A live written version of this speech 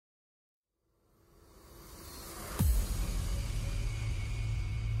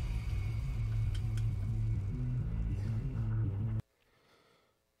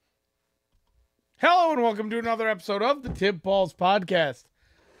Hello and welcome to another episode of the Tip Balls Podcast.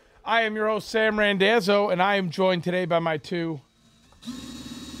 I am your host, Sam Randazzo, and I am joined today by my two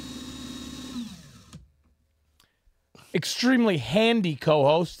extremely handy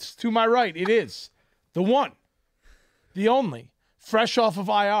co-hosts. To my right, it is the one, the only, fresh off of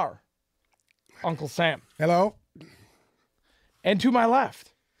IR, Uncle Sam. Hello. And to my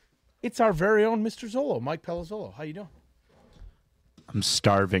left, it's our very own Mr. Zolo, Mike Pelazzolo. How you doing? I'm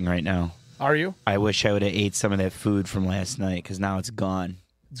starving right now. Are you? I wish I would have ate some of that food from last night because now it's gone.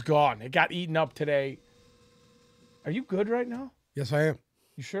 It's gone. It got eaten up today. Are you good right now? Yes, I am.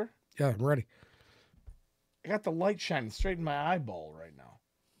 You sure? Yeah, I'm ready. I got the light shining straight in my eyeball right now.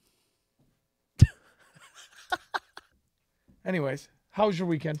 Anyways, how was your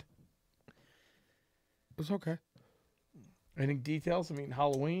weekend? It was okay. Any details? I mean,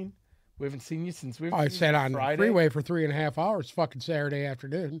 Halloween. We haven't seen you since I sat on Friday. the freeway for 3.5 hours fucking Saturday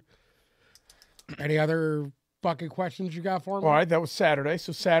afternoon. Any other fucking questions you got for me? All right, that was Saturday.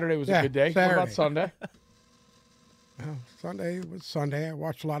 So Saturday was a good day. Saturday. What about Sunday? Sunday was Sunday. I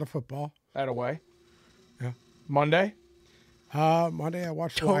watched a lot of football. That away. Yeah. Monday? Monday I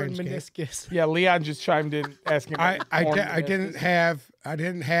watched the Torn Lions game. meniscus. Yeah, Leon just chimed in asking. I about didn't have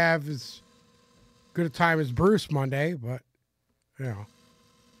as good a time as Bruce Monday, but you know.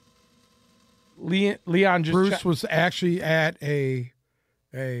 Leon just Bruce was actually at a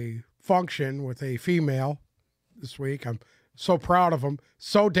function with a female this week. I'm so proud of him.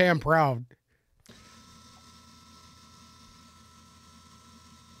 So damn proud.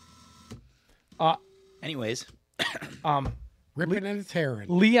 Anyways, Ripping and tearing.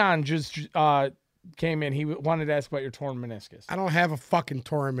 Leon just came in. He wanted to ask about your torn meniscus. I don't have a fucking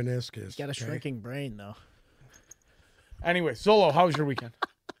torn meniscus. Got a shrinking brain though. Anyway, Zolo, how was your weekend?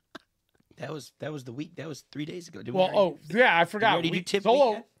 that was the week. That was 3 days ago. I forgot. already do tip Zolo,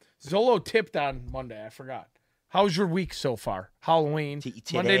 weekend? Zolo tipped on Monday. I forgot. How was your week so far? Halloween, Today,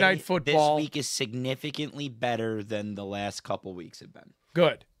 Monday Night Football. This week is significantly better than the last couple weeks have been.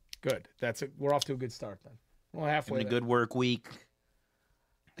 Good. That's it. We're off to a good start then. We're halfway. Having a good work week.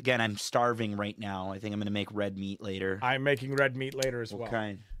 Again, I'm starving right now. I think I'm going to make red meat later. I'm making red meat later as well. What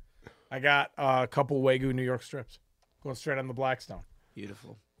kind? I got a couple Wagyu New York strips going straight on the Blackstone.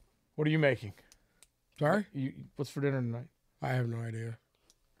 Beautiful. What are you making? Sorry? What's for dinner tonight? I have no idea.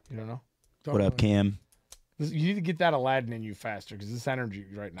 You don't know? Don't What up, know. Cam? You need to get that Aladdin in you faster because this energy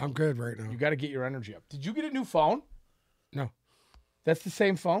right now. I'm good right now. You got to get your energy up. Did you get a new phone? No. That's the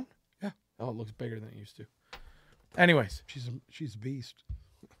same phone? Yeah. Oh, it looks bigger than it used to. Anyways. She's a beast.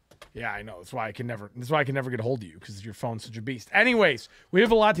 Yeah, I know. That's why I can never get a hold of you because your phone's such a beast. Anyways, we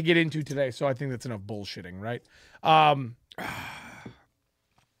have a lot to get into today, so I think that's enough bullshitting, right?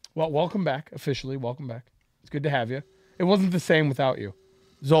 Well, welcome back. Officially, welcome back. It's good to have you. It wasn't the same without you.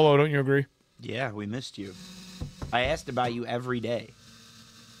 Zolo, don't you agree? Yeah, we missed you. I asked about you every day.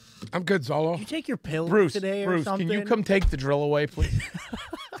 I'm good, Zolo. Did you take your pills Bruce, today or something? can you come take the drill away, please?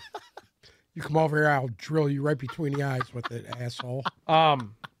 You come over here, I'll drill you right between the eyes with it, asshole.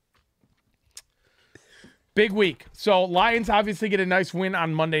 Big week. So Lions obviously get a nice win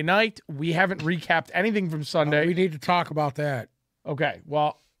on Monday night. We haven't recapped anything from Sunday. We need to talk about that. Okay,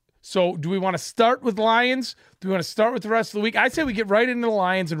 well, so do we want to start with Lions? Do we want to start with the rest of the week? I say we get right into the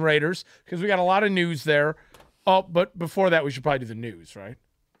Lions and Raiders because we got a lot of news there. Oh, but before that, we should probably do the news, right?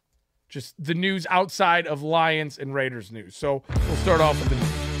 Just the news outside of Lions and Raiders news. So we'll start off with the news.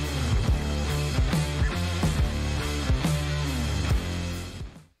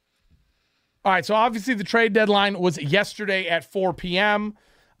 All right, so obviously the trade deadline was yesterday at 4 p.m.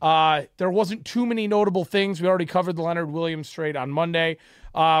 There wasn't too many notable things. We already covered the Leonard Williams trade on Monday.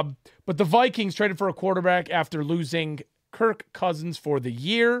 But the Vikings traded for a quarterback after losing Kirk Cousins for the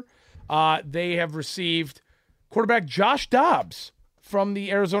year. They have received quarterback Josh Dobbs from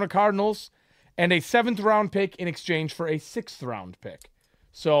the Arizona Cardinals and a 7th-round pick in exchange for a 6th-round pick.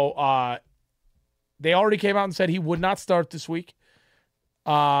 So they already came out and said he would not start this week.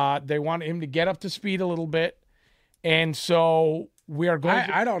 They wanted him to get up to speed a little bit. And so we are going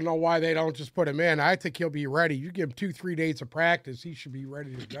I don't know why they don't just put him in. I think he'll be ready. You give him 2-3 days of practice, he should be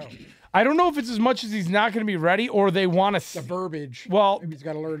ready to go. I don't know if it's as much as he's not going to be ready or they want to The verbiage. Well, maybe he's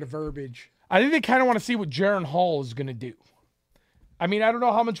got to learn the verbiage. I think they kind of want to see what Jaron Hall is going to do. I mean, I don't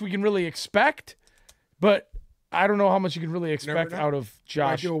know how much we can really expect, but I don't know how much you can really expect out of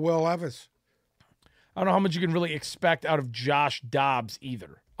Josh. Might do a Will Levis. I don't know how much you can really expect out of Josh Dobbs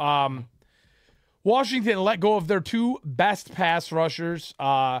either. Washington let go of their 2 best pass rushers.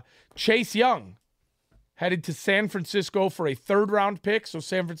 Chase Young headed to San Francisco for a 3rd-round pick. So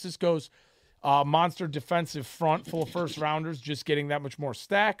San Francisco's monster defensive front full of first-rounders just getting that much more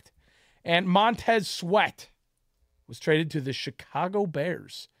stacked. And Montez Sweat was traded to the Chicago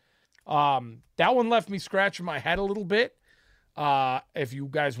Bears. That one left me scratching my head a little bit. If you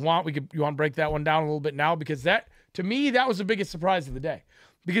guys want, you want to break that one down a little bit now, because that, to me, that was the biggest surprise of the day.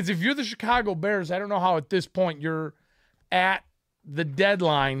 Because if you're the Chicago Bears, I don't know how at this point you're at the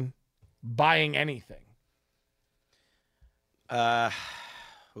deadline buying anything.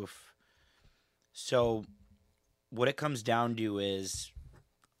 Oof. So what it comes down to is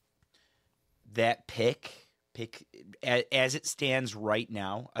that pick as it stands right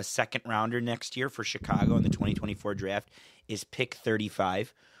now, a second rounder next year for Chicago in the 2024 draft is pick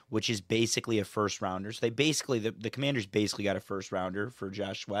 35, which is basically a first rounder. So they basically, the Commanders basically got a first rounder for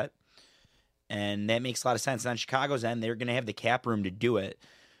Josh Sweat. And that makes a lot of sense. On Chicago's end, they're going to have the cap room to do it.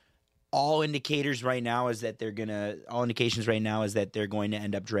 All indications right now is that they're going to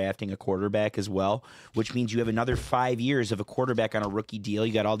end up drafting a quarterback as well, which means you have another 5 years of a quarterback on a rookie deal.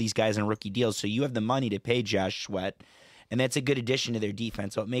 You got all these guys on rookie deals, so you have the money to pay Josh Sweat, and that's a good addition to their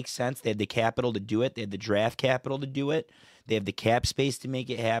defense. So it makes sense. They had the capital to do it. They had the draft capital to do it. They have the cap space to make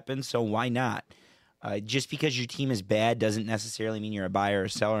it happen, so why not? Just because your team is bad doesn't necessarily mean you're a buyer or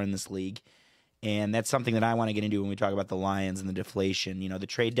seller in this league. And that's something that I want to get into when we talk about the Lions and the deflation. You know, the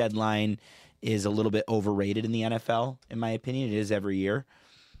trade deadline is a little bit overrated in the NFL, in my opinion. It is every year.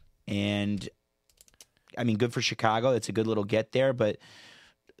 And, I mean, good for Chicago. It's a good little get there. But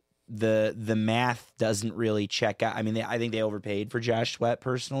the math doesn't really check out. I mean, I think they overpaid for Josh Sweat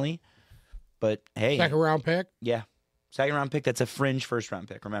personally. But, hey. Second round pick? Yeah. Second round pick. That's a fringe first round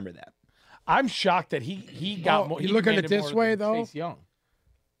pick. Remember that. I'm shocked that he got more. You look at it this way, though? Chase Young.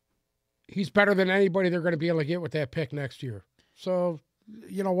 He's better than anybody they're going to be able to get with that pick next year. So,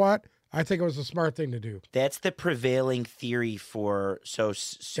 you know what? I think it was a smart thing to do. That's the prevailing theory for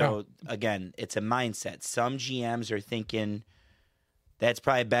Again, it's a mindset. Some GMs are thinking that's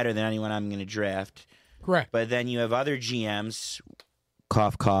probably better than anyone I'm going to draft. Correct. But then you have other GMs,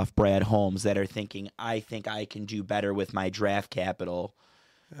 cough, cough, Brad Holmes, that are thinking, I think I can do better with my draft capital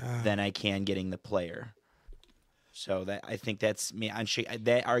than I can getting the player. So I think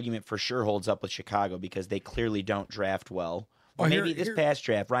that argument for sure holds up with Chicago because they clearly don't draft well. Maybe this past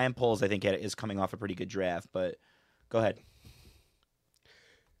draft, Ryan Poles, I think, is coming off a pretty good draft. But go ahead.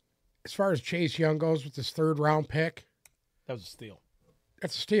 As far as Chase Young goes with this third round pick, that was a steal.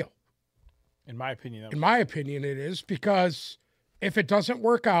 That's a steal. In my opinion. In my opinion, it is, because if it doesn't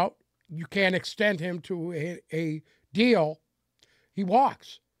work out, you can't extend him to a deal. He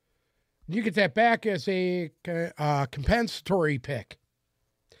walks. You get that back as a compensatory pick.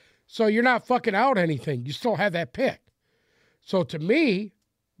 So you're not fucking out anything. You still have that pick. So to me,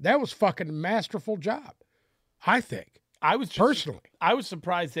 that was fucking masterful job, I think. I was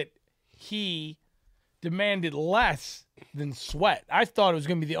surprised that he demanded less than Sweat. I thought it was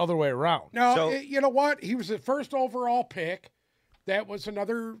going to be the other way around. No, you know what? He was the first overall pick. That was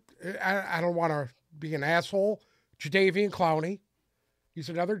another, I don't want to be an asshole, Jadeveon Clowney. He's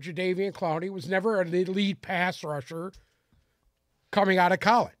another Jadeveon Clowney. Was never an elite pass rusher coming out of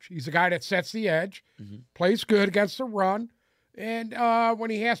college. He's a guy that sets the edge, plays good against the run, and when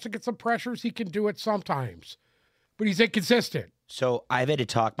he has to get some pressures, he can do it sometimes. But he's inconsistent. So I've had to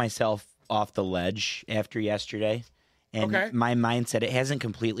talk myself off the ledge after yesterday. And my mindset, it hasn't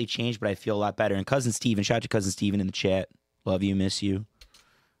completely changed, but I feel a lot better. And Cousin Steven, shout out to Cousin Steven in the chat. Love you, miss you.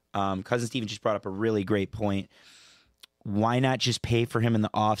 Cousin Steven just brought up a really great point. Why not just pay for him in the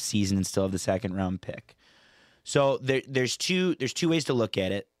offseason and still have the second round pick? So there's two ways to look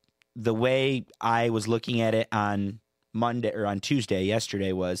at it. The way I was looking at it on Monday or on Tuesday,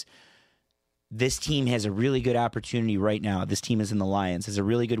 yesterday, was this team has a really good opportunity right now. This team is in the Lions. Has a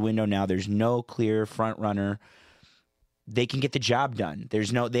really good window now. There's no clear front runner. They can get the job done. They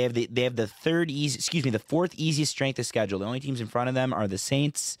have the fourth easiest strength of schedule. The only teams in front of them are the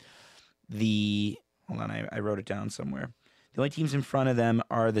Saints, hold on, I wrote it down somewhere. The only teams in front of them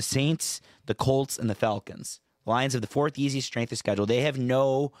are the Saints, the Colts, and the Falcons. The Lions have the fourth easiest strength of schedule. They have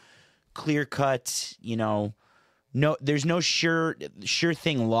no clear-cut, there's no sure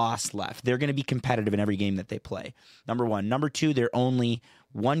thing loss left. They're going to be competitive in every game that they play. Number one. Number two, they're only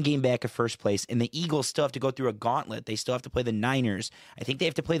one game back of first place, and the Eagles still have to go through a gauntlet. They still have to play the Niners. I think they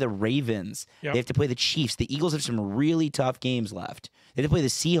have to play the Ravens. Yep. They have to play the Chiefs. The Eagles have some really tough games left. They have to play the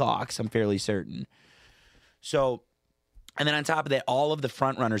Seahawks, I'm fairly certain. So, and then on top of that, all of the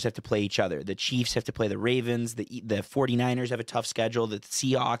front runners have to play each other. The Chiefs have to play the Ravens. The 49ers have a tough schedule. The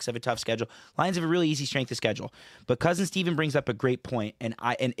Seahawks have a tough schedule. Lions have a really easy strength of schedule. But Cousin Steven brings up a great point, and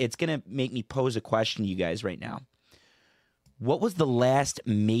it's going to make me pose a question to you guys right now. What was the last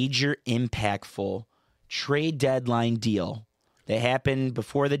major impactful trade deadline deal that happened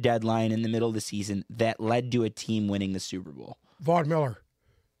before the deadline in the middle of the season that led to a team winning the Super Bowl? Von Miller.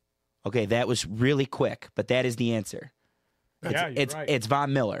 Okay, that was really quick, but that is the answer. You're right. It's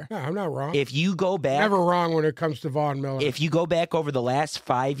Von Miller. No, I'm not wrong. If you go back, Never wrong when it comes to Von Miller. if you go back over the last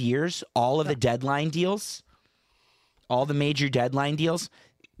 5 years, all of the deadline deals, all the major deadline deals,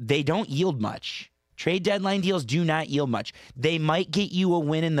 they don't yield much. Trade deadline deals do not yield much. They might get you a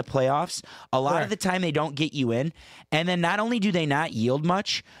win in the playoffs. A lot of the time, they don't get you in. And then not only do they not yield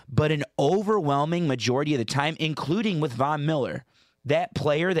much, but an overwhelming majority of the time, including with Von Miller, that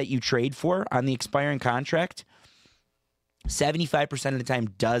player that you trade for on the expiring contract, 75% of the time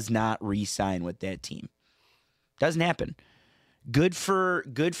does not re-sign with that team. Doesn't happen. Good for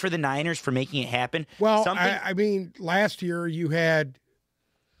the Niners for making it happen. Well, I mean, last year you had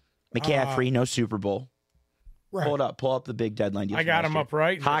McCaffrey, no Super Bowl. right. Pull up the big deadline deal. I got him up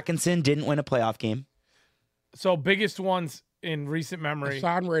right. Hawkinson didn't win a playoff game. So biggest ones in recent memory.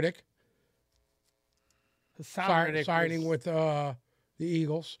 Hassan Riddick Riddick signing was- with the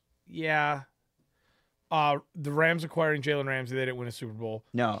Eagles. Yeah. The Rams acquiring Jalen Ramsey, they didn't win a Super Bowl.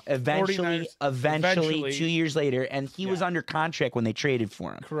 No, eventually, 2 years later, and he was under contract when they traded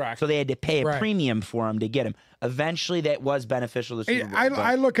for him. Correct. So they had to pay a Right. premium for him to get him. Eventually, that was beneficial to the Super Bowl.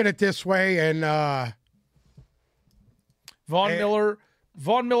 I look at it this way, and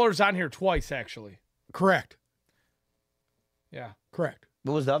Von Miller's on here twice, actually. correct. Yeah. Correct.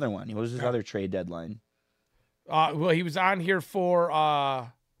 What was the other one? What was his other trade deadline? Well, he was on here for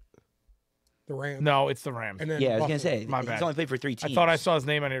The Rams. no, it's the Rams. And then Yeah, I was going to Buffalo. say, My he's bad. only played for 3 I teams. thought I saw his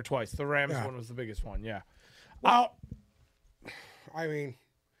name on here twice. The Rams Yeah. one was the biggest one, yeah. Well, I mean,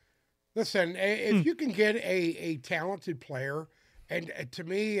 listen, if you can get a talented player, and to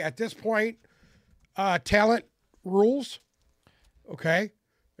me, at this point, talent rules, okay?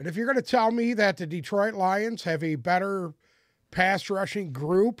 And if you're going to tell me that the Detroit Lions have a better pass rushing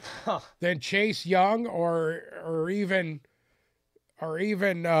group than Chase Young or even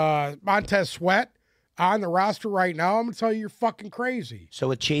Montez Sweat on the roster right now, I'm going to tell you you're fucking crazy. So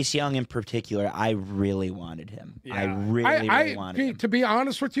with Chase Young in particular, I really wanted him. I Yeah. really wanted him. To be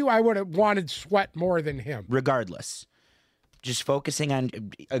honest with you, I would have wanted Sweat more than him. Regardless. Just focusing on,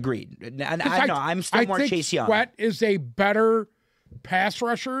 agreed. And Because I'm still more think Chase Young. Sweat is a better pass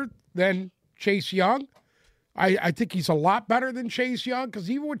rusher than Chase Young. I think he's a lot better than Chase Young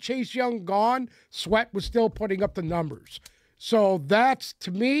because even with Chase Young gone, Sweat was still putting up the numbers. So that's, to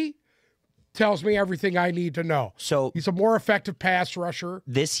me, tells me everything I need to know. So He's a more effective pass rusher.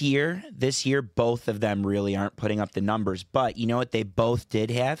 this year, both of them really aren't putting up the numbers. But you know what they both did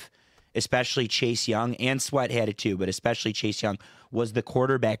have? Especially Chase Young, and Sweat had it too, but especially Chase Young, was the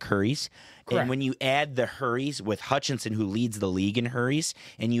quarterback hurries. Correct. And when you add the hurries with Hutchinson, who leads the league in hurries,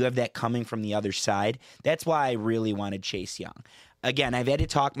 and you have that coming from the other side, that's why I really wanted Chase Young. Again, I've had to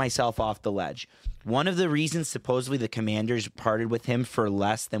talk myself off the ledge. One of the reasons supposedly the Commanders parted with him for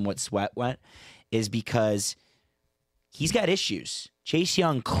less than what Sweat went is because he's got issues. Chase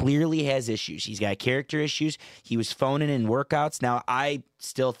Young clearly has issues. He's got character issues. He was phoning in workouts. Now, I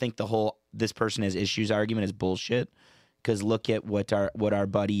still think the whole "this person has issues" argument is bullshit. Because look at what our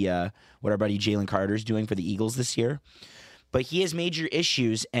buddy Jalen Carter is doing for the Eagles this year. But he has major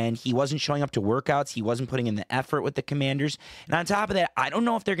issues, and he wasn't showing up to workouts. He wasn't putting in the effort with the Commanders. And on top of that, I don't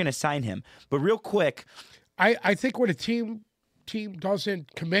know if they're going to sign him. But real quick, I think when a team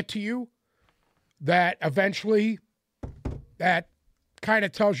doesn't commit to you, that eventually that kind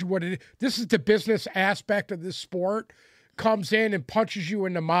of tells you what it is. This is the business aspect of this sport, comes in and punches you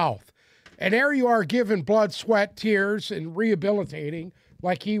in the mouth. And there you are giving blood, sweat, tears, and rehabilitating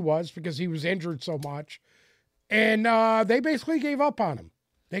like he was because he was injured so much. And they basically gave up on him.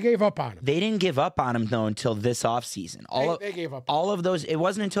 They gave up on him. they didn't give up on him, though, until this offseason. They gave up. All of those, it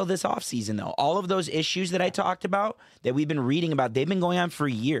wasn't until this offseason, though. All of those issues that I talked about, that we've been reading about, they've been going on for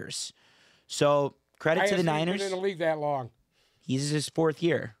years. So credit to the Niners. Been in the league that long. He's his 4th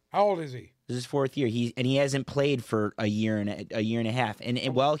year. How old is he? This is his 4th year. He hasn't played for a year and a half. And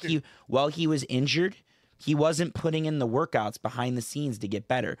while he was injured, he wasn't putting in the workouts behind the scenes to get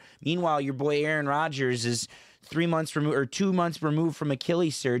better. Meanwhile, your boy Aaron Rodgers is 3 months removed or 2 months removed from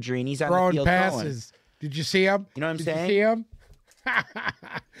Achilles surgery, and he's on the Throwing field passes. Did you see him? You know what I'm Did saying? you see him?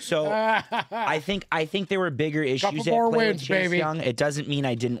 So I think there were bigger issues Couple at more play wins, with Chase baby. Young. It doesn't mean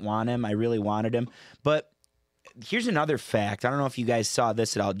I didn't want him. I really wanted him. But here's another fact. I don't know if you guys saw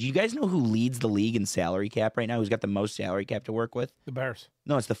this at all. Do you guys know who leads the league in salary cap right now? Who's got the most salary cap to work with? The Bears.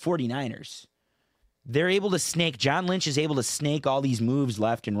 No, it's the 49ers. They're able to snake. John Lynch is able to snake all these moves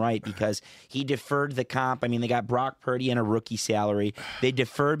left and right because he deferred the comp. I mean, they got Brock Purdy and a rookie salary. They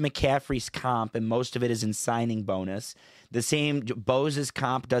deferred McCaffrey's comp, and most of it is in signing bonus. The same, Boza's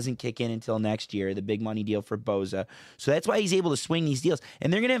comp doesn't kick in until next year, the big money deal for Boza. So that's why he's able to swing these deals.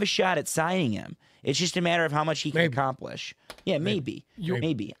 And they're going to have a shot at signing him. It's just a matter of how much he can accomplish. Yeah, maybe.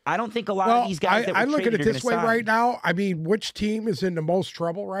 Maybe. I don't think a lot of these guys that were I look at it this way sign. right now. I mean, which team is in the most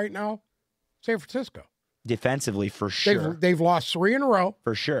trouble right now? San Francisco. Defensively, for sure. They've lost 3 in a row.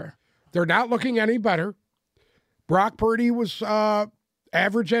 For sure. They're not looking any better. Brock Purdy was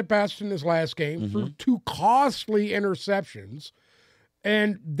average at best in his last game through 2 costly interceptions.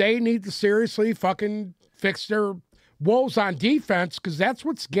 And they need to seriously fucking fix their woes on defense because that's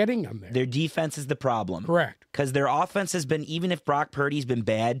what's getting them there. Their defense is the problem. Correct. Because their offense has been, even if Brock Purdy's been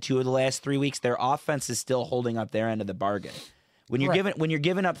bad 2 of the last 3 weeks, their offense is still holding up their end of the bargain. When you're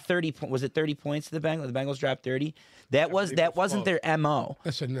giving up 30 points, was it 30 points to the Bengals? The Bengals dropped 30. That wasn't their MO.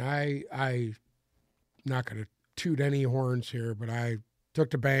 Listen, I'm not going to toot any horns here, but I took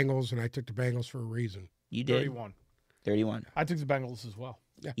the Bengals, and I took the Bengals for a reason. You did? 31. I took the Bengals as well.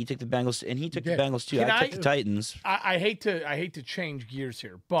 Yeah. He took the Bengals, and he took the Bengals too. I took the Titans. I hate to change gears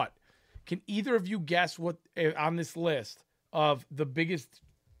here, but can either of you guess what on this list of the biggest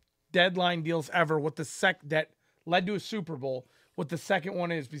deadline deals ever? What the that led to a Super Bowl? What the second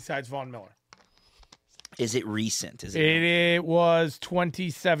one is besides Von Miller? Is it recent? It was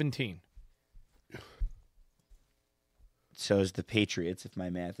 2017. So is the Patriots, if my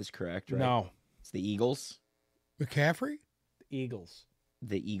math is correct, right? No. It's the Eagles. McCaffrey? The Eagles.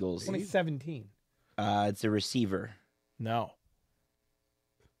 The Eagles. 2017. It's a receiver. No.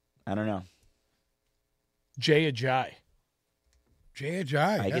 I don't know. Jay Ajayi. Jay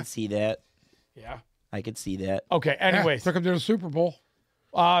Ajayi. I could see that. Yeah. I could see that. Okay, anyways. Took him to the Super Bowl.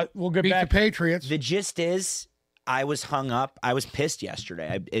 We'll get Beat back. the Patriots. The gist is, I was hung up. I was pissed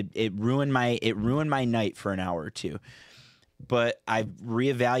yesterday. It ruined my night for an hour or two. But I've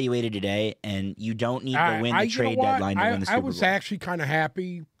reevaluated today, and you don't need to win the trade deadline to win the Super Bowl. I was actually kind of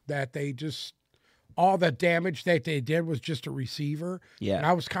happy that all the damage that they did was just a receiver. Yeah. And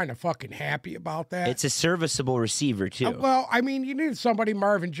I was kind of fucking happy about that. It's a serviceable receiver, too. Well, I mean, you need somebody,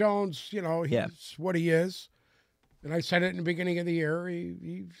 Marvin Jones, he's what he is. And I said it in the beginning of the year.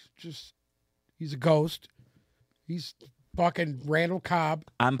 He's a ghost. He's fucking Randall Cobb.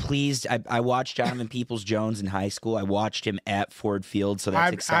 I'm pleased. I watched Donovan Peoples-Jones in high school. I watched him at Ford Field, so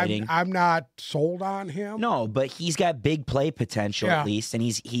that's exciting. I'm not sold on him. No, but he's got big play potential at least, and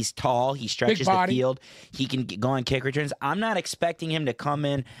he's tall. He stretches the field. He can go on kick returns. I'm not expecting him to come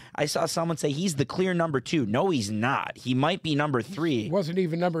in. I saw someone say he's the clear number 2. No, he's not. He might be number 3. He wasn't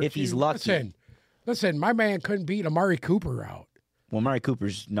even number 2. If he's lucky. Listen, my man couldn't beat Amari Cooper out. Well, Amari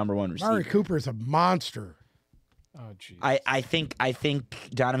Cooper's number 1 receiver. Amari Cooper's a monster. Oh, geez. I think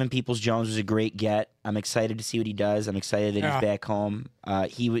Donovan Peoples-Jones was a great get. I'm excited to see what he does. I'm excited that he's back home.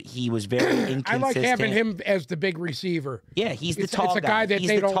 He was very inconsistent. I like having him as the big receiver. Yeah, he's the tall guy. He's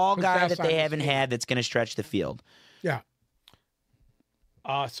the tall guy that they haven't had that's going to stretch the field. Yeah.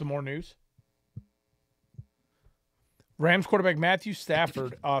 Some more news. Rams quarterback Matthew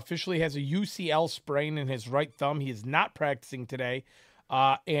Stafford officially has a UCL sprain in his right thumb. He is not practicing today.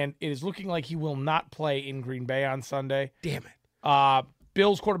 And it is looking like he will not play in Green Bay on Sunday. Damn it.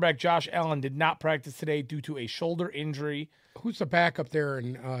 Bills quarterback Josh Allen did not practice today due to a shoulder injury. Who's the backup there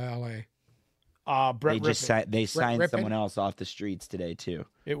in L.A.? Brett Rippon. They signed someone else off the streets today, too.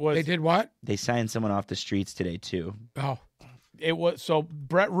 They did what? They signed someone off the streets today, too. Oh. So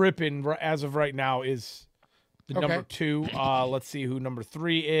Brett Rippon, as of right now, is the number 2. Let's see who number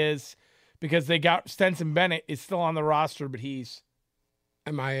 3 is. Because they got Stenson Bennett is still on the roster, but he's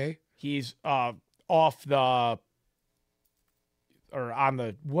MIA. He's off the or on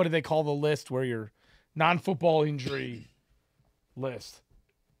the what do they call the list where your non-football injury list?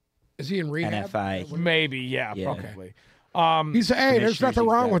 Is he in rehab? NFI. Maybe, yeah, probably. There's nothing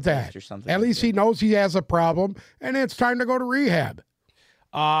wrong with that. At least he knows he has a problem, and it's time to go to rehab.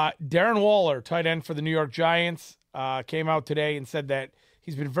 Darren Waller, tight end for the New York Giants, came out today and said that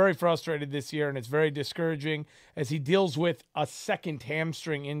he's been very frustrated this year, and it's very discouraging as he deals with a second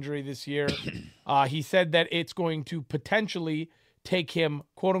hamstring injury this year. He said that it's going to potentially take him,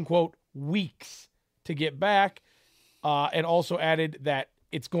 quote-unquote, weeks to get back, and also added that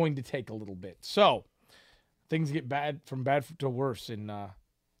it's going to take a little bit. So things get bad to worse in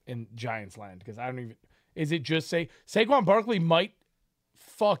Giants land because I don't even – is it just Saquon Barkley might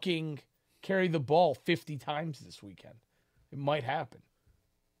fucking carry the ball 50 times this weekend. It might happen.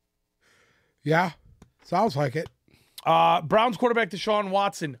 Yeah, sounds like it. Browns quarterback Deshaun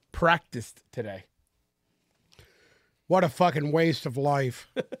Watson practiced today. What a fucking waste of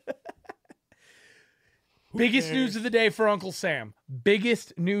life. Biggest news of the day for Uncle Sam.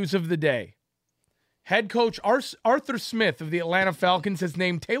 Biggest news of the day. Head coach Arthur Smith of the Atlanta Falcons has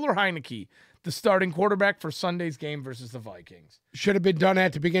named Taylor Heineke the starting quarterback for Sunday's game versus the Vikings. Should have been done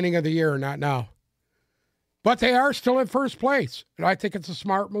at the beginning of the year, not now. But they are still in first place, and I think it's a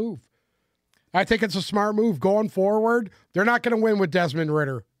smart move. I think it's a smart move going forward. They're not going to win with Desmond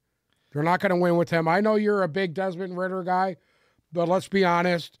Ridder. They're not going to win with him. I know you're a big Desmond Ridder guy, but let's be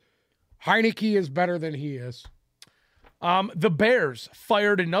honest. Heineke is better than he is. The Bears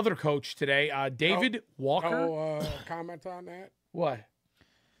fired another coach today, David Walker. Comment on that? What?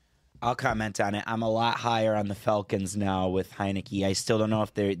 I'll comment on it. I'm a lot higher on the Falcons now with Heineke. I still don't know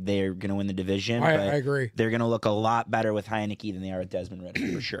if they're going to win the division. I but agree. They're going to look a lot better with Heineke than they are with Desmond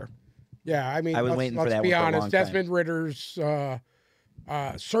Ritter, for sure. Yeah, I mean, I was waiting for that let's be one for a honest. long Desmond Ritter's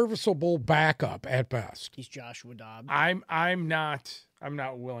serviceable backup at best. He's Joshua Dobbs. I'm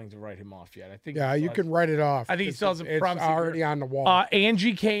not willing to write him off yet. I think You can write it off. I think he still has a It's promising already career. on the wall.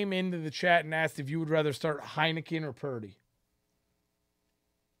 Angie came into the chat and asked if you would rather start Heineken or Purdy.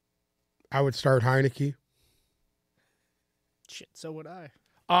 I would start Heineke. Shit, so would I.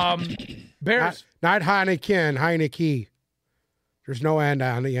 Bears. Not Heineken, Heineke. There's no end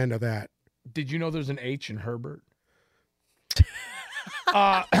on the end of that. Did you know there's an H in Herbert?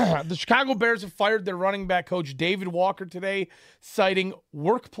 The Chicago Bears have fired their running back coach David Walker today, citing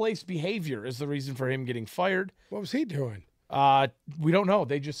workplace behavior as the reason for him getting fired. What was he doing? We don't know.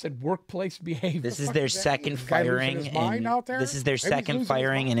 They just said workplace behavior. This is their second guy losing firing. his mind out there? This is their Maybe he's second losing his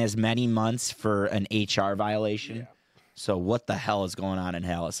firing mind. in as many months for an HR violation. Yeah. So what the hell is going on in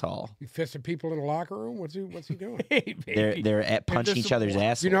Hallis Hall? You fisting people in the locker room? What's he doing? Hey, baby. They're at punching each other's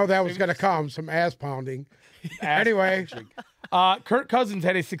asses. You know that was going to come, some ass pounding. Anyway, Kirk Cousins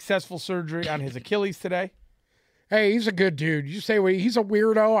had a successful surgery on his Achilles today. hey, he's a good dude. You say he's a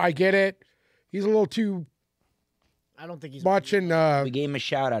weirdo. I get it. He's a little too I don't think he's much in we gave him a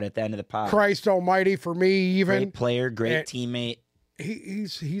shout out at the end of the pod. Christ Almighty for me. Even Great player, great And- teammate.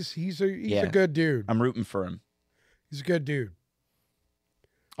 he's a Yeah. good dude. I'm rooting for him. He's a good dude.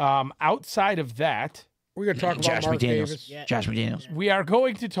 Outside of that, We're going to talk about Josh Mark McDaniels. Davis. Yeah. Josh McDaniels. we are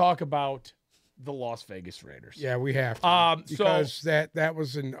going to talk about the Las Vegas Raiders. Yeah, we have to. So Because that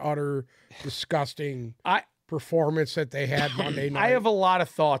was an utter disgusting I performance that they had Monday night. I have a lot of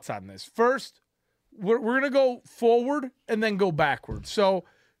thoughts on this. First, we're going to go forward and then go backwards. So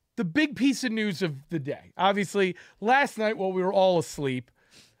the big piece of news of the day, obviously, last night while we were all asleep,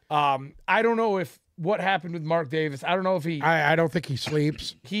 I don't know if what happened with Mark Davis. I don't know if I don't think he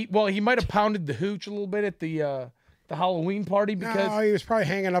sleeps. he might have pounded the hooch a little bit at the Halloween party because No, he was probably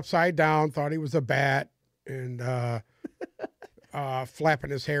hanging upside down, thought he was a bat, and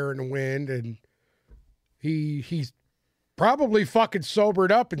flapping his hair in the wind, and he's probably fucking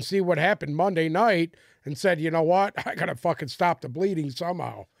sobered up and see what happened Monday night and said, you know what, I gotta fucking stop the bleeding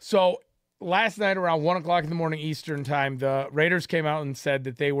somehow. So last night around 1:00 in the morning Eastern time, the Raiders came out and said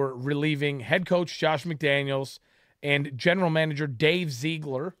that they were relieving head coach Josh McDaniels and general manager Dave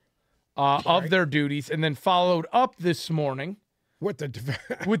Ziegler of their duties, and then followed up this morning With the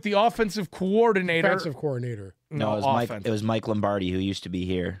with the offensive coordinator. defensive coordinator. No, it was Mike Lombardi who used to be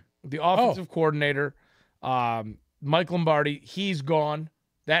here. The offensive coordinator, Mike Lombardi, he's gone.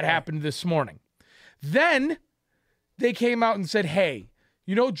 That happened this morning. Then they came out and said, hey,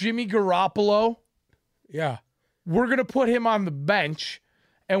 you know Jimmy Garoppolo? Yeah. We're going to put him on the bench,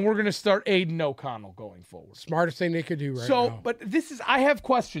 and we're going to start Aiden O'Connell going forward. Smartest thing they could do right now. But I have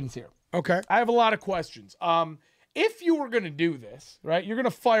questions here. Okay. I have a lot of questions. If you were going to do this, right, you're going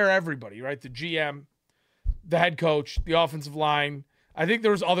to fire everybody, right? The GM, the head coach, the offensive line. I think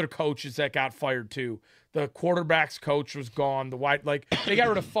there was other coaches that got fired too. The quarterback's coach was gone. They got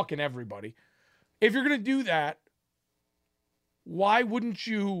rid of fucking everybody. If you're going to do that, why wouldn't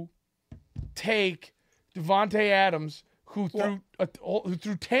you take Devontae Adams, who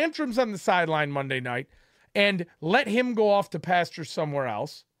threw tantrums on the sideline Monday night, and let him go off to pasture somewhere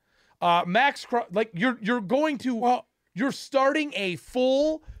else? You're starting a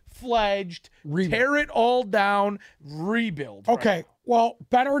full-fledged tear it all down rebuild. right Okay. now. Well,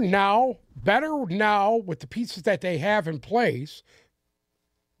 better now with the pieces that they have in place,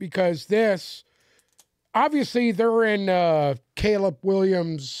 because obviously they're in Caleb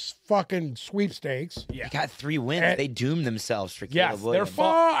Williams' fucking sweepstakes. Yeah. They got 3 wins. They doomed themselves for Yes, Caleb Williams. they're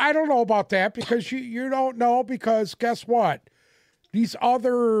Well, I don't know about that, because you don't know, because guess what? These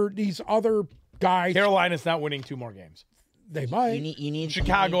other guys, Carolina's not winning 2 more games. They might. You need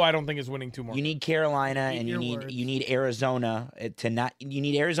Chicago, I don't think is winning 2 more. You need Carolina and your you words. need Arizona to not. You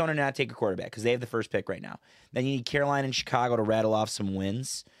need Arizona to not take a quarterback because they have the first pick right now. Then you need Carolina and Chicago to rattle off some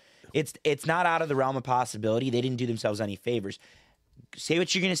wins. It's not out of the realm of possibility. They didn't do themselves any favors. Say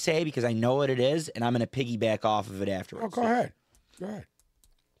what you're going to say because I know what it is, and I'm going to piggyback off of it afterwards. Oh, go ahead. Go ahead.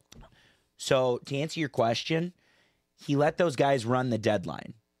 So to answer your question, he let those guys run the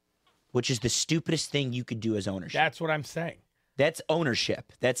deadline, which is the stupidest thing you could do as ownership. That's what I'm saying. That's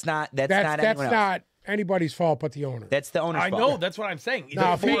ownership. That's not That's anyone else. not anybody's fault but the owner. That's the owner's I fault. know. That's what I'm saying.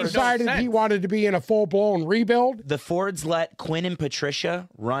 Now, if he Therefore, decided no he sense. wanted to be in a full-blown rebuild, The Fords let Quinn and Patricia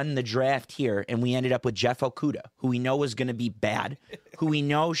run the draft here, and we ended up with Jeff Okuda, who we know was going to be bad, who we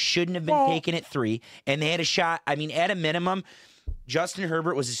know shouldn't have been taken at 3, and they had a shot. I mean, at a minimum, Justin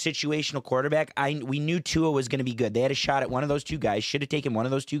Herbert was a situational quarterback. We knew Tua was going to be good. They had a shot at one of those two guys, should have taken one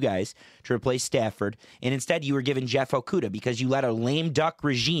of those two guys to replace Stafford, and instead you were given Jeff Okuda because you let a lame duck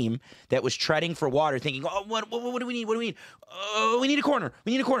regime that was treading for water thinking, oh, what do we need? What do we need? Oh, we need a corner.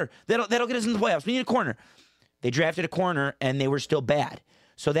 We need a corner. That'll get us in the playoffs. We need a corner. They drafted a corner, and they were still bad.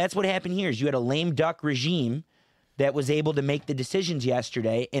 So that's what happened here is you had a lame duck regime that was able to make the decisions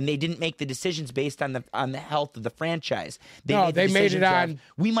yesterday, and they didn't make the decisions based on the health of the franchise. They made it decisions on of,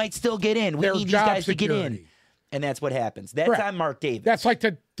 we might still get in. We their need these job guys to get in. security. And that's what happens. That's Correct. on Mark Davis. that's like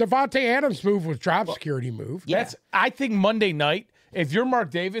the Devontae Adams move was job security move. Yeah. That's. I think Monday night. If you're Mark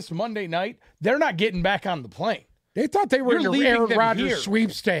Davis, Monday night, they're not getting back on the plane. They thought they were You're in the leaving Aaron them Rodgers here.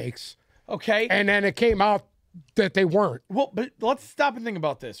 sweepstakes, Okay. and then it came out that they weren't. Well, but let's stop and think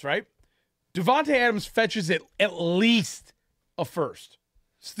about this, right? Devontae Adams fetches at least a first.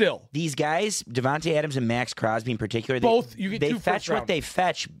 Still. These guys, Devontae Adams and Max Crosby in particular, Both, you get they two fetch first what round. they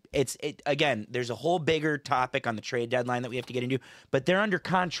fetch. Again, there's a whole bigger topic on the trade deadline that we have to get into, but they're under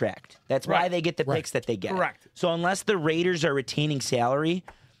contract. That's why Right. they get the picks that they get. Correct. So unless the Raiders are retaining salary,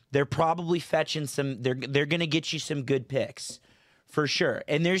 they're probably fetching some. They're going to get you some good picks. For sure.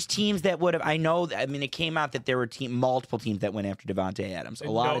 And there's teams that would have, it came out that there were multiple teams that went after Devontae Adams.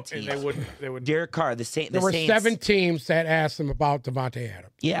 A lot of teams. And they would. Derek Carr, the Saints. There were 7 teams that asked them about Devontae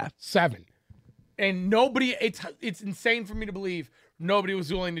Adams. Yeah. 7. And nobody. It's insane for me to believe nobody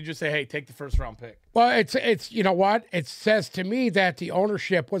was willing to just say, "Hey, take the first round pick." Well, it's you know what? It says to me that the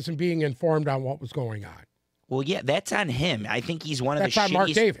ownership wasn't being informed on what was going on. Well, yeah, that's on him. I think he's one of That's the on Mark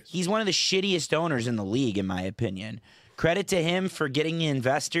shittiest. Davis. He's one of the shittiest owners in the league, in my opinion. Credit to him for getting the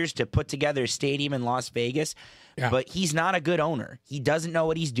investors to put together a stadium in Las Vegas. Yeah. But he's not a good owner. He doesn't know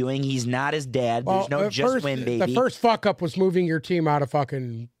what he's doing. He's not his dad. There's no just win, baby. The first fuck up was moving your team out of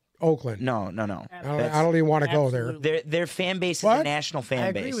fucking Oakland. No. I don't even want to go there. Absolutely. Their fan base is What? a national fan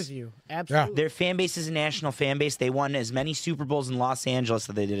I base. agree with you. Absolutely. Their fan base is a national fan base. They won as many Super Bowls in Los Angeles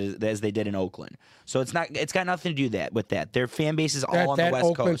as they did in Oakland. So it's got nothing to do with that. Their fan base is all on the That West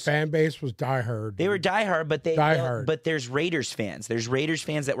Oakland Coast. fan base was diehard. They were diehard, Diehard. but there's Raiders fans. There's Raiders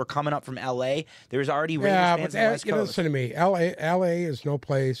fans that were coming up from LA. There's already Raiders yeah, fans but on the West Coast. listen to me. LA is no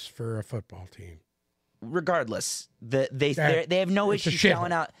place for a football team. Regardless, they have no it's a issue shithole.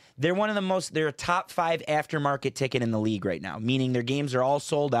 selling out. They're one of the most. They're a top 5 aftermarket ticket in the league right now. Meaning their games are all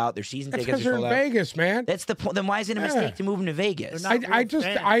sold out. Their season That's tickets because are they're in sold out. Vegas, man. That's the point. Then why is it a mistake to move them to Vegas? They're not I real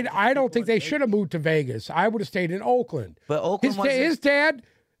fans. I don't think they should have moved to Vegas. I would have stayed in Oakland. But Oakland wasn't.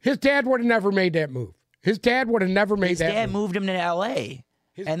 His dad would have never made that move. His dad would have never made His that dad move. moved him to LA,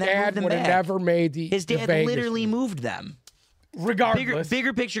 His and then dad moved them would have back. never made His the dad Vegas literally move. moved them. Regardless,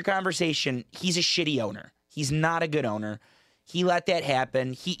 Bigger picture conversation. He's a shitty owner. He's not a good owner. He let that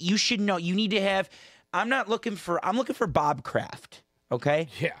happen. You should know. You need to have. I'm looking for Bob Kraft. Okay.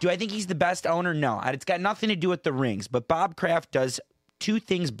 Yeah. Do I think he's the best owner? No. It's got nothing to do with the rings. But Bob Kraft does 2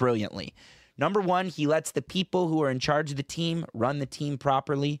 things brilliantly. Number 1, he lets the people who are in charge of the team run the team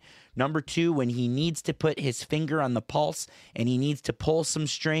properly. Number 2, when he needs to put his finger on the pulse and he needs to pull some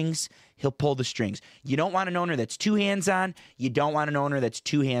strings, he'll pull the strings. You don't want an owner that's too hands-on. You don't want an owner that's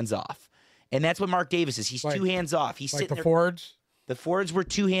too hands-off. And that's what Mark Davis is. He's too hands-off. He's Like sitting the there. Fords. The Fords were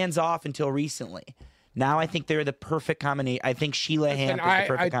too hands-off until recently. Now I think they're the perfect combination. I think Sheila Hamp is the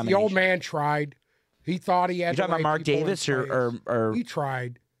perfect the combination. old man tried. He thought he had. You're talking the about right Mark people in Davis place. or He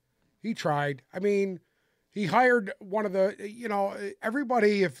tried. He tried. I mean, he hired one of the.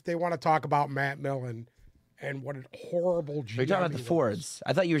 Everybody, if they want to talk about Matt Millen and what a horrible GM You're talking about the he was. Fords.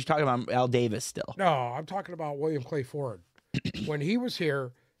 I thought you were talking about Al Davis still. No, I'm talking about William Clay Ford. When he was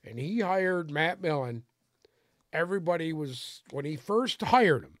here and he hired Matt Millen, everybody was, when he first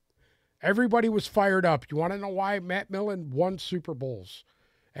hired him, everybody was fired up. You want to know why? Matt Millen won Super Bowls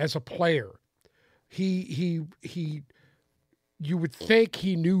as a player. You would think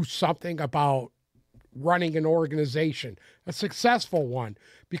he knew something about running an organization, a successful one,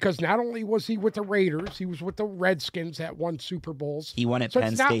 because not only was he with the Raiders, he was with the Redskins that won Super Bowls. He won at so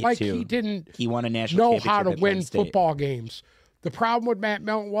Penn it's not State like too. He didn't He won a national know how to championship at win Penn State. football games. The problem with Matt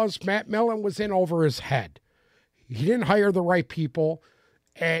Millen was in over his head. He didn't hire the right people,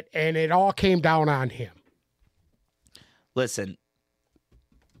 and it all came down on him. Listen,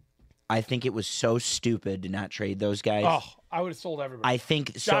 I think it was so stupid to not trade those guys. Oh, I would have sold everybody. I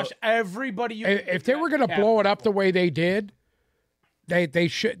think Josh, so. everybody. If they were going to blow it up the way they did, they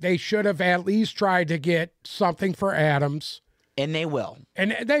should have at least tried to get something for Adams. And they will.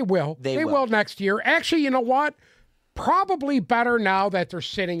 And they will. They will next year. Actually, you know what? Probably better now that they're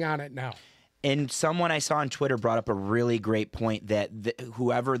sitting on it now. And someone I saw on Twitter brought up a really great point that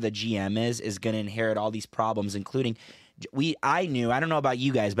whoever the GM is going to inherit all these problems, including I don't know about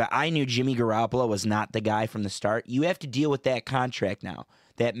you guys, but I knew Jimmy Garoppolo was not the guy from the start. You have to deal with that contract now,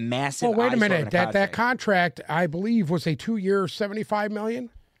 that massive. Well, wait a minute. That contract, I believe, was a 2-year, $75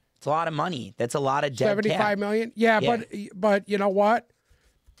 million. It's a lot of money. That's a lot of dead $75 cap. million. Yeah, but you know what?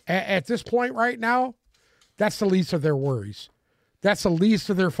 At this point right now, that's the least of their worries. That's the least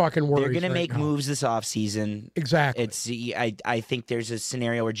of their fucking worries. They're going to make now. moves this offseason. Exactly. I think there's a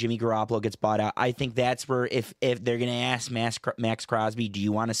scenario where Jimmy Garoppolo gets bought out. I think that's where if they're going to ask Max Crosby, do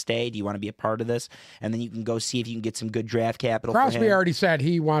you want to stay? Do you want to be a part of this? And then you can go see if you can get some good draft capital. Crosby for him. already said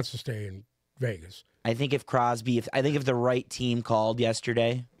he wants to stay in Vegas. I think if the right team called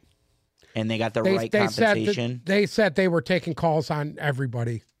yesterday and they got the right compensation. They said they were taking calls on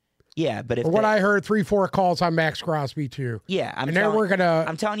everybody. Yeah, but I heard 3-4 calls on Max Crosby too. Yeah,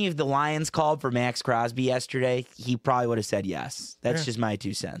 I'm telling you, if the Lions called for Max Crosby yesterday, he probably would have said yes. That's just my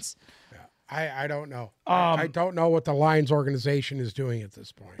 2 cents. Yeah. I don't know. I don't know what the Lions organization is doing at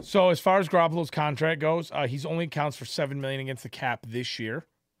this point. So as far as Garoppolo's contract goes, he's only accounts for $7 million against the cap this year.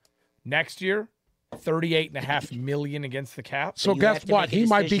 Next year, $38.5 million against the cap. So guess what? He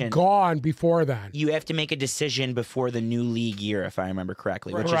might be gone before then. You have to make a decision before the new league year, if I remember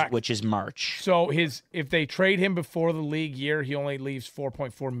correctly, which is March. So if they trade him before the league year, he only leaves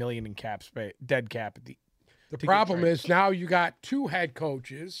 $4.4 million in cap space, dead cap. The problem is now you got 2 head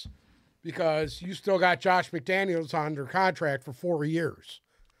coaches because you still got Josh McDaniels under contract for 4 years.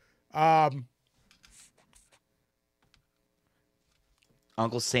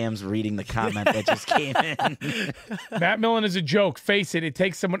 Uncle Sam's reading the comment that just came in. Matt Millen is a joke. Face it. It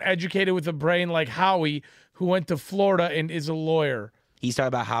takes someone educated with a brain like Howie, who went to Florida and is a lawyer. He's talking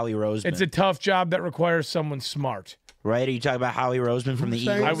about Howie Roseman. It's a tough job that requires someone smart. Right? Are you talking about Howie Roseman from the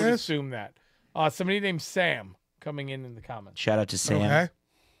Eagles? I would assume that. Somebody named Sam coming in the comments. Shout out to Sam. Okay.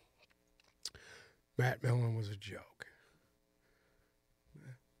 Matt Millen was a joke.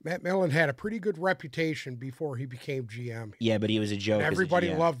 Matt Millen had a pretty good reputation before he became GM. Yeah, but he was a joke. And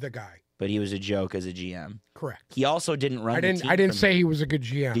everybody loved the guy. But he was a joke as a GM. Correct. He also didn't run the team. I didn't say he was a good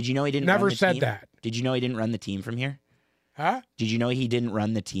GM. Did you know he didn't Never run the said team? that. Did you know he didn't run the team from here? Huh? Did you know he didn't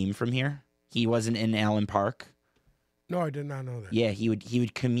run the team from here? He wasn't in Allen Park. No, I did not know that. Yeah, he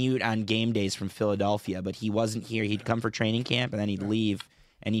would commute on game days from Philadelphia, but he wasn't here. He'd come for training camp, and then he'd leave,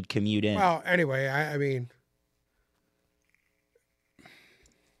 and he'd commute in. Well, anyway, I mean...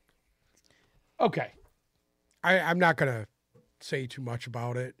 Okay. I'm not going to say too much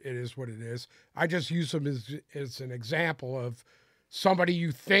about it. It is what it is. I just use him as an example of somebody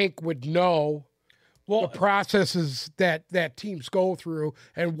you think would know the processes that teams go through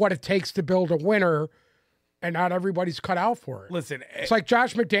and what it takes to build a winner, and not everybody's cut out for it. Listen, it's like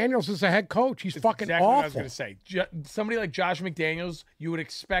Josh McDaniels is a head coach. He's fucking exactly awful. What I was going to say. Somebody like Josh McDaniels, you would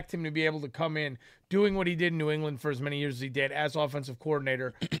expect him to be able to come in doing what he did in New England for as many years as he did as offensive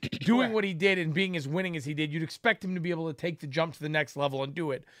coordinator, doing what he did and being as winning as he did. You'd expect him to be able to take the jump to the next level and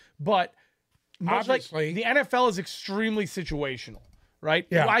do it. But much like the NFL is extremely situational, right?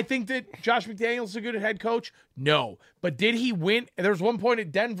 Yeah. Do I think that Josh McDaniels is a good head coach? No. But did he win? There was one point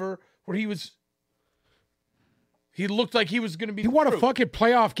at Denver where he looked like he was going to be. He won a fucking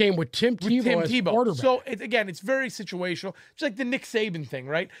playoff game with Tim Tebow as quarterback. So it's very situational. It's like the Nick Saban thing,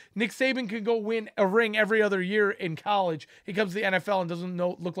 right? Nick Saban could go win a ring every other year in college. He comes to the NFL and doesn't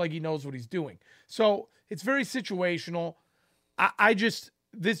look like he knows what he's doing. So it's very situational. I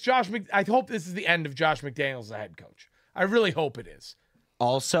hope this is the end of Josh McDaniels as a head coach. I really hope it is.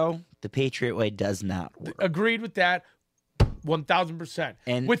 Also, the Patriot way does not work. Agreed with that. 1,000%.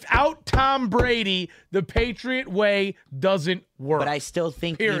 And without Tom Brady, the Patriot way doesn't work. But I still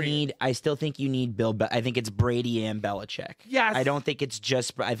think you need Bill. I think it's Brady and Belichick. Yes. I don't think it's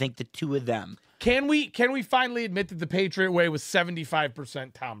just. I think the two of them. Can we finally admit that the Patriot way was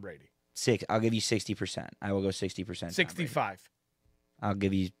 75% Tom Brady? I'll give you 60%. I will go 60%. 65. I'll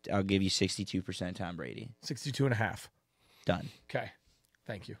give you 62% Tom Brady. 62.5. Done. Okay.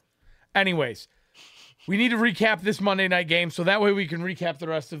 Thank you. Anyways, we need to recap this Monday night game so that way we can recap the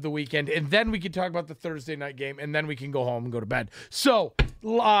rest of the weekend, and then we can talk about the Thursday night game, and then we can go home and go to bed. So,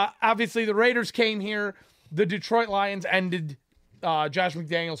 obviously, the Raiders came here. The Detroit Lions ended Josh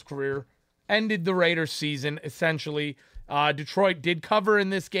McDaniels' career, ended the Raiders' season, essentially. Detroit did cover in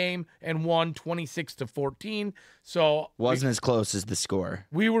this game and won 26-14. So wasn't as close as the score.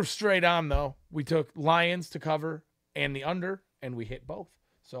 We were straight on, though. We took Lions to cover and the under, and we hit both.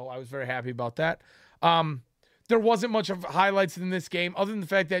 So I was very happy about that. There wasn't much of highlights in this game other than the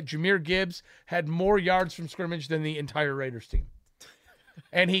fact that Jahmyr Gibbs had more yards from scrimmage than the entire Raiders team.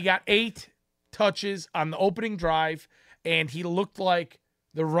 And he got 8 touches on the opening drive, and he looked like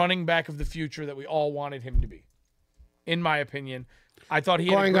the running back of the future that we all wanted him to be. In my opinion, I thought he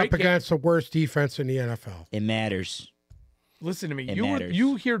had going a great up against the worst defense in the NFL. It matters. Listen to me. It matters.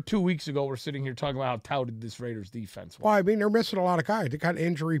 You here 2 weeks ago were sitting here talking about how touted this Raiders defense was. Well, I mean, they're missing a lot of guys. They got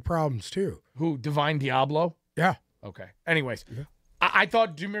injury problems, too. Who? Divine Diablo? Yeah. Okay. Anyways, yeah. I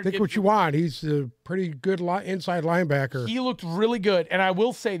thought Jahmyr Think Gibbs, what you want. He's a pretty good inside linebacker. He looked really good, and I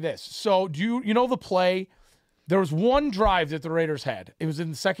will say this. So, do you know the play? There was one drive that the Raiders had. It was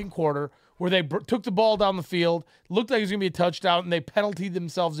in the second quarter where they took the ball down the field, looked like it was going to be a touchdown, and they penaltied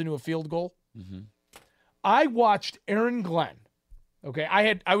themselves into a field goal. Mm-hmm. I watched Aaron Glenn. Okay,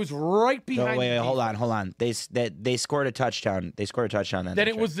 I was right behind. No, wait, hold on. They scored a touchdown. They scored a touchdown. Then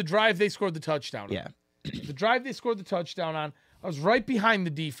it was the drive they scored the touchdown on. Yeah. The drive they scored the touchdown on, I was right behind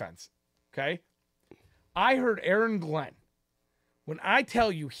the defense. Okay? I heard Aaron Glenn. When I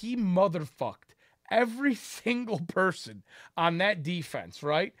tell you he motherfucked every single person on that defense,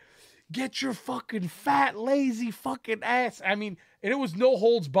 right? Get your fucking fat, lazy fucking ass. I mean, and it was no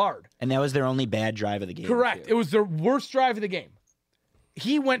holds barred. And that was their only bad drive of the game. Correct. Too. It was their worst drive of the game.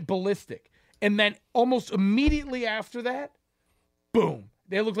 He went ballistic. And then almost immediately after that, boom.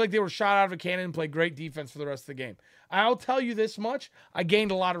 They looked like they were shot out of a cannon and played great defense for the rest of the game. I'll tell you this much. I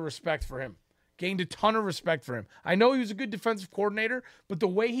gained a lot of respect for him. Gained a ton of respect for him. I know he was a good defensive coordinator, but the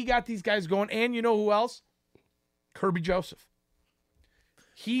way he got these guys going, and you know who else? Kirby Joseph.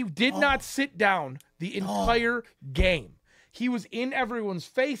 He did not sit down the entire game. He was in everyone's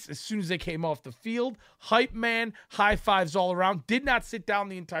face as soon as they came off the field. Hype man, high fives all around. Did not sit down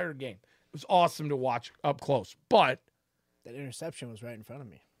the entire game. It was awesome to watch up close. But that interception was right in front of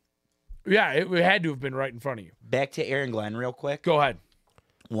me. Yeah, it had to have been right in front of you. Back to Aaron Glenn real quick. Go ahead.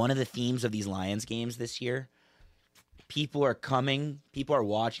 One of the themes of these Lions games this year, people are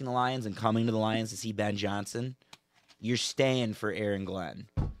watching the Lions and coming to the Lions to see Ben Johnson. You're staying for Aaron Glenn.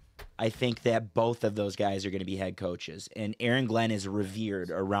 I think that both of those guys are going to be head coaches. And Aaron Glenn is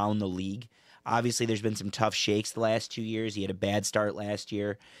revered around the league. Obviously, there's been some tough shakes the last 2 years. He had a bad start last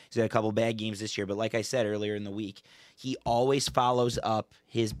year. He's had a couple bad games this year. But like I said earlier in the week, he always follows up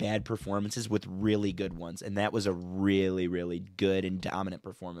his bad performances with really good ones. And that was a really, really good and dominant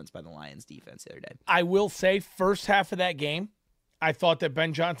performance by the Lions defense the other day. I will say, first half of that game, I thought that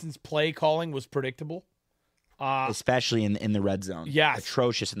Ben Johnson's play calling was predictable. Especially in the red zone. Yes.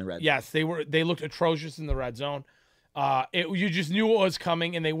 Atrocious in the red zone. Yes, they looked atrocious in the red zone. You just knew what was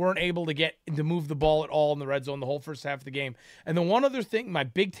coming, and they weren't able to move the ball at all in the red zone the whole first half of the game. And the one other thing, my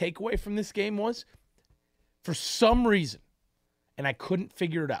big takeaway from this game was, for some reason, and I couldn't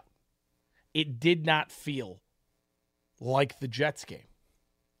figure it out, it did not feel like the Jets game.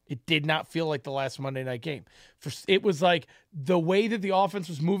 It did not feel like the last Monday night game. It was like the way that the offense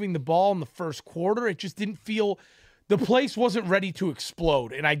was moving the ball in the first quarter, it just didn't feel, the place wasn't ready to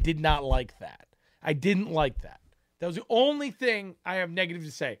explode, and I did not like that. I didn't like that. That was the only thing I have negative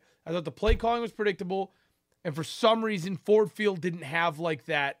to say. I thought the play calling was predictable, and for some reason, Ford Field didn't have like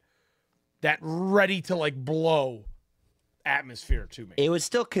that ready to like blow atmosphere to me. It was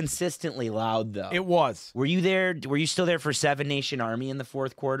still consistently loud, though. It was. Were you there? Were you still there for Seven Nation Army in the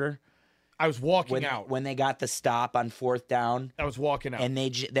fourth quarter? I was walking out when they got the stop on fourth down. I was walking out, and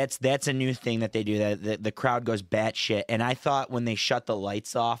that's a new thing that they do. That the crowd goes batshit. And I thought when they shut the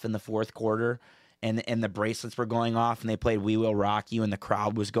lights off in the fourth quarter, and the bracelets were going off, and they played "We Will Rock You," and the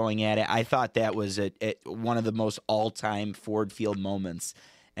crowd was going at it, I thought that was one of the most all-time Ford Field moments.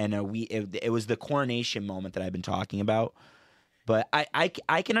 And it was the coronation moment that I've been talking about. But I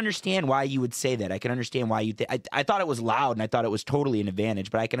can understand why you would say that. I can understand why you think. I thought it was loud, and I thought it was totally an advantage.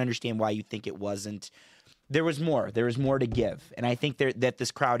 But I can understand why you think it wasn't. There was more. There was more to give, and I think that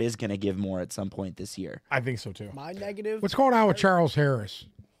this crowd is going to give more at some point this year. I think so too. My negative. What's going on with Charles Harris?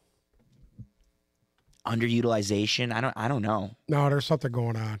 Underutilization. I don't know. No, there's something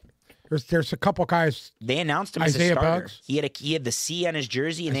going on. There's a couple guys. They announced him Isaiah as a starter. Bugs? He had the C on his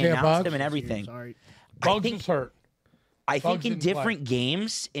jersey, and Isaiah they announced Bugs? him and everything. Sorry. Bugs is hurt. I think Bugs in didn't play.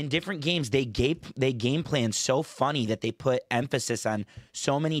 different games, they game plan so funny that they put emphasis on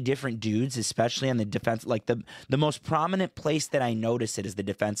so many different dudes, especially on the defense. Like the most prominent place that I notice it is the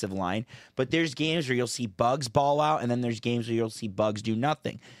defensive line. But there's games where you'll see Bugs ball out, and then there's games where you'll see Bugs do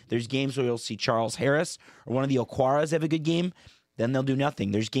nothing. There's games where you'll see Charles Harris or one of the Okwaras have a good game, then they'll do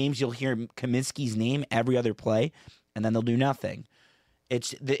nothing. There's games you'll hear Kaminsky's name every other play, and then they'll do nothing.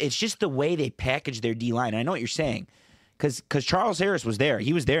 It's just the way they package their D-line. I know what you're saying. Because Charles Harris was there.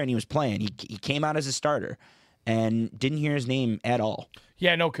 He was there and he was playing. He came out as a starter and didn't hear his name at all.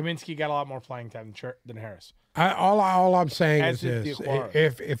 Yeah, no, Kaminsky got a lot more playing time than Harris. All I'm saying As is did this.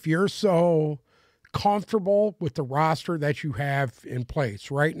 Diaquara. If you're so comfortable with the roster that you have in place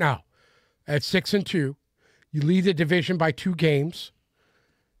right now at 6-2, you lead the division by 2 games,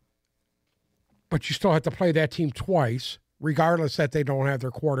 but you still have to play that team twice, regardless that they don't have their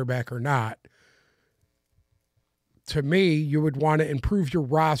quarterback or not. To me, you would want to improve your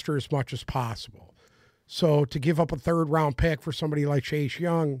roster as much as possible. So to give up a 3rd-round pick for somebody like Chase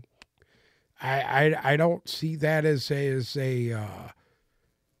Young, I don't see that as a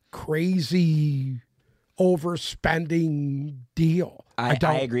crazy overspending deal. I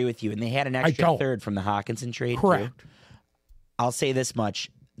agree with you. And they had an extra 3rd from the Hawkinson trade. Correct. Too. I'll say this much.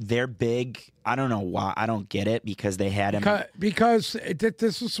 They're big. I don't know why. I don't get it because they had him. Because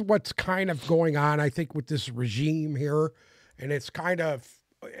this is what's kind of going on, I think, with this regime here. And it's kind of,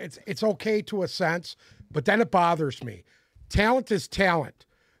 it's okay to a sense, but then it bothers me. Talent is talent.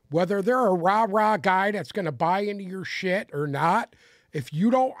 Whether they're a rah-rah guy that's going to buy into your shit or not, if you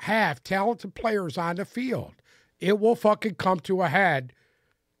don't have talented players on the field, it will fucking come to a head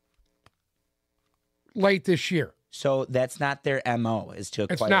late this year. So that's not their MO, is to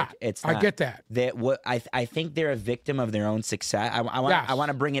acquire. It's not. I get that. I think they're a victim of their own success. I want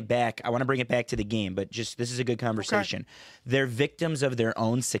to bring it back. I want to bring it back to the game, but just this is a good conversation. Okay. They're victims of their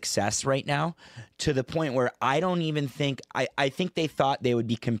own success right now, to the point where I don't even think I think they thought they would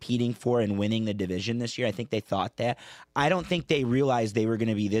be competing for and winning the division this year. I think they thought that. I don't think they realized they were going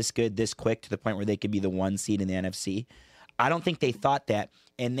to be this good, this quick, to the point where they could be the 1 seed in the NFC. I don't think they thought that.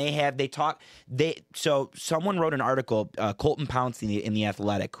 And so someone wrote an article, Colton Pounce in the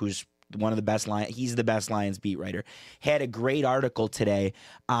Athletic, who's one of the best he's the best Lions beat writer, had a great article today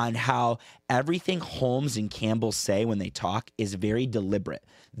on how everything Holmes and Campbell say when they talk is very deliberate.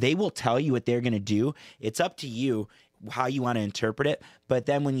 They will tell you what they're going to do. It's up to you how you want to interpret it. But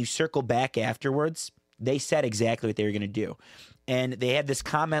then when you circle back afterwards, they said exactly what they were going to do. And they had this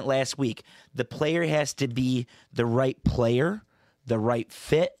comment last week. The player has to be the right player, the right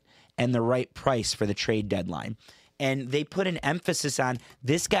fit, and the right price for the trade deadline. And they put an emphasis on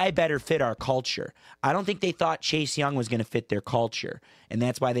this guy better fit our culture. I don't think they thought Chase Young was going to fit their culture, and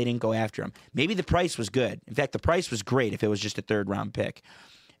that's why they didn't go after him. Maybe the price was good. In fact, the price was great if it was just a 3rd-round pick.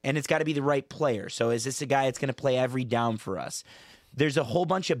 And it's got to be the right player. So is this a guy that's going to play every down for us? There's a whole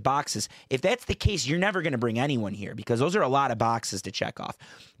bunch of boxes. If that's the case, you're never going to bring anyone here because those are a lot of boxes to check off.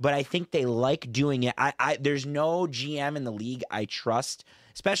 But I think they like doing it. There's no GM in the league I trust,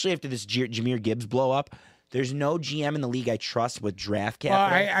 especially after this Jahmyr Gibbs blow up. There's no GM in the league I trust with draft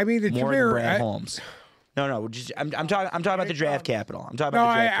capital. I mean, the more Jahmyr, than Brad Holmes. No, I'm talking about the draft capital. I'm talking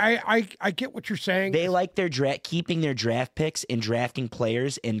about the draft capital. I get what you're saying. They like their keeping their draft picks and drafting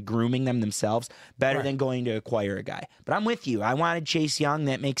players and grooming them themselves better than going to acquire a guy. But I'm with you. I wanted Chase Young.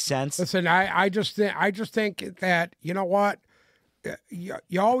 That makes sense. Listen, I just think that, you know what?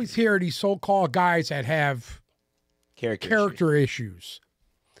 You always hear these so-called guys that have character issues.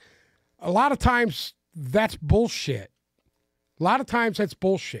 A lot of times that's bullshit.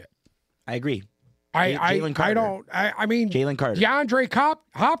 I agree. I mean, Jalen Carter. DeAndre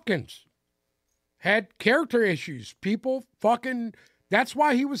Hopkins had character issues. People that's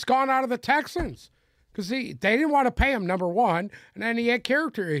why he was gone out of the Texans, because they didn't want to pay him, number one, and then he had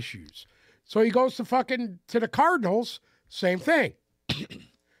character issues. So he goes to the Cardinals, same thing.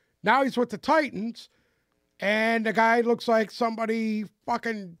 Now he's with the Titans, and the guy looks like somebody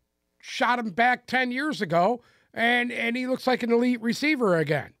fucking shot him back 10 years ago, and he looks like an elite receiver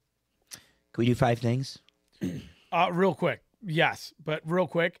again. Can we do 5 things? Real quick. Yes, but real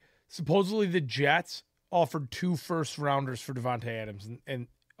quick. Supposedly the Jets offered 2 first-rounders for Devontae Adams, and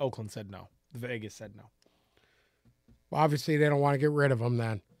Oakland said no. Vegas said no. Well, obviously, they don't want to get rid of him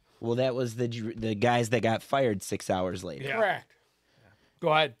then. Well, that was the guys that got fired 6 hours later. Yeah. Correct. Go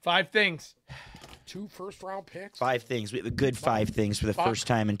ahead. 5 things. 2 first-round picks? 5 things. We have a good 5 things for the first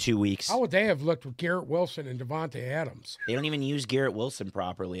time in 2 weeks. How would they have looked with Garrett Wilson and Devontae Adams? They don't even use Garrett Wilson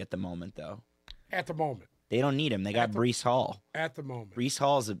properly at the moment, though. At the moment. They don't need him. They got Breece Hall. At the moment. Breece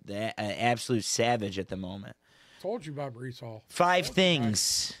Hall's an absolute savage at the moment. Told you about Breece Hall. 5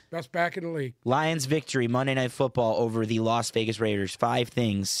 things. Best back in the league. Lions victory Monday Night Football over the Las Vegas Raiders. 5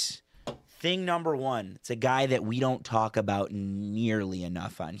 things. Thing number 1, it's a guy that we don't talk about nearly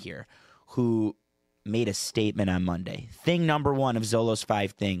enough on here, who made a statement on Monday. Thing number 1 of Zolo's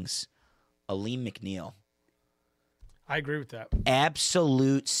 5 things, Aleem McNeil. I agree with that.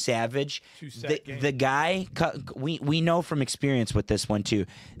 Absolute savage. The guy, we know from experience with this one too.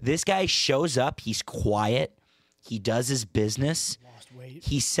 This guy shows up. He's quiet. He does his business. Lost weight.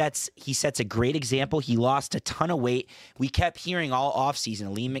 He sets a great example. He lost a ton of weight. We kept hearing all offseason,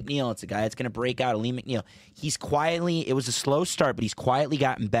 Aleem McNeil, it's a guy that's going to break out, Aleem McNeil. He's quietly, it was a slow start, but he's quietly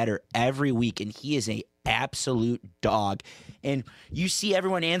gotten better every week, and he is a absolute dog. And you see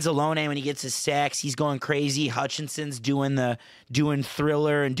everyone, Anzalone, when he gets his sacks, he's going crazy. Hutchinson's doing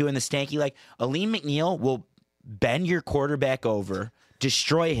Thriller and doing the stanky. Like, Aleem McNeil will bend your quarterback over,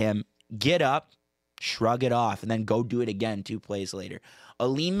 destroy him, get up, shrug it off, and then go do it again 2 plays later.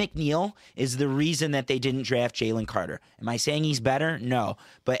 Aleem McNeil is the reason that they didn't draft Jalen Carter. Am I saying he's better? No.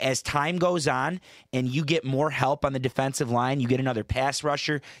 But as time goes on and you get more help on the defensive line, you get another pass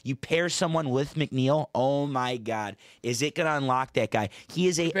rusher, you pair someone with McNeil, oh my God, is it going to unlock that guy? He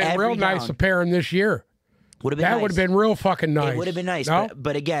is a every real nice to pair him this year. Would have been that nice. would have been real fucking nice. It would have been nice, no?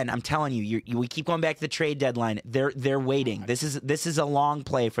 but again, I'm telling you, we keep going back to the trade deadline. They're waiting. This is a long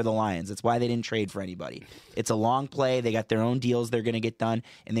play for the Lions. That's why they didn't trade for anybody. It's a long play. They got their own deals they're going to get done,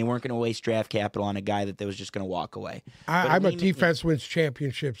 and they weren't going to waste draft capital on a guy that was just going to walk away. I'm a defense wins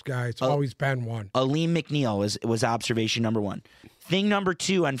championships guy. It's always been one. Aleem McNeil was observation number 1. Thing number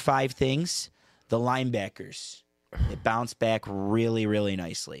 2 on 5 things, the linebackers. It bounced back really, really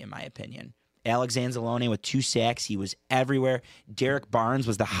nicely, in my opinion. Alex Anzalone with 2 sacks. He was everywhere. Derek Barnes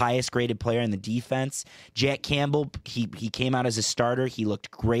was the highest graded player in the defense. Jack Campbell, he came out as a starter. He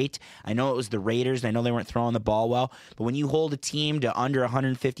looked great. I know it was the Raiders, and I know they weren't throwing the ball well, but when you hold a team to under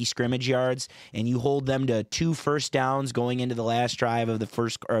 150 scrimmage yards and you hold them to 2 first downs going into the last drive of the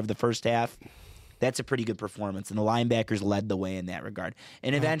first half, that's a pretty good performance, and the linebackers led the way in that regard.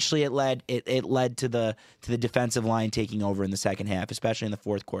 And eventually, it led to the defensive line taking over in the second half, especially in the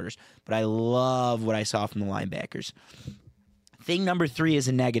fourth quarters. But I love what I saw from the linebackers. Thing number 3 is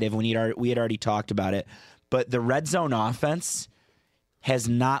a negative. We had already talked about it, but the red zone offense has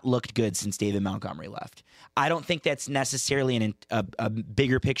not looked good since David Montgomery left. I don't think that's necessarily a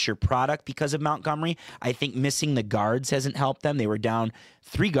bigger picture product because of Montgomery. I think missing the guards hasn't helped them. They were down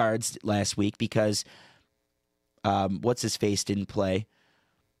 3 guards last week because what's-his-face didn't play.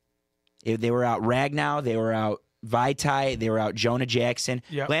 They were out Ragnow. They were out Vitae. They were out Jonah Jackson.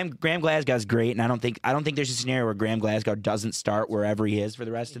 Yep. Graham Glasgow's great, and I don't think there's a scenario where Graham Glasgow doesn't start wherever he is for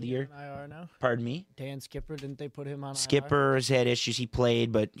the rest of the year. IR now? Pardon me? Dan Skipper, didn't they put him on IR? Skipper's had issues. He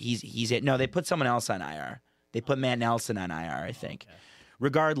played, but no, they put someone else on IR. They put Matt Nelson on IR, I think. Okay.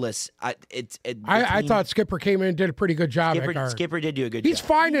 Regardless, I thought Skipper came in and did a pretty good job at guard. Skipper did do a good job. He's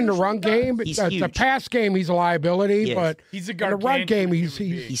fine in the run game. He's huge. The pass game, he's a liability, but he's a in the run game, he's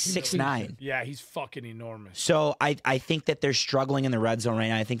 6'9". Yeah, he's fucking enormous. So I think that they're struggling in the red zone right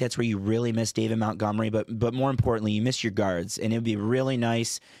now. I think that's where you really miss David Montgomery, but more importantly, you miss your guards, and it would be really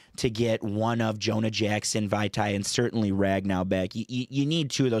nice to get one of Jonah Jackson, Vitae, and certainly Ragnow back. You need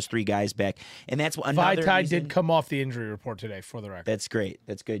 2 of those 3 guys back, and that's another Vitae reason. did come off the injury report today, for the record. That's great.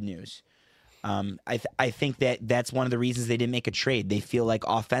 That's good news. I think that's one of the reasons they didn't make a trade. They feel like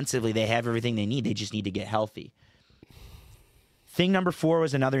offensively they have everything they need. They just need to get healthy. Thing number 4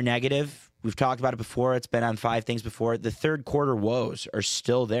 was another negative. We've talked about it before. It's been on 5 things before. The third quarter woes are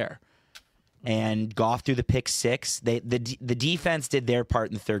still there. And Goff threw the pick 6. The defense did their part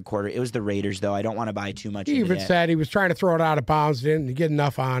in the third quarter. It was the Raiders, though. I don't want to buy too much. He even said he was trying to throw it out of bounds, didn't get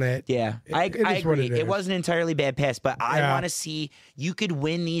enough on it. Yeah, I agree. It wasn't an entirely bad pass, but I want to see you could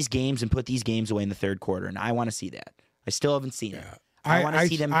win these games and put these games away in the third quarter, and I want to see that. I still haven't seen it. I want to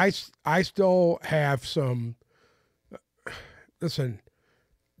see them. I still have some. Listen,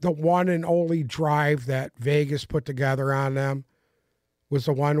 the one and only drive that Vegas put together on them was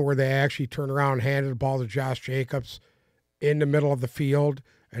the one where they actually turned around and handed the ball to Josh Jacobs in the middle of the field,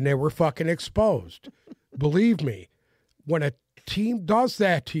 and they were fucking exposed. Believe me, when a team does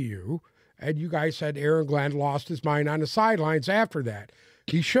that to you, and you guys said Aaron Glenn lost his mind on the sidelines after that.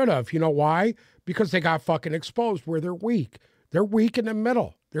 He should have. You know why? Because they got fucking exposed where they're weak. They're weak in the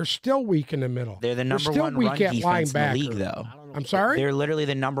middle. They're still weak in the middle. They're the number 1 run defense in the league, though. I don't I'm sorry? They're literally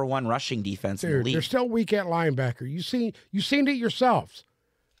the number one rushing defense in the Dude, league. they're still weak at linebacker. You seen it yourselves.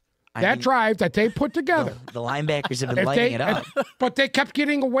 Drive that they put together. The linebackers have been lighting it up. But they kept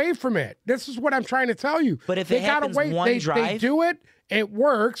getting away from it. This is what I'm trying to tell you. But if they it happens one drive, they do it, it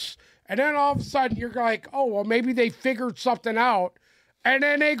works, and then all of a sudden you're like, oh, well, maybe they figured something out. And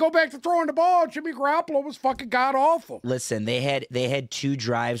then they go back to throwing the ball. Jimmy Garoppolo was fucking god awful. Listen, they had 2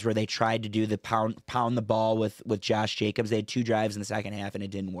 drives where they tried to do the pound the ball with Josh Jacobs. They had 2 drives in the second half, and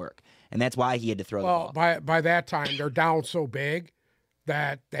it didn't work. And that's why he had to throw the ball. By that time, they're down so big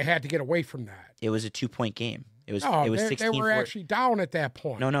that they had to get away from that. It was a 2-point game. It was 16-14. They were actually down at that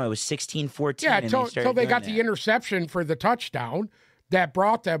point. No, it was 16-14. Yeah, until they got the interception for the touchdown that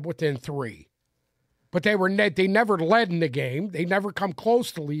brought them within 3. But they never led in the game. They never come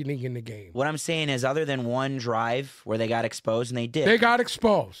close to leading in the game. What I'm saying is, other than one drive where they got exposed, and they did. They got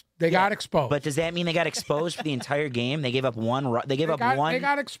exposed. They got exposed. But does that mean they got exposed for the entire game? They gave up one. They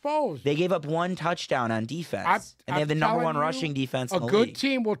got exposed. They gave up 1 touchdown on defense, and they have the number 1 rushing defense in the league. A good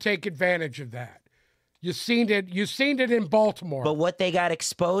team will take advantage of that. You've seen it in Baltimore. But what they got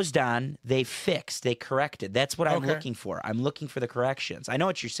exposed on, they fixed. They corrected. That's what I'm looking for. I'm looking for the corrections. I know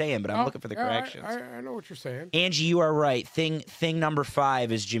what you're saying, but I'm looking for the corrections. I know what you're saying. Angie, you are right. Thing number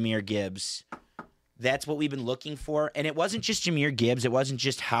 5 is Jahmyr Gibbs. That's what we've been looking for. And it wasn't just Jahmyr Gibbs. It wasn't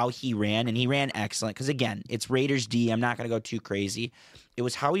just how he ran, and he ran excellent. Because, again, it's Raiders D. I'm not going to go too crazy. It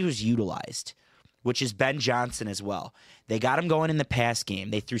was how he was utilized, which is Ben Johnson as well. They got him going in the pass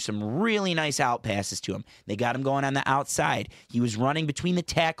game. They threw some really nice out passes to him. They got him going on the outside. He was running between the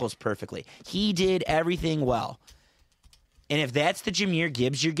tackles perfectly. He did everything well. And if that's the Jahmyr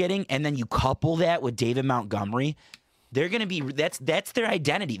Gibbs you're getting, and then you couple that with David Montgomery, they're going to be that's their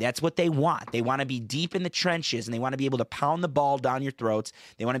identity. That's what they want. They want to be deep in the trenches, and they want to be able to pound the ball down your throats.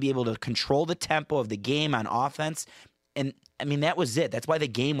 They want to be able to control the tempo of the game on offense. And, I mean, that was it. That's why the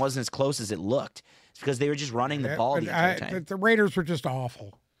game wasn't as close as it looked. It's because they were just running the ball the entire time. The Raiders were just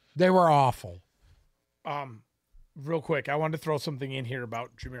awful. They were awful. Real quick, I wanted to throw something in here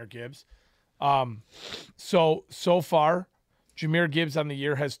about Jahmyr Gibbs. So far, Jahmyr Gibbs on the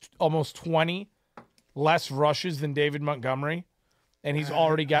year has almost 20 less rushes than David Montgomery, and he's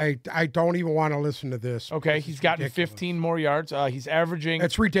already got... I don't even want to listen to this. Okay, he's gotten 15 more yards. He's averaging...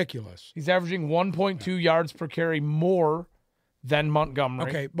 It's ridiculous. He's averaging 1.2 yards per carry more than Montgomery.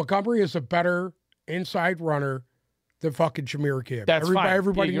 Okay, Montgomery is a better inside runner than fucking Jahmyr Gibbs. That's fine.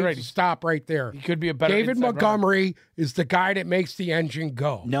 Everybody needs to stop right there. He could be a better David inside Montgomery runner. is the guy that makes the engine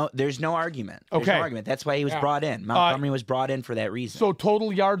go. No, there's no argument. There's no argument. That's why he was brought in. Montgomery was brought in for that reason. So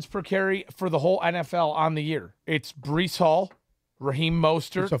total yards per carry for the whole NFL on the year. It's Breece Hall, Raheem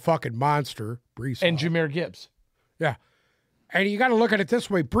Mostert. It's a fucking monster, Breece and Hall. Jahmyr Gibbs. Yeah. And you got to look at it this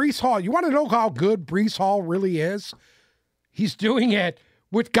way. Breece Hall, you want to know how good Breece Hall really is? He's doing it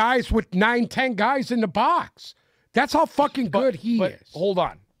with guys with 9, 10 guys in the box. That's how fucking good he is. Hold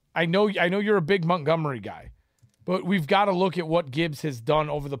on. I know you're a big Montgomery guy, but we've got to look at what Gibbs has done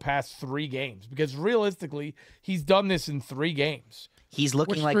over the past 3 games, because realistically, he's done this in 3 games. He's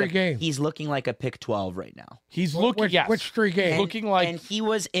looking He's looking like a pick 12 right now. He's looking Which 3 games? Looking like, and he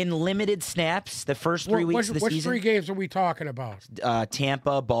was in limited snaps the first 3 weeks of the which season. Which 3 games are we talking about?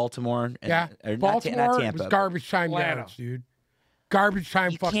 Tampa, Baltimore. Baltimore not Tampa, was garbage time Atlanta. yards, dude. Garbage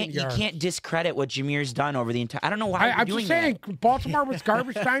time fucking yards. You can't discredit what Jahmyr's done over the entire... I don't know why I'm just saying, Baltimore was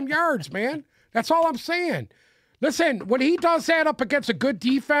garbage time yards, man. That's all I'm saying. Listen, when he does that up against a good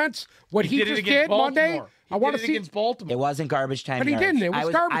defense, what he just did Monday... I want to see against Baltimore. It wasn't garbage time but yards. He didn't. It was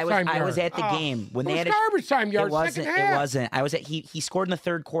garbage time yards. I was at the game when they had garbage time yards. It wasn't. I was at. He scored in the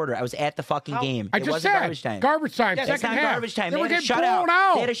 3rd quarter. I was at the fucking game. I just said garbage time. Garbage time. Yeah, second not half. Garbage time. They were had a getting shutout. blown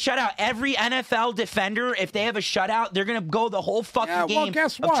out. They had a shutout. Every NFL defender, if they have a shutout, they're gonna go the whole fucking game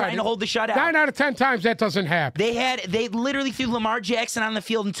guess of what? trying to hold the shutout. 9 out of 10 times that doesn't happen. They literally threw Lamar Jackson on the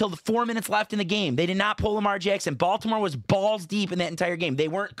field until the 4 minutes left in the game. They did not pull Lamar Jackson. Baltimore was balls deep in that entire game. They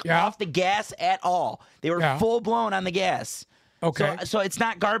weren't off the gas at all. They were full blown on the gas. Okay. So it's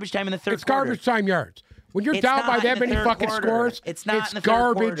not garbage time in the 3rd quarter. It's garbage time yards. When you're down by that many fucking scores, it's not in the 3rd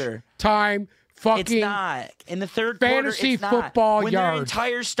garbage quarter. time fucking. It's not. In the 3rd fantasy quarter, it's football not. When yards. their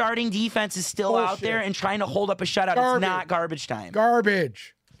entire starting defense is still out there and trying to hold up a shutout, it's not garbage time.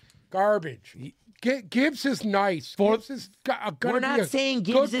 Garbage. Gibbs is nice. Gibbs is We're not saying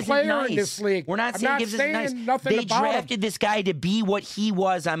Gibbs isn't nice. In this league. We're not saying Gibbs isn't nice. Nothing they drafted this guy to be what he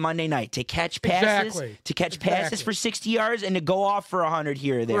was on Monday night, to catch passes, passes for 60 yards and to go off for 100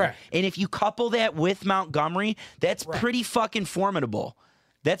 here or there. Correct. And if you couple that with Montgomery, that's pretty fucking formidable.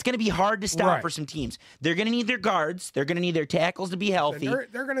 That's going to be hard to stop for some teams. They're going to need their guards. They're going to need their tackles to be healthy.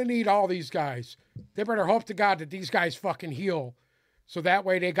 They're going to need all these guys. They better hope to God that these guys fucking heal. So that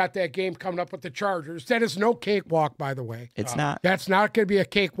way they got that game coming up with the Chargers. That is no cakewalk, by the way. It's not. That's not going to be a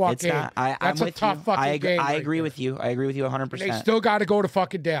cakewalk game. Not. That's I'm a tough fucking game. I agree with you. I agree with you 100%. They still got to go to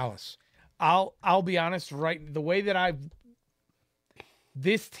fucking Dallas. I'll be honest, right? The way that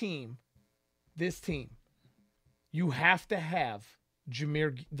this team, you have to have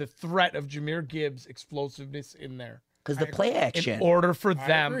the threat of Jahmyr Gibbs' explosiveness in there. Because the play action. In order for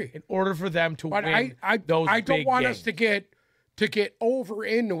them to but win I those don't big want games. us to get over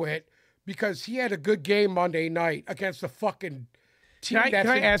into it because he had a good game Monday night against the fucking team that's can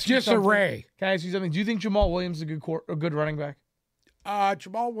I ask you disarray. Can I ask you something? Do you think Jamal Williams is a good running back?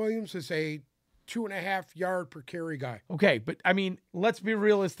 Jamal Williams is a 2.5 yard per carry guy. Okay, but I mean, let's be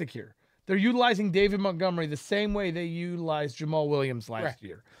realistic here. They're utilizing David Montgomery the same way they utilized Jamal Williams last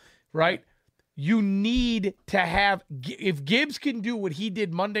year, right? You need to have, if Gibbs can do what he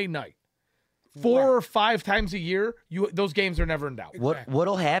did Monday night, 4 or 5 times a year, those games are never in doubt.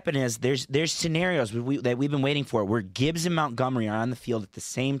 What'll happen is there's scenarios that we've been waiting for where Gibbs and Montgomery are on the field at the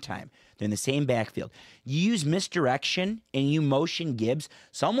same time. They're in the same backfield. You use misdirection and you motion Gibbs,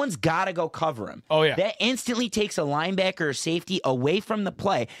 someone's got to go cover him. Oh, yeah. That instantly takes a linebacker or safety away from the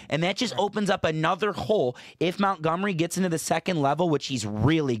play, and that just opens up another hole. If Montgomery gets into the second level, which he's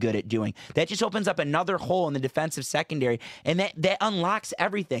really good at doing, that just opens up another hole in the defensive secondary, and that unlocks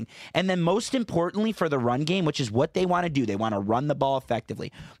everything. And then most importantly for the run game, which is what they want to do, they want to run the ball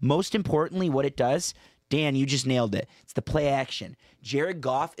effectively. Most importantly, what it does, Dan, you just nailed it. It's the play action. Jared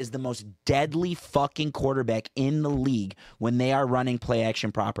Goff is the most deadly fucking quarterback in the league when they are running play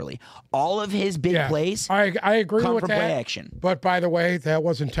action properly. All of his big plays I agree come with from that. play action. But by the way, that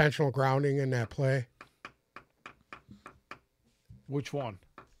was intentional grounding in that play. Which one?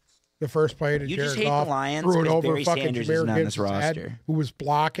 The first play to You Jared just hate Goff the Lions threw it because over Barry fucking Sanders Jahmyr isn't on this Gibbs' roster. head, who was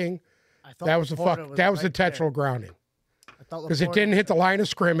blocking. I thought That was Laporta intentional grounding because it Laporta- didn't hit the line of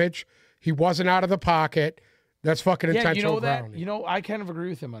scrimmage. He wasn't out of the pocket. That's fucking intentional you know grounding. that. You know, I kind of agree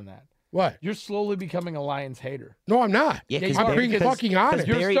with him on that. What? You're slowly becoming a Lions hater. No, I'm not. Yeah, you I'm are, being because- fucking honest.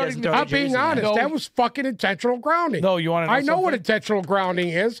 You're Barry starting doesn't to- throw a I'm being jersey on. honest. No. That was fucking intentional grounding. No, you want to know I know what something? intentional grounding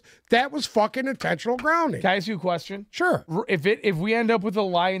is. That was fucking intentional grounding. Can I ask you a question? Sure. If we end up with the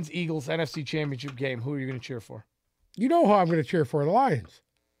Lions-Eagles NFC Championship game, who are you going to cheer for? You know who I'm going to cheer for, the Lions.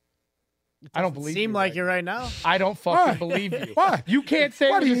 I don't believe Seem you like right you're right now. I don't fucking believe you. What? You can't say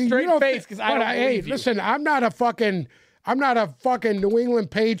What it do with a you straight don't face think- because I don't Hey, believe you. listen, I'm not a fucking New England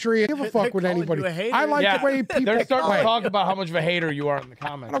Patriot. Give a fuck with calling anybody. you a hater. I like Yeah, the way people they're starting play. to talk about how much of a hater you are in the I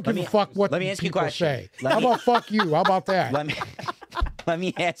comments. don't give a fuck what let me ask you a people question. say. Let How me- about fuck you? How about that? Let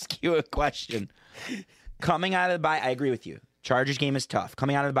me ask you a question. Coming out of the bye, I agree with you. Chargers game is tough.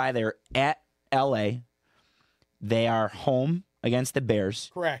 Coming out of the bye, they're at LA. They are home against the Bears.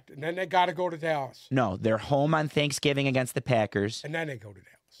 Correct. And then they got to go to Dallas. No, they're home on Thanksgiving against the Packers. And then they go to Dallas.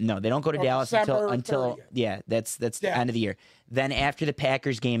 No, they don't go to Or Dallas December until 30th. yeah, that's the Yeah. end of the year. Then after the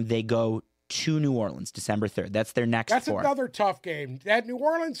Packers game, they go to New Orleans, December 3rd. That's their next That's 4. another tough game. That New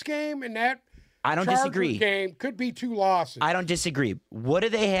Orleans game and that I don't Charger disagree. game could be 2 losses. I don't disagree. What do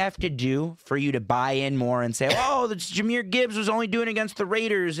they have to do for you to buy in more and say, "Oh, Jahmyr Gibbs was only doing it against the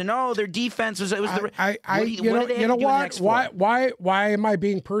Raiders," and "Oh, their defense was it was the." you know what? Why am I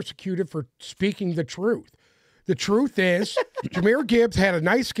being persecuted for speaking the truth? The truth is, Jahmyr Gibbs had a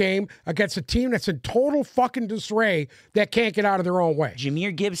nice game against a team that's in total fucking disarray that can't get out of their own way.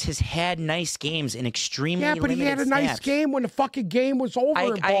 Jahmyr Gibbs has had nice games in extremely Yeah, but he had a limited nice snaps. game when the fucking game was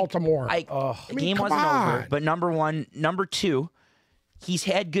over in Baltimore. The game come wasn't over, on. but number one. Number two, he's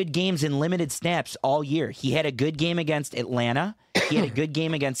had good games in limited snaps all year. He had a good game against Atlanta. He had a good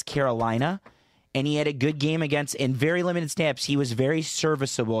game against Carolina. And he had a good game against, in very limited snaps, he was very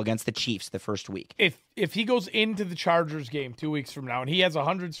serviceable against the Chiefs the first week. If he goes into the Chargers game 2 weeks from now and he has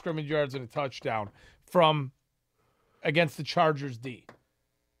 100 scrimmage yards and a touchdown from against the Chargers D.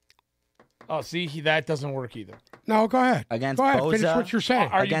 Oh, see, that doesn't work either. No, go ahead. Against go ahead. Boza, Finish what you're saying.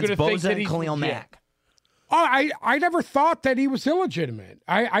 Are you against gonna think Boza that and he's Khalil legit? Mack. Oh, I never thought that he was illegitimate.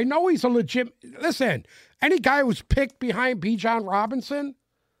 I know he's a legit. Listen, any guy who's picked behind Bijan Robinson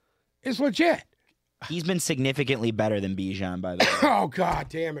is legit. He's been significantly better than Bijan, by the way. Oh, God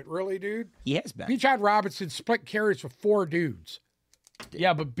damn it. Really, dude? He has been. Bijan Robinson split carries with 4 dudes.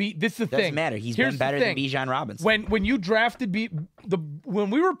 Yeah, but this is the Doesn't thing. matter. He's Here's been better the than thing. Bijan Robinson. When you drafted when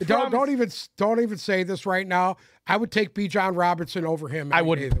we were promised, Don't even say this right now. I would take Bijan Robinson over him. I every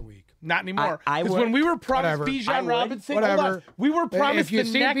wouldn't. day of the week. Not anymore. I Because would- when we were promised Whatever. Bijan Robinson, Whatever. hold on, we were promised If you the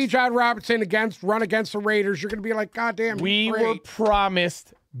see next. Bijan Robinson run against the Raiders, you're going to be like, God damn, We he's were great.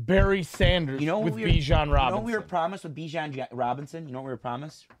 promised Barry Sanders with Bijan You know Robinson. what we were promised with Bijan Robinson? You know what we were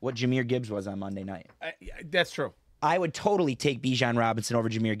promised? What Jahmyr Gibbs was on Monday night. That's true. I would totally take Bijan Robinson over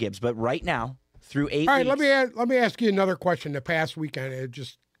Jahmyr Gibbs, but right now, through 8 All right, weeks... let me ask you another question. The past weekend, it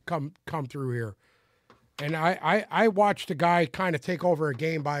just come through here. And I watched a guy kind of take over a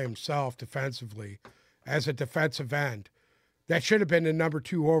game by himself defensively as a defensive end. That should have been the number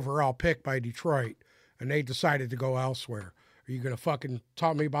 2 overall pick by Detroit, and they decided to go elsewhere. Are you going to fucking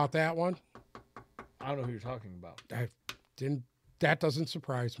tell me about that one? I don't know who you're talking about. That doesn't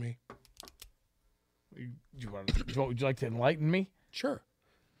surprise me. Would you like to enlighten me? Sure.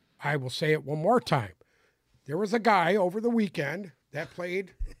 I will say it one more time. There was a guy over the weekend that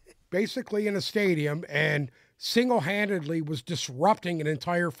played basically in a stadium and single-handedly was disrupting an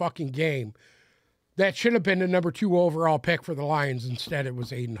entire fucking game. That should have been the number 2 overall pick for the Lions. Instead, it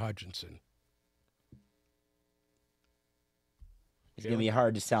was Aiden Hutchinson. It's going to be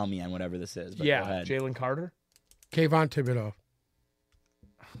hard to sell me on whatever this is, but go Yeah, ahead. Jalen Carter. Kayvon Thibodeau.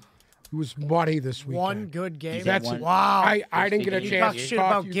 He was muddy this weekend. One good game. That's one- wow. I didn't get a You You chance talk to shit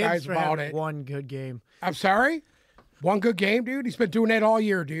talk about to you Gibbs guys for about having it. one good game. I'm sorry? One good game, dude? He's been doing that all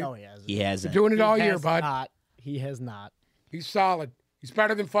year, dude. No, he hasn't. He hasn't. Doing it all He year, has bud. Not. He has not. He's solid. He's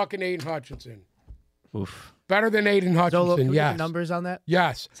better than fucking Aiden Hutchinson. Oof. Better than Aiden Zolo, Hutchinson, can we get yes. numbers on that?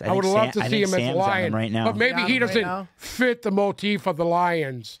 Yes. I I think would have loved Sam- to I see think him as a Sam's on Lion. him right now. But maybe Yeah, he right doesn't now. fit the motif of the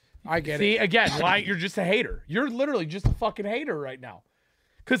Lions. I get See, it. again, you're just a hater. You're literally just a fucking hater right now.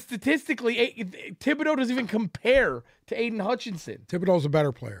 Because statistically, Thibodeau doesn't even compare to Aiden Hutchinson. Thibodeau's a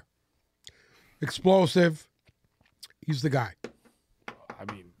better player. Explosive. He's the guy.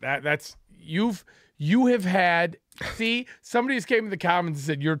 I mean, that's you have had. See, somebody just came in the comments and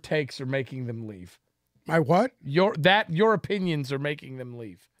said your takes are making them leave. My what? Your opinions are making them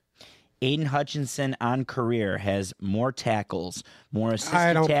leave. Aiden Hutchinson on career has more tackles, more assisted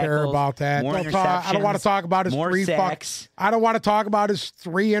I don't tackles, care about that. more I don't want to talk about his more 3 sacks. I don't want to talk about his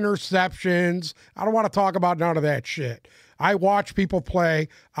 3 interceptions. I don't want to talk about none of that shit. I watch people play.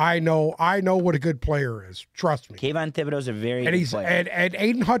 I know what a good player is. Trust me. Kayvon Thibodeau's a very And good player. and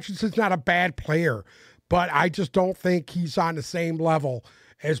Aiden Hutchinson's not a bad player, but I just don't think he's on the same level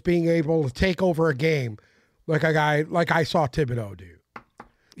as being able to take over a game like a guy like I saw Thibodeau do.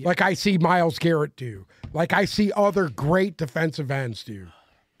 Like I see Myles Garrett do. Like I see other great defensive ends do.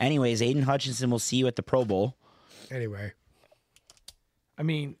 Anyways, Aiden Hutchinson will see you at the Pro Bowl. Anyway. I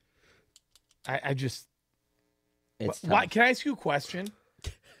mean, I just. It's Why? tough. Can I ask you a question?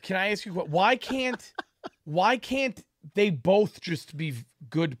 Can I ask you why can't they both just be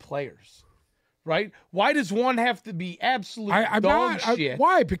good players? Right? Why does one have to be absolute I'm dog not. shit?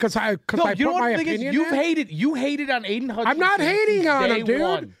 Why? Because I No, put you know my what the thing is? opinion You hated on Aiden Hutchinson. I'm not hating since on day him, dude.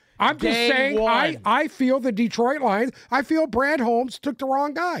 one. I'm just Day saying one. I feel the Detroit Lions. I feel Brad Holmes took the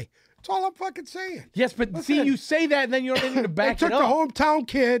wrong guy. That's all I'm fucking saying. Yes, but see, Listen. you say that, and then you don't even They back took it the up. hometown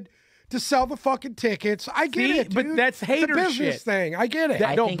kid to sell the fucking tickets. I get See, it, dude. but that's hater it's a business shit. thing. I get it.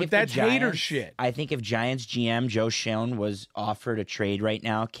 That- no, think but if the that's hater Giants- shit. I think if Giants GM Joe Schoen was offered a trade right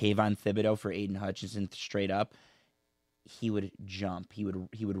now, Kayvon Thibodeau for Aiden Hutchinson straight up, he would jump. He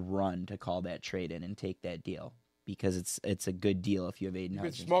would run to call that trade in and take that deal because it's a good deal if you have Aiden You been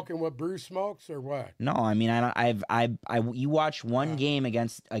Hutchinson. smoking what Bruce smokes or what? No, I mean you watch one game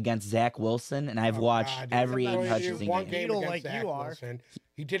against Zach Wilson, and I've watched God, dude, every that's Aiden all you do. Hutchinson One game. game You don't against like Zach you are. Wilson.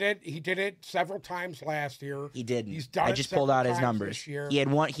 He did it several times last year. He didn't. He's done I it just pulled out his several times numbers. this year. He had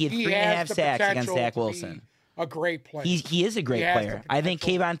 3.5 has the sacks against potential Zach to be Wilson. A great player. He is a great He has the player. I think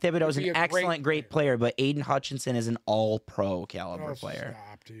potential Kayvon Thibodeau is to be an a great excellent, great player, but Aiden Hutchinson is an all-pro caliber Oh, player.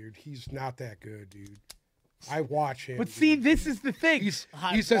 Stop, dude. He's not that good, dude. I watch him. But dude. see, this is the thing. He's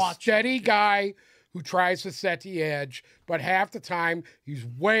I a watch steady guy who tries to set the edge, but half the time he's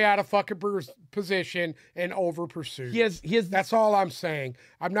way out of fucking position and over pursued. he has That's all I'm saying.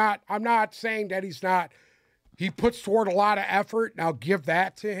 I'm not saying that he's not. He puts toward a lot of effort, and I'll give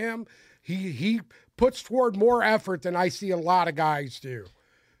that to him. He puts toward more effort than I see a lot of guys do.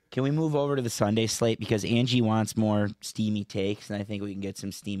 Can we move over to the Sunday slate because Angie wants more steamy takes, and I think we can get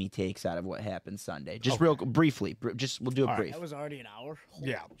some steamy takes out of what happened Sunday. Just real briefly, we'll do it brief. That was already an hour. Holy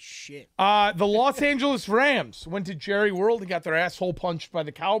Yeah. shit. The Los Angeles Rams went to Jerry World and got their asshole punched by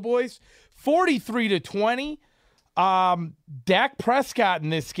the Cowboys, 43-20. Dak Prescott in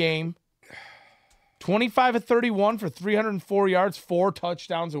this game, 25 of 31 for 304 yards, 4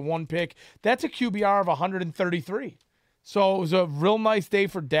 touchdowns, and 1 pick. That's a QBR of 133. So it was a real nice day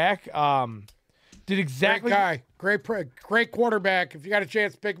for Dak. did exactly. Great guy. Great quarterback. If you got a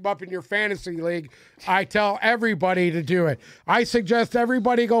chance to pick him up in your fantasy league, I tell everybody to do it. I suggest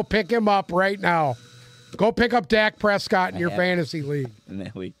everybody go pick him up right now. Go pick up Dak Prescott in your fantasy league. In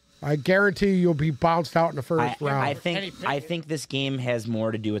that week. I guarantee you'll be bounced out in the first round. I think this game has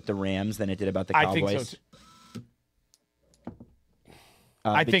more to do with the Rams than it did about the Cowboys. I think so too.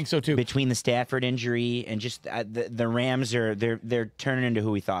 I think so too. Between the Stafford injury and just the Rams they're turning into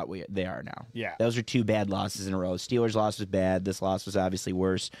who we thought they are now. Yeah, those are 2 bad losses in a row. Steelers loss was bad. This loss was obviously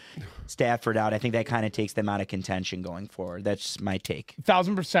worse. Stafford out. I think that kind of takes them out of contention going forward. That's my take.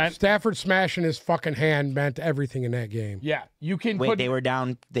 1,000%. Stafford smashing his fucking hand meant everything in that game. Yeah, you can. Wait, they were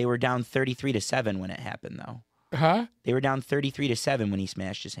down 33-7 when it happened though. Huh? They were down 33-7 when he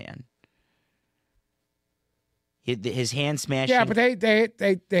smashed his hand. His hand smashing. Yeah, but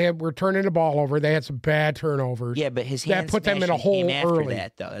they were turning the ball over. They had some bad turnovers. Yeah, but his hand that put them in a hole came after early.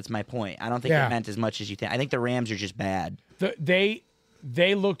 that, though. That's my point. I don't think it meant as much as you think. I think the Rams are just bad. They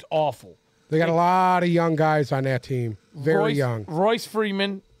looked awful. They got a lot of young guys on that team. Very young. Royce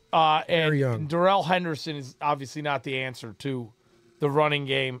Freeman and Very young. Darrell Henderson is obviously not the answer to the running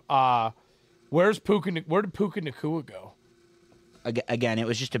game. Where did Puka Nacua go? Again, it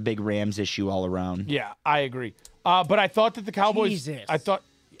was just a big Rams issue all around. Yeah, I agree. But I thought that the Cowboys. Jesus. I thought.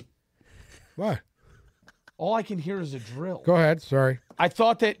 What? All I can hear is a drill. Go ahead. Sorry. I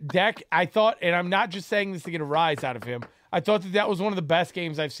thought that Dak. And I'm not just saying this to get a rise out of him. I thought that was one of the best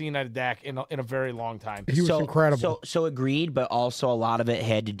games I've seen out of Dak in a very long time. He was incredible. So agreed, but also a lot of it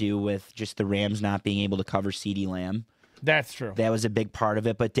had to do with just the Rams not being able to cover CeeDee Lamb. That's true. That was a big part of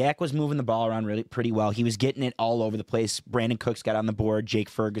it. But Dak was moving the ball around really pretty well. He was getting it all over the place. Brandon Cooks got on the board. Jake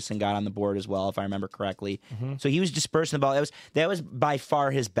Ferguson got on the board as well, if I remember correctly. Mm-hmm. So he was dispersing the ball. That was by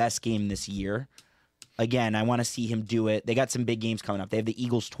far his best game this year. Again, I want to see him do it. They got some big games coming up. They have the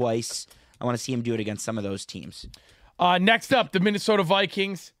Eagles twice. I want to see him do it against some of those teams. Next up, the Minnesota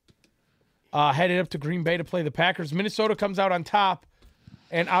Vikings headed up to Green Bay to play the Packers. Minnesota comes out on top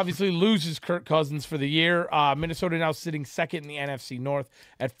and obviously loses Kirk Cousins for the year. Minnesota now sitting second in the NFC North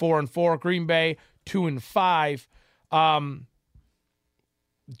at 4-4. Green Bay 2-5.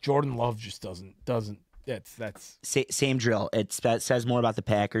 Jordan Love just doesn't. That's same drill. That says more about the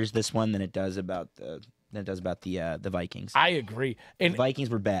Packers this one than it does about the Vikings. I agree. And the Vikings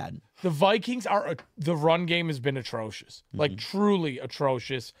were bad. The Vikings the run game has been atrocious, like truly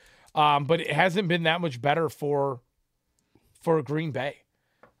atrocious. But it hasn't been that much better for Green Bay.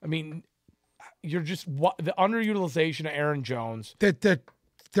 I mean, you're just the underutilization of Aaron Jones.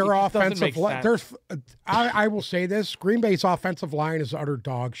 Their offensive line. I will say this: Green Bay's offensive line is utter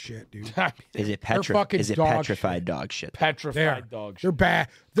dog shit, dude. Is it petrified dog shit? Petrified dog shit. They're bad.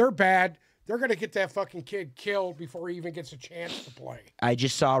 They're bad. They're going to get that fucking kid killed before he even gets a chance to play. I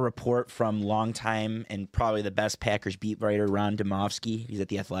just saw a report from longtime and probably the best Packers beat writer, Ron Domofsky. He's at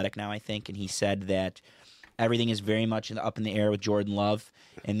The Athletic now, I think, and he said that everything is very much up in the air with Jordan Love,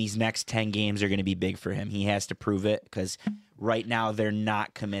 and these next 10 games are going to be big for him. He has to prove it because right now they're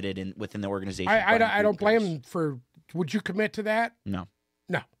not committed within the organization. I don't blame him for – would you commit to that? No,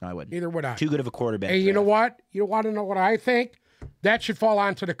 I wouldn't. Neither would I. Too good of a quarterback. Hey, you know what? You want to know what I think? That should fall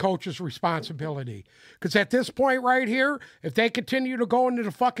onto the coach's responsibility. Because at this point right here, if they continue to go into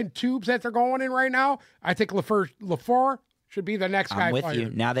the fucking tubes that they're going in right now, I think LaFleur should be the next guy. I'm with you.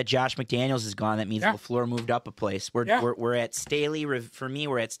 Now that Josh McDaniels is gone, that means LaFleur moved up a place. We're at Staley. For me,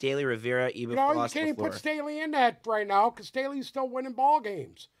 we're at Staley, Rivera, Eva. No, you can't even put Staley in that right now because Staley's still winning ball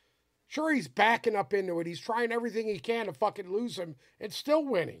games. Sure, he's backing up into it. He's trying everything he can to fucking lose him and still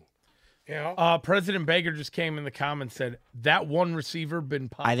winning. You know? President Baker just came in the comments and said that one receiver been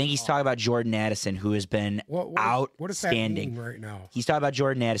popped I think he's talking about Jordan Addison, who has been outstanding. What does that mean right now? He's talking about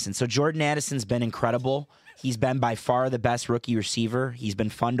Jordan Addison. So Jordan Addison's been incredible. He's been by far the best rookie receiver. He's been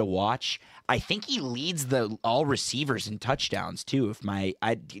fun to watch. I think he leads all receivers in touchdowns too.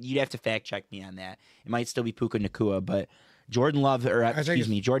 You'd have to fact check me on that. It might still be Puka Nacua, but Jordan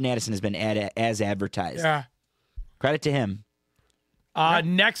Addison has been as advertised. Yeah. Credit to him.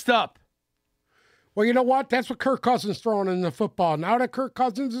 Next up. Well, you know what? That's what Kirk Cousins throwing in the football. Now that Kirk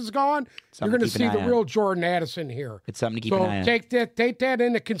Cousins is gone, you're going to see the real Jordan Addison here. It's something to keep an eye on. So take that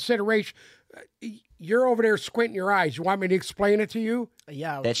into consideration. You're over there squinting your eyes. You want me to explain it to you?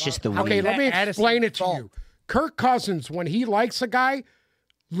 Yeah. That's just the way. Okay, let me explain it to you. Kirk Cousins, when he likes a guy,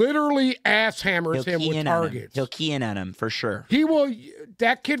 literally ass hammers him with targets. He'll key in on him for sure. He will.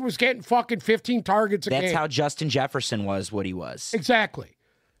 That kid was getting fucking 15 targets a game. That's how Justin Jefferson was what he was. Exactly.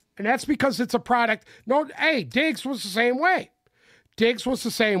 And that's because it's a product. No, hey, Diggs was the same way.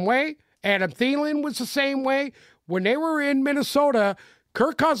 Adam Thielen was the same way. When they were in Minnesota,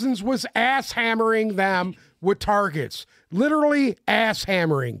 Kirk Cousins was ass hammering them with targets. Literally ass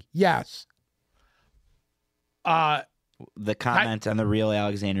hammering. Yes. The comment on the real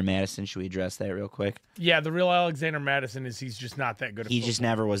Alexander Madison, should we address that real quick? Yeah, the real Alexander Madison is he's just not that good at He football. just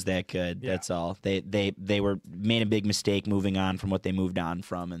never was that good. Yeah. That's all. They were made a big mistake moving on from what they moved on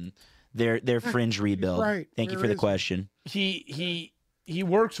from, and their fringe rebuild. right. Thank you There for the is- question. He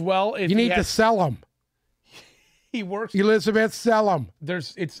works well if You need he to has, sell him. he works Elizabeth, sell him.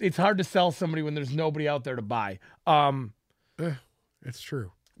 it's hard to sell somebody when there's nobody out there to buy. It's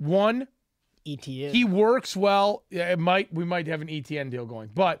true. One, ETN. he works well. Yeah, we might have an ETN deal going.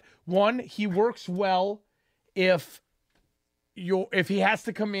 But one, he works well if he has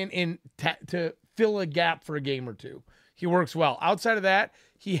to come in to fill a gap for a game or two. He works well. Outside of that,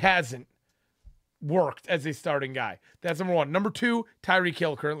 he hasn't worked as a starting guy. That's number one. Number two, Tyreek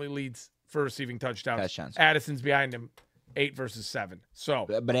Hill currently leads for receiving touchdowns. Addison's behind him, 8 versus 7. So,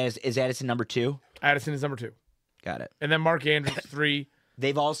 But is Addison number 2? Addison is number 2. Got it. And then Mark Andrews, 3.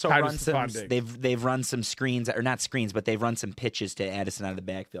 They've also Titus run some. Stephon Diggs. They've run some screens, or not screens, but they've run some pitches to Addison out of the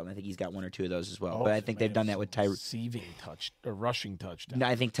backfield. And I think he's got 1 or 2 of those as well. But I think they've done that with Tyreek. Receiving touch or rushing touchdown. No,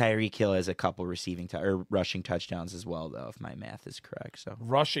 I think Tyreek Hill has a couple receiving or rushing touchdowns as well, though, if my math is correct. So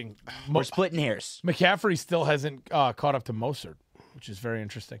Rushing. we're splitting hairs. McCaffrey still hasn't caught up to Mostert, which is very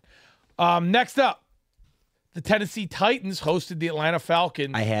interesting. Next up, the Tennessee Titans hosted the Atlanta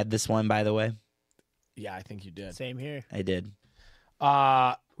Falcons. I had this one, by the way. Yeah, I think you did. Same here. I did.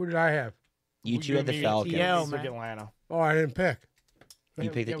 Who did I have? You two had the Falcons. Yeah, Took man. Atlanta. Oh, I didn't pick.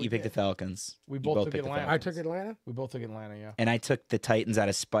 You picked we the did. Falcons. We You both took picked the Atlanta. I Falcons. took Atlanta. We both took Atlanta, yeah. And I took the Titans out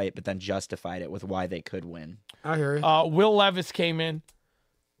of spite, but then justified it with why they could win. I hear you. Will Levis came in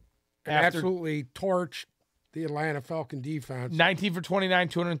after Absolutely torched the Atlanta Falcon defense. 19 for 29,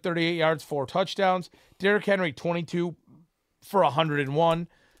 238 yards, 4 touchdowns. Derrick Henry, 22 for 101.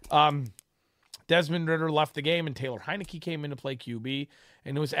 Desmond Ridder left the game, and Taylor Heineke came in to play QB,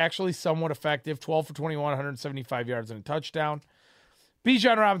 and it was actually somewhat effective. 12 for 21, 175 yards and a touchdown.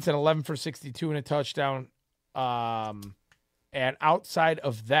 Bijan Robinson, 11 for 62 and a touchdown. And outside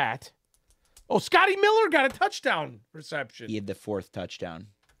of that, Scotty Miller got a touchdown reception. He had the 4th touchdown.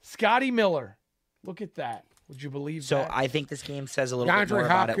 Scotty Miller. Look at that. Would you believe So that? I think this game says a little bit DeAndre more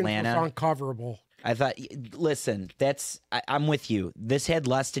about Hopkins Atlanta. was uncoverable. I thought, listen, I'm with you. This had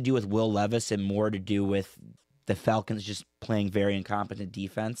less to do with Will Levis and more to do with the Falcons just playing very incompetent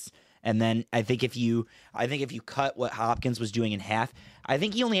defense. And then I think if you cut what Hopkins was doing in half, I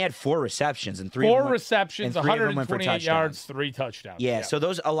think he only had 4 receptions and 3 4 of them receptions, and 3 of them went for 128 yards, touchdowns. 3 touchdowns. Yeah,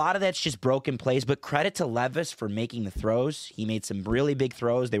 so a lot of that's just broken plays, but credit to Levis for making the throws. He made some really big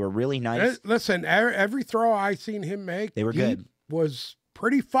throws. They were really nice. Listen, every throw I seen him make, They were he good. Was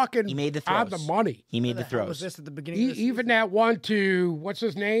pretty fucking He made the on throws. the money. He made the What was throws. this at the beginning of the Even season? that one to what's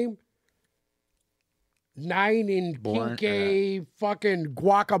his name? 9 in Bourne, Kincaid, fucking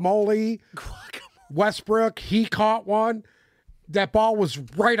guacamole. Westbrook, he caught one. That ball was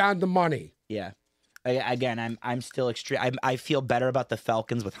right on the money. Yeah. Again, I'm still extreme. I feel better about the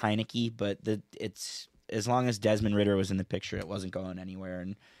Falcons with Heineke, but it's as long as Desmond Ridder was in the picture, it wasn't going anywhere,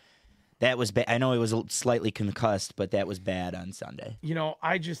 and that was bad. I know it was slightly concussed, but that was bad on Sunday. You know,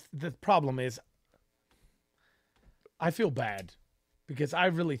 the problem is I feel bad because I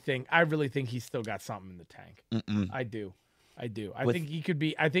really think he's still got something in the tank. I do. I think he could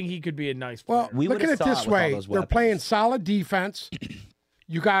be a nice player. Well, We look at would've it saw this it with all way. those They're weapons. playing solid defense.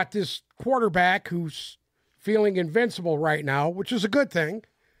 You got this quarterback who's feeling invincible right now, which is a good thing.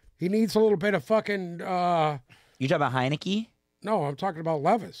 He needs a little bit of fucking You talking about Heineke? no, I'm talking about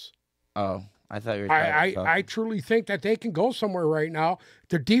Levis. Oh, I thought you were talking about I truly think that they can go somewhere right now.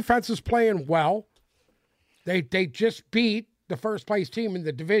 Their defense is playing well. They just beat the first place team in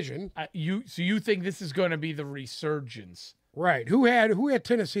the division. So you think this is going to be the resurgence? Right. Who had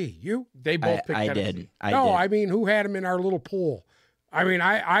Tennessee? You? They both picked I Tennessee. did. I mean, who had them in our little pool? I mean,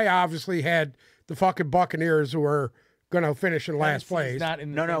 I obviously had the fucking Buccaneers who were going to finish in last Tennessee's place. Not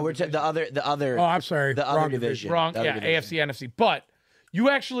in the No, same we're division. the other. Oh, I'm sorry. The other Wrong division. Wrong. The other Yeah, division. AFC, NFC. But you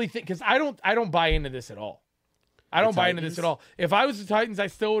actually think because I don't buy into this at all. I don't buy into this at all. If I was the Titans, I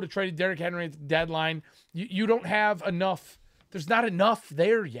still would have traded Derrick Henry at the deadline. You don't have enough. There's not enough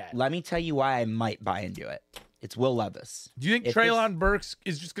there yet. Let me tell you why I might buy into it. It's Will Levis. Do you think If Treylon Burks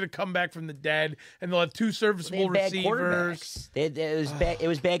is just going to come back from the dead and they'll have 2 They serviceable had bad receivers? quarterbacks. It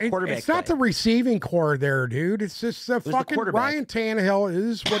was bad quarterback. It's not the play. receiving core there, dude. It's just the the fucking quarterback. Ryan Tannehill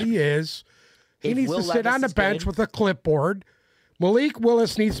is what he is. He If needs Will to sit Levis on the is bench good- with a clipboard. Malik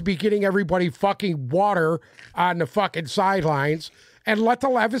Willis needs to be getting everybody fucking water on the fucking sidelines. and let the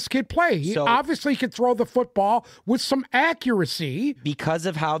Levis kid play. He obviously can throw the football with some accuracy. Because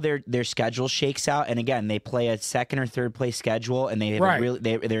of how their schedule shakes out, and again, they play a second or third place schedule, and they have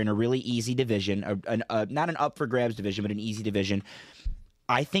they're in a really easy division, not an up for grabs division, but an easy division.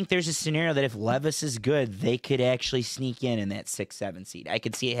 I think there's a scenario that if Levis is good, they could actually sneak in that 6-7 seed. I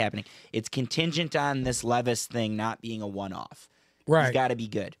could see it happening. It's contingent on this Levis thing not being a one-off. Right. He's got to be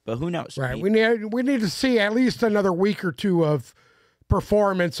good, but who knows? Right. We need to see at least another week or two of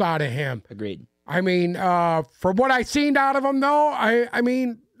performance out of him. Agreed. I mean, from what I seen out of him, though, I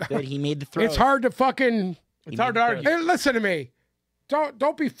mean, good. He made the throw. It's hard to fucking. It's hard to argue. Hey, listen to me.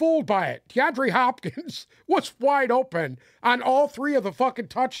 Don't be fooled by it. DeAndre Hopkins was wide open on all 3 of the fucking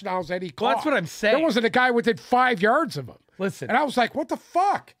touchdowns that he caught. Well, that's what I'm saying. There wasn't a guy within 5 yards of him. Listen. And I was like, what the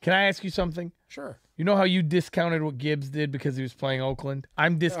fuck? Can I ask you something? Sure. You know how you discounted what Gibbs did because he was playing Oakland?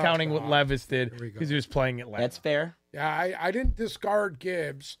 I'm discounting what Levis did because he was playing Atlanta. That's fair. Yeah, I didn't discard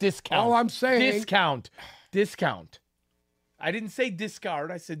Gibbs. Discount. All I'm saying. Discount. I didn't say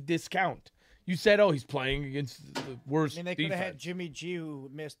discard. I said discount. You said, he's playing against the worst I mean, they defense. could have had Jimmy G, who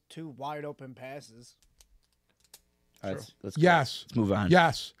missed 2 wide open passes. Let's yes. Let's move on.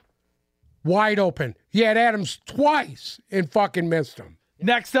 Yes. Wide open. He had Adams twice and fucking missed him.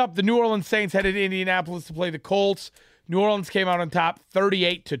 Next up, the New Orleans Saints headed to Indianapolis to play the Colts. New Orleans came out on top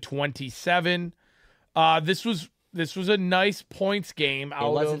 38-27. This was a nice points game.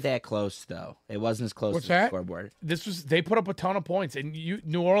 It wasn't that close, though. It wasn't as close as the scoreboard. They put up a ton of points. And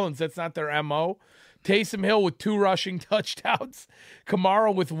New Orleans, that's not their MO. Taysom Hill with 2 rushing touchdowns.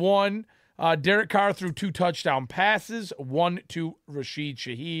 Kamara with 1. Derek Carr threw 2 touchdown passes, 1 to Rashid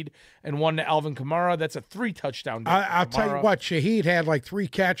Shaheed and 1 to Alvin Kamara. That's a 3 touchdown. I'll tell you what, Shaheed had like 3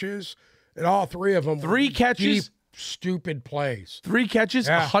 catches, and all 3 of them 3 catches. Deep, stupid plays. 3 catches,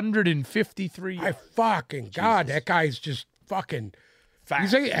 153. I fucking Jesus. God, that guy's just fucking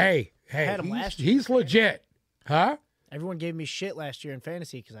fast. He's legit. Huh? Everyone gave me shit last year in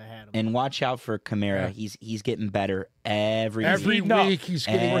fantasy because I had him. And watch out for Kamara. Yeah. He's getting better every week. He's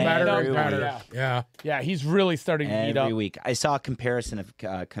getting better and better. Yeah, he's really starting to heat up. Every week. I saw a comparison of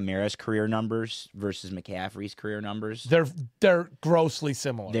Kamara's career numbers versus McCaffrey's career numbers. They're grossly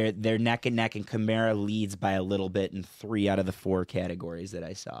similar. They're neck and neck, and Kamara leads by a little bit in 3 out of the 4 categories that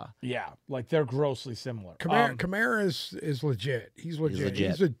I saw. Yeah, like they're grossly similar. Kamara is legit. He's legit.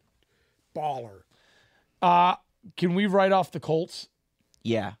 He's a baller. Can we write off the Colts?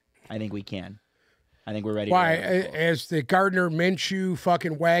 Yeah, I think we can. I think we're ready. Why? As the Gardner Minshew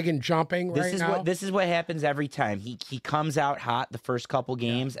fucking wagon jumping now? This is what happens every time. He comes out hot the first couple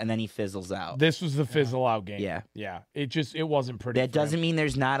games, and then he fizzles out. This was the fizzle out game. Yeah. It wasn't pretty. That doesn't mean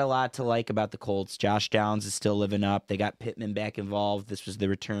there's not a lot to like about the Colts. Josh Downs is still living up. They got Pittman back involved. This was the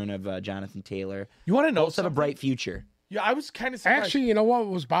return of Jonathan Taylor. You want to know Colts have a bright future. Yeah, I was kind of surprised. Actually, you know what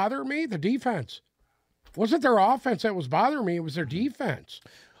was bothering me? The defense. Wasn't their offense that was bothering me. It was their defense.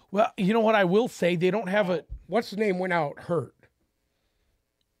 Well, you know what I will say? They don't have a... What's the name went out hurt?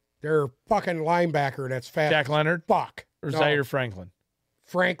 Their fucking linebacker that's fast. Jack Leonard? Fuck. Or Zaire Franklin?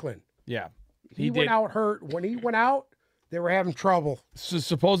 Franklin. Yeah. He went out hurt. When he went out, they were having trouble. So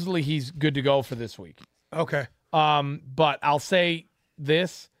supposedly he's good to go for this week. Okay. But I'll say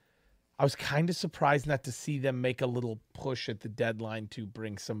this. I was kind of surprised not to see them make a little push at the deadline to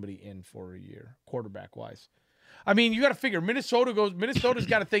bring somebody in for a year, quarterback-wise. I mean, you got to figure, Minnesota's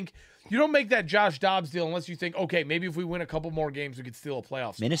got to think, you don't make that Josh Dobbs deal unless you think, okay, maybe if we win a couple more games, we could steal a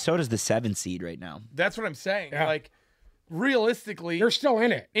playoff spot. Minnesota's the 7 seed right now. That's what I'm saying. Yeah. Like, realistically, they're still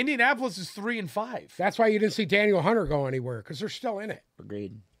in it. Indianapolis is 3-5. That's why you didn't see Daniel Hunter go anywhere, because they're still in it.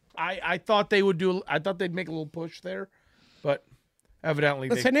 Agreed. I thought they would I thought they'd make a little push there, but evidently,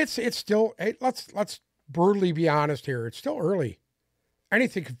 listen, it's still. Let's brutally be honest here. It's still early.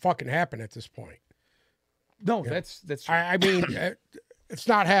 Anything could fucking happen at this point. No, that's true. I mean, it's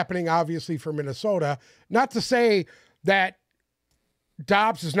not happening obviously for Minnesota. Not to say that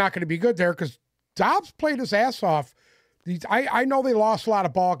Dobbs is not going to be good there, because Dobbs played his ass off. I know they lost a lot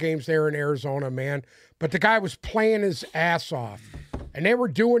of ball games there in Arizona, man, but the guy was playing his ass off, and they were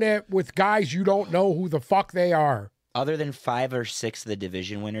doing it with guys you don't know who the fuck they are. Other than 5 or 6 of the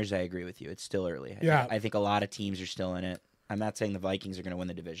division winners, I agree with you. It's still early. I think a lot of teams are still in it. I'm not saying the Vikings are going to win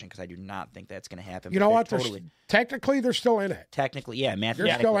the division, because I do not think that's going to happen. You know what? Technically, they're still in it. Technically, yeah.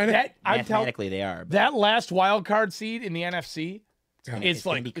 They're still in it. Mathematically, they are. But that last wild card seed in the NFC, it's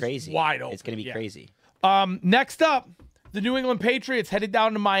going to be crazy. It's wide open. It's going to be crazy. Next up, the New England Patriots headed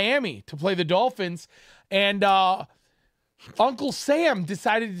down to Miami to play the Dolphins, and Uncle Sam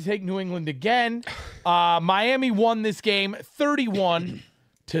decided to take New England again. Miami won this game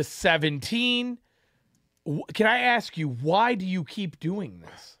 31-17. Can I ask you, why do you keep doing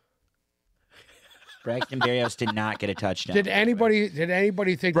this? Braxton Berrios did not get a touchdown. Did anybody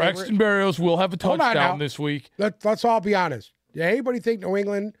think Braxton Berrios will have a touchdown this week? Let's all be honest. Did anybody think New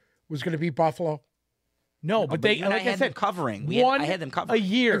England was going to beat Buffalo? No, but they, like I said, covering. I had them covering a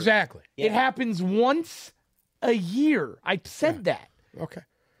year. Exactly. Yeah. It happens once a year. I said that. Okay.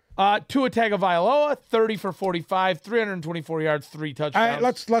 Tua Tagovailoa, 30 for 45, 324 yards, 3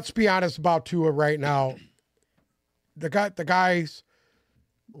 touchdowns. Let's be honest about Tua right now. The guy's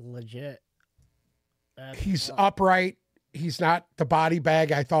legit. He's upright. He's not the body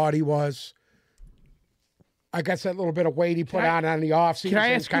bag I thought he was. I guess that little bit of weight he put on the offseason. Can I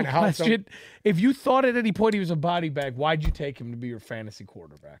ask you a question? If you thought at any point he was a body bag, why'd you take him to be your fantasy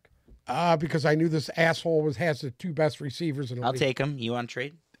quarterback? Because I knew this asshole has the 2 best receivers in the league. I'll take him. You on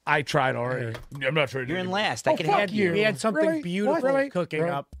trade? I tried already. I'm not trading. You're in last. Oh, I can fuck have you. He had something Really? beautiful Really? cooking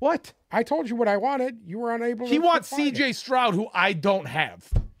up. What? I told you what I wanted. You were unable to He wants find it. C.J. Stroud, who I don't have.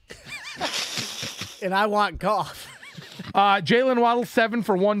 And I want golf. Jalen Waddle, 7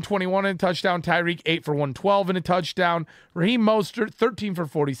 for 121 and a touchdown. Tyreek, 8 for 112 and a touchdown. Raheem Mostert, 13 for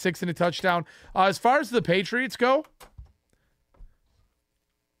 46 and a touchdown. As far as the Patriots go,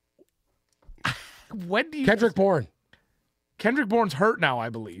 when do you... Kendrick Bourne. Kendrick Bourne's hurt now, I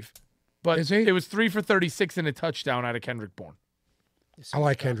believe. But Is he? It was 3 for 36 and a touchdown out of Kendrick Bourne. I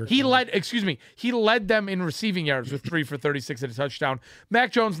like Kendrick. He led them in receiving yards with 3 for 36 and a touchdown.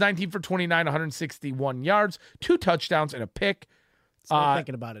 Mac Jones, 19 for 29, 161 yards, 2 touchdowns and a pick. Still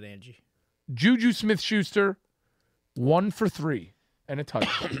thinking about it, Angie. Juju Smith-Schuster, 1 for 3 and a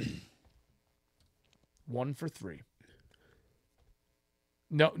touchdown. 1 for 3.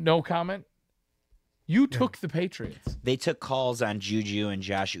 No comment? You took the Patriots. They took calls on Juju and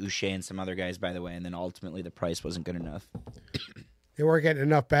Josh Uche and some other guys, by the way, and then ultimately the price wasn't good enough. They weren't getting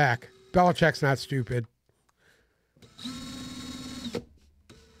enough back. Belichick's not stupid.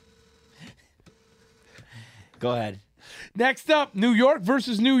 Go ahead. Next up, New York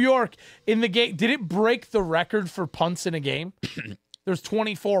versus New York in the game. Did it break the record for punts in a game? There's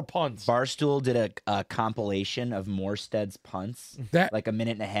 24 punts. Barstool did a compilation of Morstead's punts, like a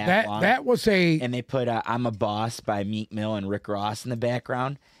minute and a half long. That was and they put "I'm a Boss" by Meek Mill and Rick Ross in the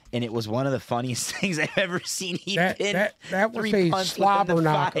background, and it was one of the funniest things I've ever seen. He pinned that was 3 a punts slobber within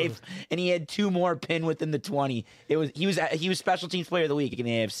the knocker. 5, and he had 2 more pinned within the 20. He was special teams player of the week in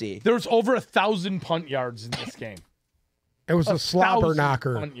the AFC. There's over 1,000 punt yards in this game. It was a slobber 1,000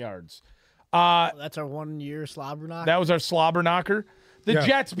 knocker. punt yards. That's our 1-year slobber knocker. That was our slobber knocker. The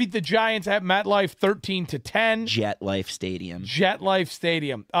Jets beat the Giants at MetLife 13-10. JetLife Stadium. JetLife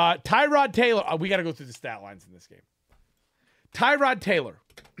Stadium. Tyrod Taylor. We got to go through the stat lines in this game. Tyrod Taylor.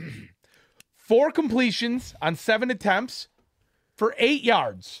 4 completions on 7 attempts for 8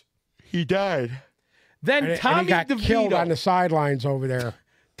 yards. He died. Then Tommy and he got DeVito. killed on the sidelines over there.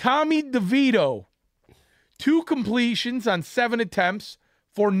 Tommy DeVito. 2 completions on 7 attempts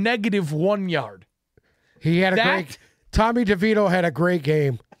for -1 yard. He had a great... Tommy DeVito had a great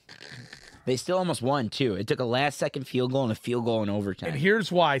game. They still almost won, too. It took a last-second field goal and a field goal in overtime. And here's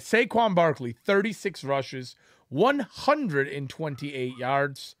why. Saquon Barkley, 36 rushes, 128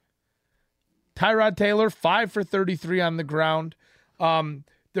 yards. Tyrod Taylor, 5 for 33 on the ground.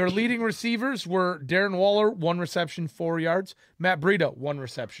 Their leading receivers were Darren Waller, 1 reception, 4 yards. Matt Breida, 1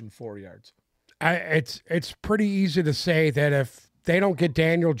 reception, 4 yards. It's pretty easy to say that if they don't get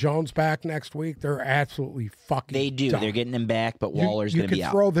Daniel Jones back next week, they're absolutely fucking They do. done. They're getting him back, but Waller's going to be You out.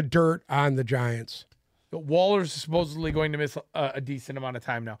 can throw the dirt on the Giants. But Waller's supposedly going to miss a decent amount of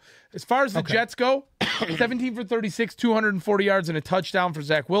time now. As far as the Jets go, 17 for 36, 240 yards and a touchdown for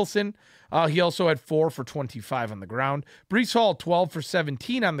Zach Wilson. He also had 4 for 25 on the ground. Breece Hall, 12 for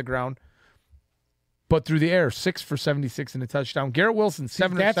 17 on the ground. But through the air, 6 for 76 and a touchdown. Garrett Wilson,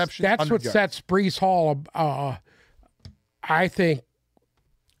 7 receptions. That's what yards. sets Breece Hall, I think,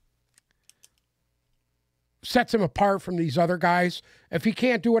 sets him apart from these other guys. If he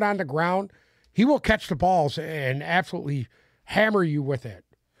can't do it on the ground, he will catch the balls and absolutely hammer you with it.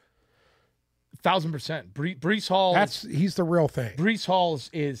 1,000%. Breece Hall. He's the real thing. Breece Hall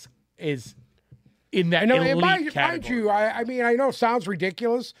is in that elite mind category. you, I mean, I know it sounds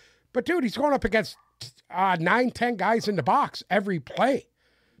ridiculous, but dude, he's going up against 9-10 guys in the box every play.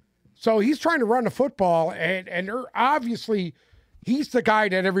 So he's trying to run the football, and they're obviously he's the guy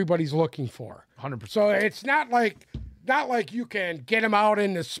that everybody's looking for. 100%. So it's not like you can get him out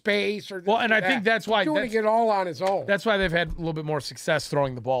into space or I think that's why he's doing it all on his own. That's why they've had a little bit more success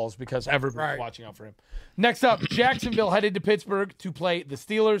throwing the balls, because everybody's watching out for him. Next up, Jacksonville headed to Pittsburgh to play the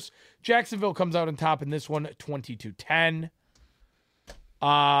Steelers. Jacksonville comes out on top in this one, 20-10.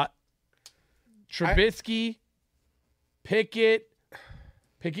 Trubisky, Pickett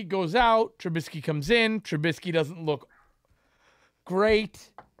goes out. Trubisky comes in. Trubisky doesn't look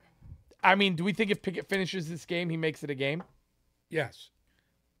great. I mean, do we think if Pickett finishes this game, he makes it a game? Yes.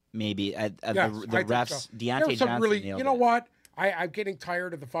 Maybe. Yes, The I think refs, so. Deontay There was some Johnson really, nailed you know it. what? I'm getting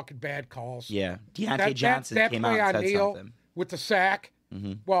tired of the fucking bad calls. Yeah. Deontay Johnson came out play and on said Neal something. with the sack.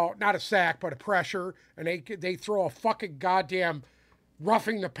 Mm-hmm. Well, not a sack, but a pressure, and they throw a fucking goddamn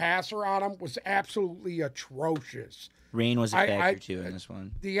roughing the passer on him was absolutely atrocious. Rain was a factor too in this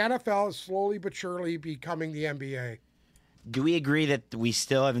one. The NFL is slowly but surely becoming the NBA. Do we agree that we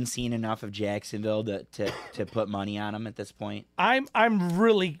still haven't seen enough of Jacksonville to put money on them at this point? I'm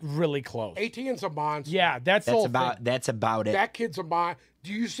really, really close. Etienne's a monster. Yeah, that's about it. That kid's a monster.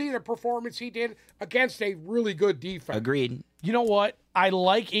 Do you see the performance he did against a really good defense? Agreed. You know what? I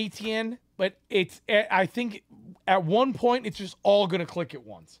like Etienne, but I think at one point it's just all going to click at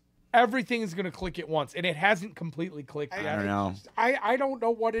once. Everything is going to click at once, and it hasn't completely clicked yet. I don't know. I don't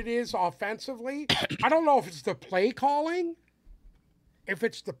know what it is offensively. I don't know if it's the play calling. If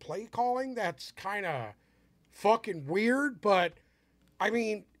it's the play calling, that's kind of fucking weird. But, I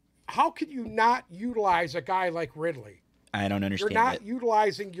mean, how can you not utilize a guy like Ridley? I don't understand You're not it.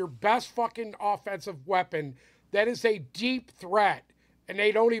 utilizing your best fucking offensive weapon that is a deep threat, and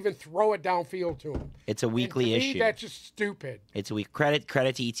they don't even throw it downfield to him. It's a weekly and to me, issue. that's just stupid. It's a week. Credit to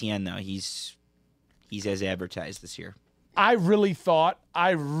ETN though. He's as advertised this year. I really thought,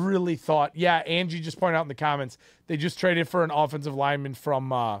 yeah, Angie just pointed out in the comments, they just traded for an offensive lineman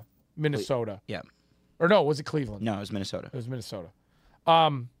from Minnesota. Yeah. Or no, was it Cleveland? No, it was Minnesota. It was Minnesota.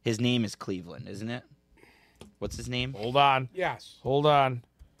 His name is Cleveland, isn't it? What's his name? Hold on. Yes. Hold on.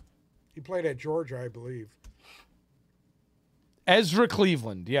 He played at Georgia, I believe. Ezra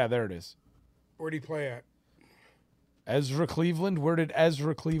Cleveland. Yeah, there it is. Where'd he play at? Ezra Cleveland. Where did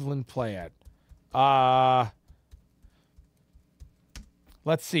Ezra Cleveland play at?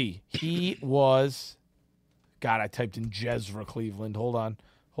 Let's see. He was. God, I typed in Jezra Cleveland. Hold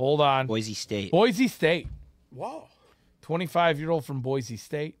on. Boise State. Boise State. Whoa. 25-year-old from Boise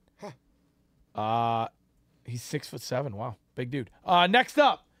State. He's 6'7". Wow, big dude. Next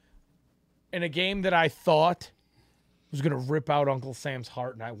up, in a game that I thought was going to rip out Uncle Sam's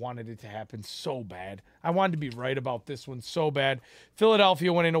heart, and I wanted it to happen so bad. I wanted to be right about this one so bad.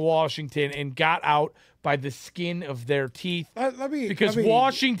 Philadelphia went into Washington and got out by the skin of their teeth. Because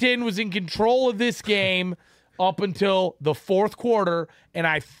Washington was in control of this game up until the fourth quarter, and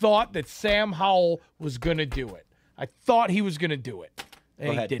I thought that Sam Howell was going to do it. I thought he was going to do it.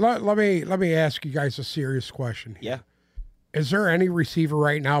 Go ahead. Let me ask you guys a serious question here. Yeah. Is there any receiver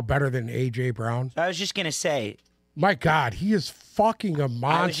right now better than A.J. Brown? I was just going to say. My God, he is fucking a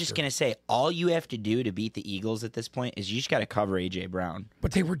monster. I was just going to say, all you have to do to beat the Eagles at this point is you just got to cover A.J. Brown.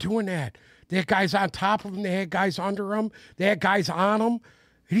 But they were doing that. They had guys on top of him. They had guys under him. They had guys on him.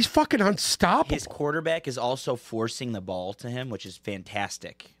 He's fucking unstoppable. His quarterback is also forcing the ball to him, which is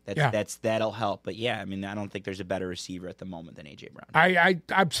fantastic. That'll help. But yeah, I mean, I don't think there's a better receiver at the moment than A.J. Brown.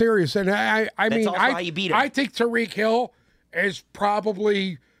 I'm serious, and I mean, also how you beat him. I think Tyreek Hill is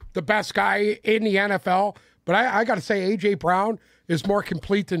probably the best guy in the NFL. But I got to say, A.J. Brown is more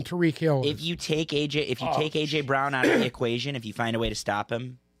complete than Tyreek Hill. If you take A.J. Brown out of the equation, if you find a way to stop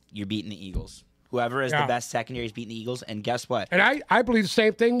him, you're beating the Eagles. Whoever is the best secondary is beating the Eagles. And guess what? And I believe the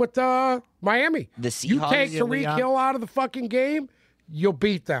same thing with Miami. The Seahawks. You take Tyreek Hill out of the fucking game, you'll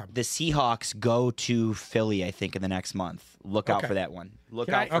beat them. The Seahawks go to Philly, I think, in the next month. Look out for that one. Look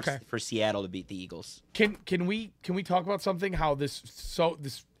out for Seattle to beat the Eagles. Can we talk about something? How this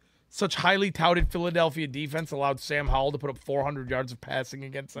such highly touted Philadelphia defense allowed Sam Howell to put up 400 yards of passing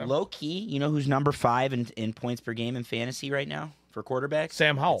against them? Low key, you know who's number 5 in points per game in fantasy right now for quarterbacks?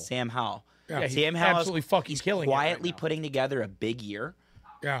 Sam Howell. It's Sam Howell. Yeah, Sam he's Howell absolutely fucking killing it quietly right now. putting together a big year.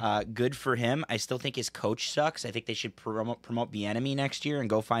 Yeah. Good for him. I still think his coach sucks. I think they should promote Bieniemy next year and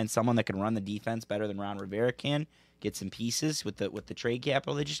go find someone that can run the defense better than Ron Rivera can. Get some pieces with the trade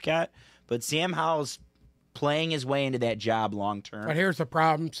capital they just got. But Sam Howell's playing his way into that job long term. But here's the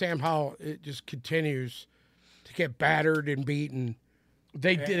problem: Sam Howell it just to get battered and beaten.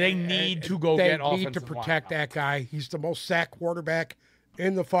 They need to go get offensive They need to protect that guy. He's the most sacked quarterback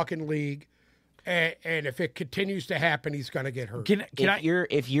in the fucking league. And if it continues to happen, he's going to get hurt.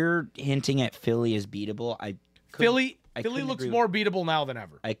 If you're hinting at Philly as beatable, Philly looks more beatable now than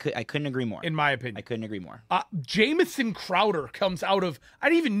ever. I couldn't agree more. In my opinion. I couldn't agree more. Jamison Crowder comes out of, I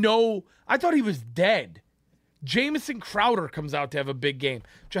didn't even know, I thought he was dead. Jamison Crowder comes out to have a big game.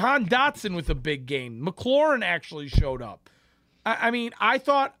 Jahan Dotson with a big game. McLaurin actually showed up. I mean, I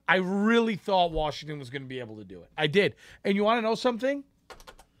really thought Washington was going to be able to do it. I did. And you want to know something?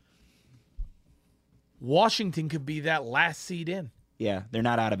 Washington could be that last seed in. Yeah, they're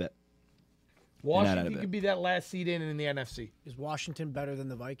not out of it. Washington could be that last seed in the NFC. Is Washington better than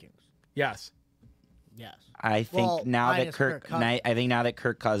the Vikings? Yes. Yes. I think now that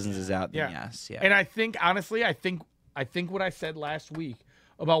Kirk Cousins is out, then Yeah. yes. Yeah. And I think, honestly, I think what I said last week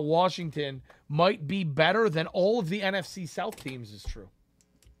about Washington might be better than all of the NFC South teams is true.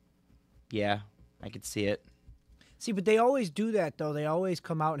 Yeah, I could see it. See, but they always do that, though. They always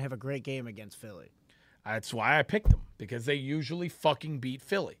come out and have a great game against Philly. That's why I picked them, because they usually fucking beat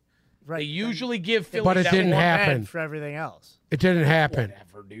Philly. Right. They usually give Philly But it that didn't one happen. edge for everything else. It didn't happen.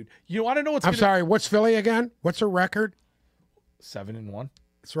 Whatever, dude. You want to know what's I'm sorry. What's Philly again? What's her record? 7-1.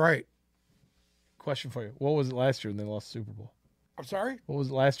 That's right. Question for you. What was it last year when they lost the Super Bowl? I'm sorry? What was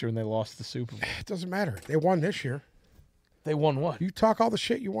it last year when they lost the Super Bowl? It doesn't matter. They won this year. They won what? You talk all the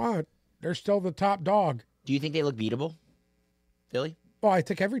shit you want. They're still the top dog. Do you think they look beatable, Philly? Well, I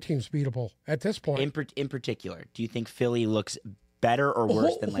think every team's beatable at this point. In particular, do you think Philly looks better or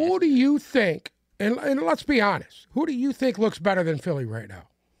worse than last Who do year? you think, and let's be honest, who do you think looks better than Philly right now?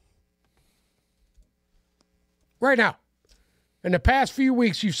 Right now. In the past few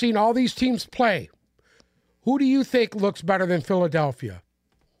weeks, you've seen all these teams play. Who do you think looks better than Philadelphia?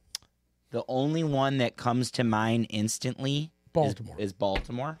 The only one that comes to mind instantly Baltimore. is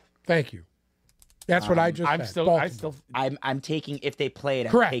Baltimore. Thank you. That's what I just said. I'm taking, if they play it,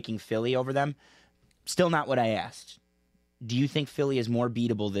 I'm Correct. taking Philly over them. Still not what I asked. Do you think Philly is more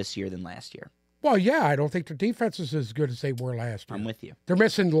beatable this year than last year? Well, yeah, I don't think their defense is as good as they were last year. I'm with you. They're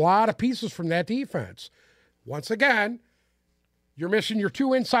missing a lot of pieces from that defense. Once again, you're missing your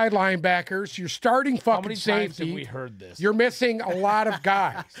two inside linebackers. You're starting How fucking many times safety. have we heard this? You're missing a lot of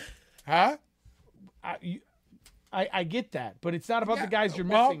guys. Huh? I get that, but it's not about the guys you're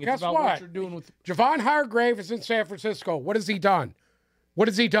well, missing. It's guess about what? what you're doing with. Javon Hargrave is in San Francisco. What has he done? What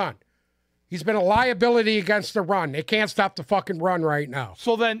has he done? He's been a liability against the run. They can't stop the fucking run right now.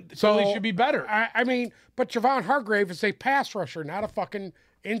 So then Philly should be better. I mean, but Javon Hargrave is a pass rusher, not a fucking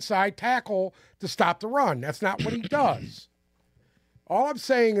inside tackle to stop the run. That's not what he does. All I'm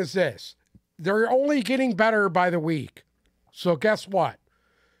saying is this. They're only getting better by the week. So guess what?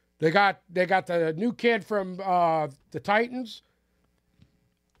 They got the new kid from the Titans.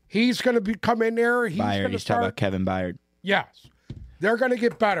 He's going to come in there. He's going to He's talking about Kevin Byard. Yes. They're going to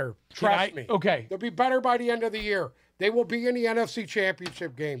get better. Trust me. Okay. They'll be better by the end of the year. They will be in the NFC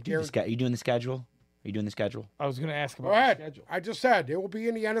Championship game. Are you doing the schedule? Are you doing the schedule? I was going to ask Go about the ahead. schedule. I just said they will be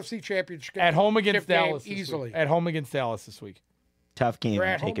in the NFC Championship game. At home against game Dallas this easily. week. At home against Dallas this week. Tough game. They're I'm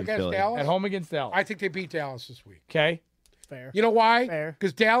at home taking against Philly. Dallas. At home against Dallas. I think they beat Dallas this week. Okay. Fair. You know why? Fair.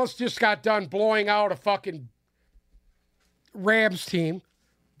 Because Dallas just got done blowing out a fucking Rams team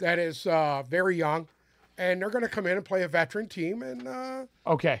that is very young, and they're going to come in and play a veteran team. And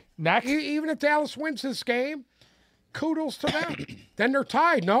Okay. Next. even if Dallas wins this game, kudos to them. Then they're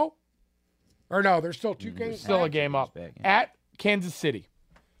tied, no? Or no, there's still two games. Still a back. game up. back, At Kansas City.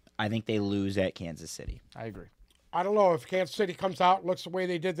 I think they lose at Kansas City. I agree. I don't know if Kansas City comes out and looks the way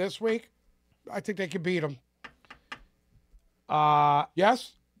they did this week. I think they can beat them.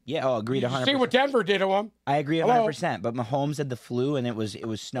 Yes? Yeah, agreed 100%. See what Denver did to them. I agree Hello? 100%. But Mahomes had the flu, and it was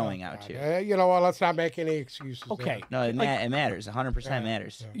snowing out too. You know what? Let's not make any excuses. Okay. No, it matters. 100%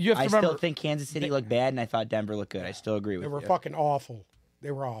 matters. You have to I remember. still think Kansas City looked bad, and I thought Denver looked good. I still agree with They were you. fucking awful. They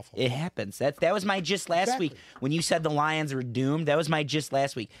were awful. It happens. That was my gist last Exactly. week. When you said the Lions were doomed, that was my gist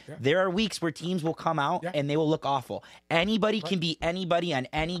last week. Yeah. There are weeks where teams will come out and they will look awful. Anybody can beat anybody on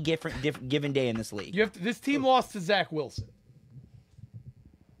any given day in this league. This team lost to Zach Wilson.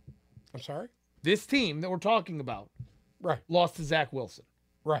 I'm sorry? This team that we're talking about Right. lost to Zach Wilson.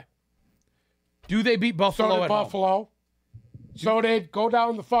 Right. Do they beat Buffalo So did at home? Buffalo. So they'd go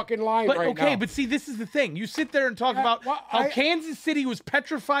down the fucking line But right okay, now. but see, this is the thing. You sit there and talk Yeah, about well, how Kansas City was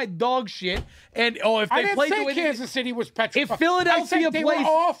petrified dog shit, and if I they didn't played the say way Kansas City was petrified. If Philadelphia I said they plays- were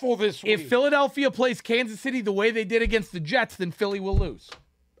awful this week. if Philadelphia plays Kansas City the way they did against the Jets, then Philly will lose.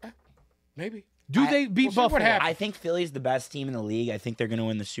 Maybe. Do they beat we'll see what Buffalo? happens. I think Philly's the best team in the league. I think they're going to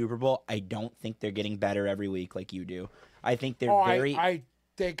win the Super Bowl. I don't think they're getting better every week like you do. I think they're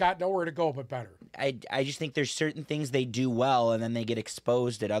They got nowhere to go but better. I just think there's certain things they do well, and then they get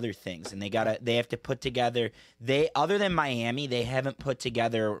exposed at other things, and they have to put together. Other than Miami, they haven't put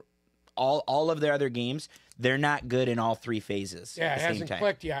together all of their other games. They're not good in all three phases. Yeah, at it the same hasn't time.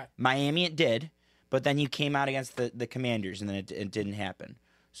 clicked yet. Miami, it did, but then you came out against the Commanders, and then it didn't happen.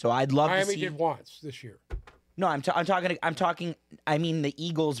 So I'd love to Miami see. did once this year. No, I'm talking. I mean the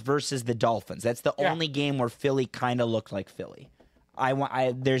Eagles versus the Dolphins. That's the only game where Philly kind of looked like Philly.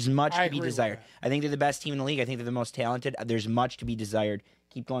 There's much to be agree with desired. that. I think they're the best team in the league. I think they're the most talented. There's much to be desired.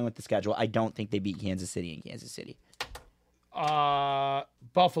 Keep going with the schedule. I don't think they beat Kansas City in Kansas City.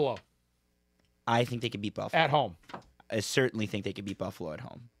 Buffalo I think they could beat Buffalo. at home. I certainly think they could beat Buffalo at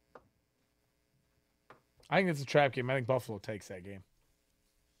home. I think it's a trap game. I think Buffalo takes that game.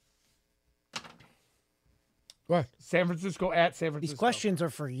 What? San Francisco at San Francisco. These questions are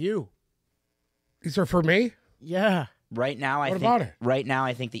for you. These are for me? Yeah. Right now, What about it? Right now,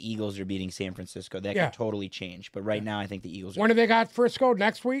 I think the Eagles are beating San Francisco. That Yeah. could totally change. But right now, I think the Eagles are When do they got Frisco?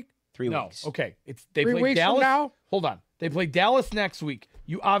 Next week? 3 No, weeks. okay. They 3 play weeks Dallas. from now? Hold on. They play Dallas next week.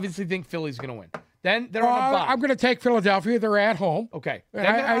 You obviously think Philly's going to win. Then they're on a bye. I'm going to take Philadelphia. They're at home. Okay. Then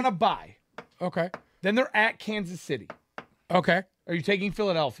I- they're I- on a bye. Okay. Then they're at Kansas City. Okay. Are you taking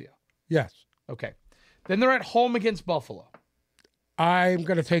Philadelphia? Yes. Okay. Then they're at home against Buffalo. I'm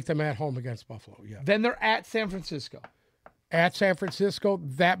going to take them at home against Buffalo. Yeah. Then they're at San Francisco. At San Francisco,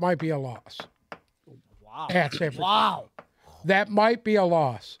 that might be a loss. Wow. At San Francisco. Wow. That might be a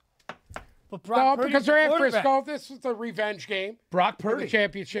loss. But No, Brock because Purdy's they're the at quarterback. Frisco. This is the revenge game. Brock For the Purdy.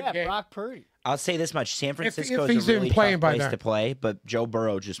 championship Yeah, game. Brock Purdy. I'll say this much: San Francisco he's is a really even playing tough by place then. to play, but Joe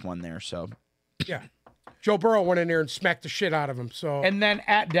Burrow just won there, so Yeah. Joe Burrow went in there and smacked the shit out of him. So And then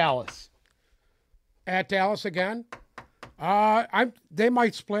at Dallas. at Dallas again, they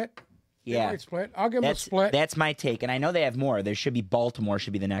might split. They yeah, might split. I'll give them a split. that's my take. And I know they have more. There should be Baltimore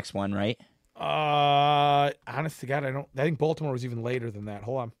should be the next one, right? Honest to God, I think Baltimore was even later than that.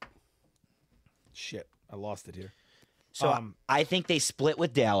 Hold on. Shit, I lost it here. So I think they split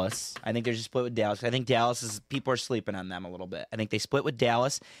with Dallas. I think there's a split with Dallas. I think Dallas is people are sleeping on them a little bit. I think they split with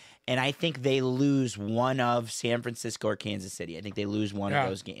Dallas, and I think they lose one of San Francisco or Kansas City. I think they lose one of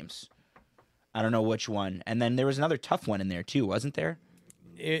those games. I don't know which one. And then there was another tough one in there too, wasn't there?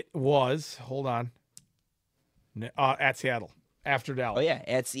 It was. Hold on. At Seattle. After Dallas. Oh yeah,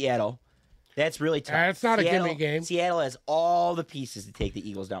 at Seattle. That's really tough. It's not a Seattle, gimme game. Seattle has all the pieces to take the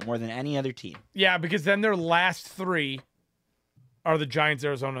Eagles down, more than any other team. Yeah, because then their last three are the Giants,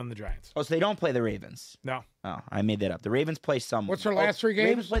 Arizona, and the Giants. Oh, so they don't play the Ravens. No. Oh, I made that up. The Ravens play someone. What's their last three games?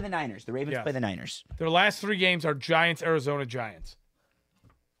 Ravens play the Niners. The Ravens Yes. play the Niners. Their last three games are Giants, Arizona, Giants.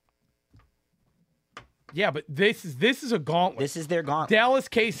 Yeah, but this is a gauntlet. This is their gauntlet. Dallas,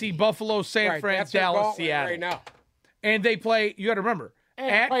 KC, Buffalo, San Right, Fran, that's their Dallas, gauntlet Seattle. right now. And they play, you got to remember,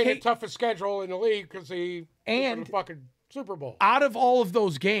 And played the toughest schedule in the league because they And- the fucking Super Bowl. out of all of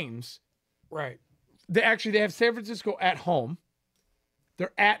those games, Right. they have San Francisco at home.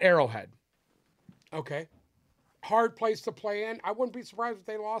 They're at Arrowhead. Okay. Hard place to play in. I wouldn't be surprised if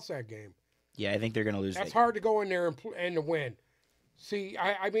they lost that game. Yeah, I think they're going to lose. That's that game. hard to go in there and to win. See,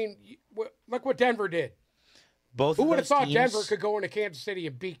 I mean, look what Denver did. Both Who of would have those thought teams, Denver could go into Kansas City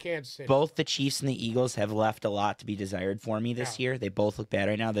and beat Kansas City? Both the Chiefs and the Eagles have left a lot to be desired for me this year. They both look bad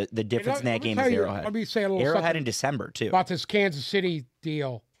right now. The difference in that game is Arrowhead. Let me say a little Arrowhead something in December too. about this Kansas City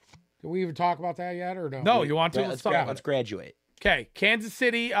deal. Did we even talk about that yet or no? No, you want to? Yeah, Let's talk about let's it. graduate. Okay, Kansas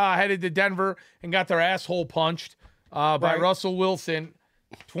City headed to Denver and got their asshole punched by Right. Russell Wilson,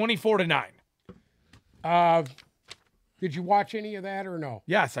 24-9. Did you watch any of that or no?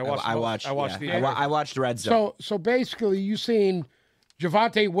 Yes, I watched. I watched. I watched yeah. the. I watched Red Zone. So basically, you seen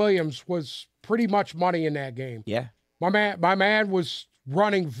Javonte Williams was pretty much money in that game. Yeah. My man was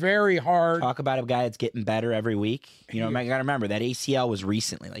running very hard. Talk about a guy that's getting better every week. You know, I got to remember that ACL was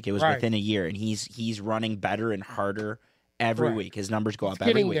recently, like it was Right. within a year, and he's running better and harder every Right. week. His numbers go up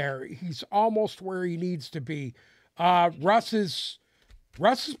Getting every week. there. He's almost where he needs to be. Russ has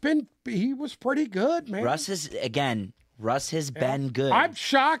been. He was pretty good, man. Russ has been good. I'm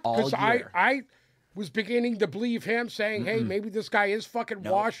shocked because all year. I was beginning to believe him, saying, "Hey, maybe this guy is fucking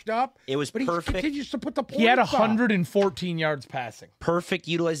washed up." It was but perfect. he continues to put the points He had up. 114 yards passing. Perfect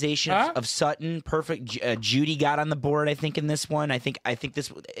utilization of Sutton. Perfect. Judy got on the board, I think, in this one. I think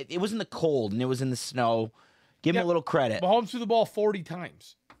this. It was in the cold and it was in the snow. Give him a little credit. Mahomes threw the ball 40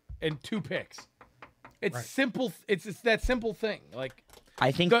 times and 2 picks. It's simple. It's that simple thing. Like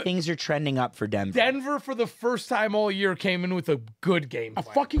I think things are trending up for Denver. Denver, for the first time all year, came in with a good game A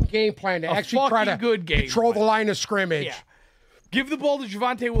plan. fucking game plan to actually try to fucking good game control plan. the line of scrimmage. Yeah. Give the ball to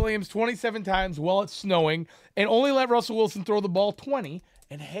Javonte Williams 27 times while it's snowing, and only let Russell Wilson throw the ball 20.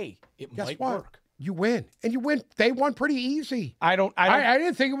 And hey, it Guess might what? work. You win, and you win. They won pretty easy. I don't. I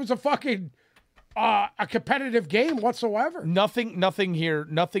didn't think it was a fucking a competitive game whatsoever. Nothing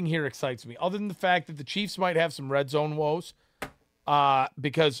here excites me other than the fact that the Chiefs might have some red zone woes.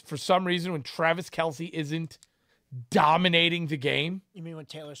 Because for some reason, when Travis Kelce isn't dominating the game, You mean when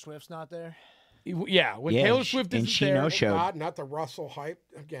Taylor Swift's not there? Yeah, when Yeah, Taylor Swift and isn't she there. knows showed. God, not the Russell hype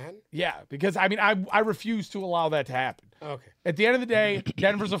again. Yeah, because I refuse to allow that to happen. Okay. At the end of the day,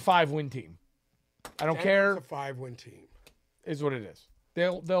 Denver's a 5-win team. I don't care. It's a 5-win team. Is what it is.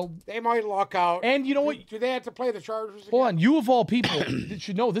 They might luck out. And you know what? Do they have to play the Chargers again? Hold on. You of all people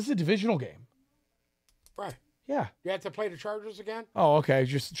should know this is a divisional game. Right. Yeah. You have to play the Chargers again? Oh, okay.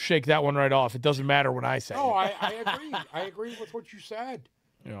 Just shake that one right off. It doesn't matter when I say No, it. I agree. I agree with what you said.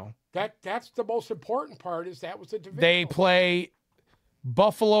 You know. That's the most important part is that was the division. They play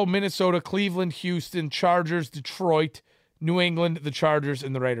Buffalo, Minnesota, Cleveland, Houston, Chargers, Detroit, New England, the Chargers,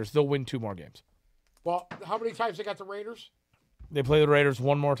 and the Raiders. They'll win 2 more games. Well, how many times they got the Raiders? They play the Raiders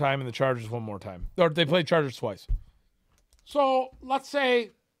 1 more time and the Chargers 1 more time. Or they play Chargers twice. So let's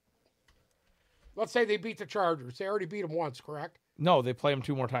say they beat the Chargers. They already beat them once, correct? No, they play them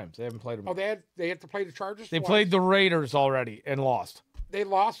 2 more times. They haven't played them. Oh, they had to play the Chargers. They twice? played the Raiders already and lost. They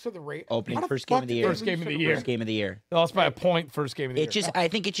lost to the Raiders. Opening first game of the year. First game of the year. First game of the year. They lost by a point first game of the year. I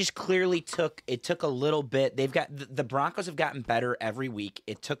think it just clearly took a little bit. They've got the Broncos have gotten better every week.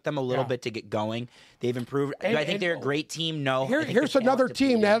 It took them a little bit to get going. They've improved. Do I think they're a great team? No. Here's another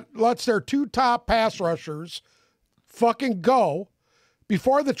team that lets their 2 top pass rushers fucking go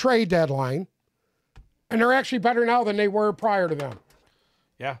before the trade deadline, and they're actually better now than they were prior to them.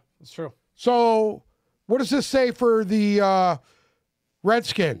 Yeah, that's true. So, what does this say for the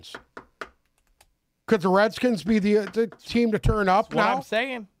Redskins? Could the Redskins be the team to turn up That's what now? I'm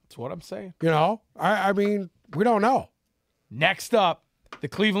saying. That's what I'm saying. You know, I mean, we don't know. Next up, the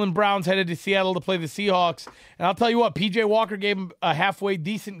Cleveland Browns headed to Seattle to play the Seahawks. And I'll tell you what, P.J. Walker gave him a halfway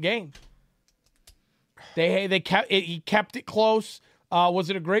decent game. He kept it close.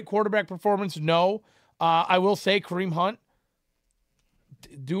 Was it a great quarterback performance? No. I will say Kareem Hunt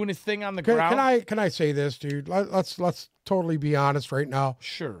doing his thing on the ground. Can I say this, dude? Let's totally be honest right now.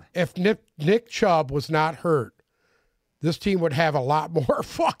 Sure. If Nick Chubb was not hurt, this team would have a lot more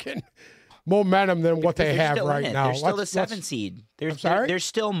fucking momentum than what they have right now. They're still the 7 seed. There's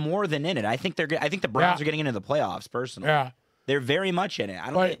still more than in it. I think the Browns are getting into the playoffs. Personally, yeah, they're very much in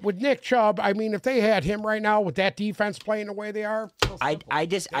it. With Nick Chubb, I mean, if they had him right now with that defense playing the way they are, I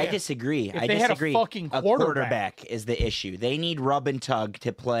disagree. If they had a fucking quarterback is the issue. They need Rub and Tug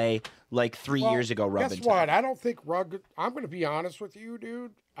to play like 3 years ago. Rub and Tug. Guess what? I don't think Rug. I'm going to be honest with you,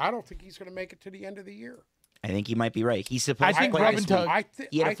 dude. I don't think he's going to make it to the end of the year. I think he might be right. He's supposed to play this week.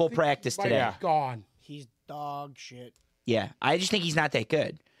 He had a full practice today. Gone. He's dog shit. Yeah, I just think he's not that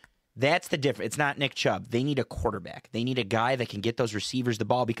good. That's the difference. It's not Nick Chubb. They need a quarterback. They need a guy that can get those receivers the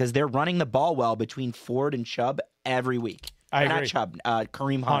ball because they're running the ball well between Ford and Chubb every week. I agree. Not Chubb,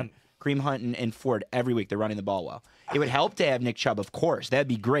 Kareem Hunt. Kareem Hunt and Ford every week. They're running the ball well. It would help to have Nick Chubb, of course. That'd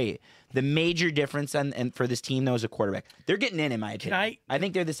be great. The major difference and for this team, though, is a quarterback. They're getting in my opinion. I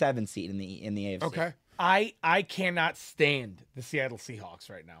think they're the 7th seed in the AFC. Okay. I cannot stand the Seattle Seahawks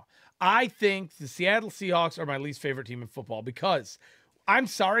right now. I think the Seattle Seahawks are my least favorite team in football because I'm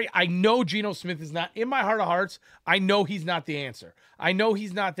sorry. I know Geno Smith is not, in my heart of hearts, I know he's not the answer. I know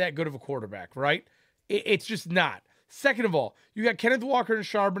he's not that good of a quarterback, right? It's just not. Second of all, you got Kenneth Walker and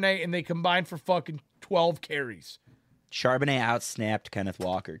Charbonnet, and they combined for fucking 12 carries. Charbonnet outsnapped Kenneth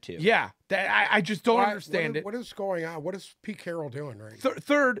Walker, too. Yeah. I just don't understand it. What is going on? What is Pete Carroll doing right now?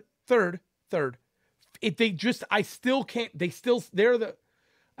 Third. I still can't, I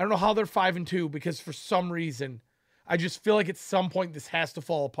don't know how they're 5-2 because for some reason, I just feel like at some point this has to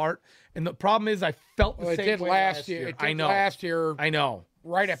fall apart. And the problem is I felt the same way last year. It did last year. I know.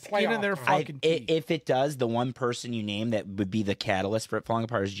 Right at playoff. In their fucking teeth. If it does, the one person you name that would be the catalyst for it falling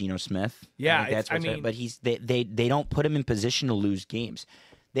apart is Geno Smith. Yeah, but they don't put him in position to lose games.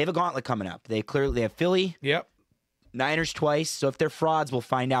 They have a gauntlet coming up. They have Philly. Yep. Niners twice. So if they're frauds, we'll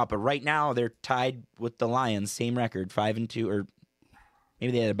find out. But right now they're tied with the Lions, same record, 5-2, or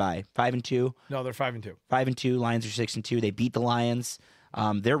maybe they had a bye. 5-2. No, they're 5-2. 5-2. Lions are 6-2. They beat the Lions.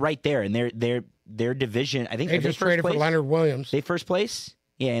 They're right there, and their division. I think they just traded for Leonard Williams. They first place.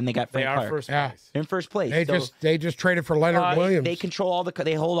 Yeah, and they got Frank Clark. First place. They're in first place. They just traded for Leonard Williams. They control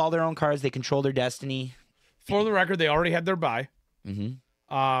they hold all their own cards. They control their destiny. For the record, they already had their bye.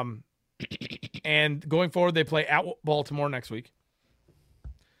 Mm-hmm. And going forward, they play at Baltimore next week.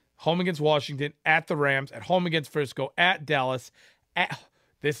 Home against Washington, at the Rams, at home against Frisco, at Dallas.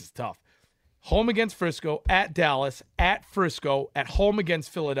 This is tough. Home against Frisco, at Dallas, at Frisco, at home against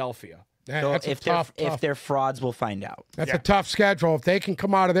Philadelphia. So if they're frauds, we'll find out. That's a tough schedule. If they can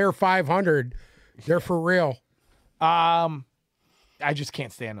come out of there 500, they're for real. I just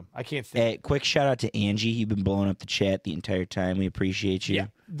can't stand them. I can't stand them. Quick shout out to Angie. You've been blowing up the chat the entire time. We appreciate you. Yeah.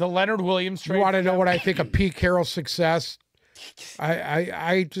 The Leonard Williams trade. You want to know what I think of Pete Carroll's success?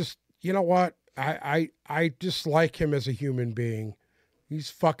 I just, you know what? I dislike him as a human being. He's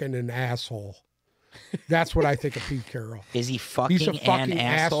fucking an asshole. That's what I think of Pete Carroll. Is he fucking, He's a fucking an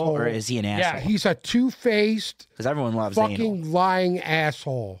asshole, or is he an asshole? Yeah, he's a two-faced, because everyone loves fucking anal. lying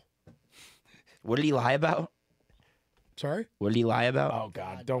asshole. What did he lie about? Sorry? What did he lie about? Oh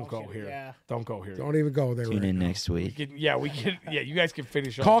God, don't go here. Yeah. Don't go here. Don't even go there. Tune right in now. next week. We can. Yeah, you guys can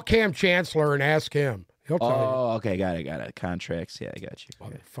finish up. Call Cam Chancellor and ask him. He'll tell Oh, okay, got it. Contracts, yeah, I got you. you.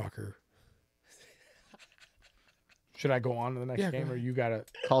 Motherfucker. Should I go on to the next Yeah, game, go or you got to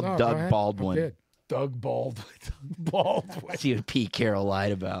Call No, go Doug ahead. Baldwin. I'm good. Doug Baldwin? See what Pete Carroll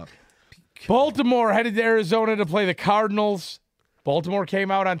lied about. Baltimore headed to Arizona to play the Cardinals. Baltimore came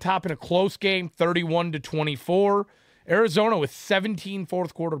out on top in a close game, 31-24. Arizona with 17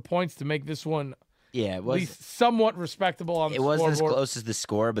 fourth quarter points to make this one Yeah, it at was. least somewhat respectable on the It wasn't as scoreboard. close as the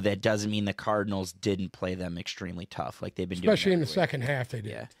score, but that doesn't mean the Cardinals didn't play them extremely tough, like they've been Especially in doing. the second half, they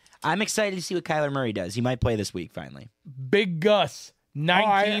did. Yeah, I'm excited to see what Kyler Murray does. He might play this week finally. Big Gus, Oh,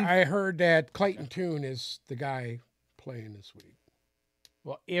 19. I heard that Clayton Tune is the guy playing this week.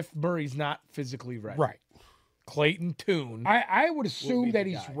 Well, if Murray's not physically ready. Right. Clayton Tune. I would assume be that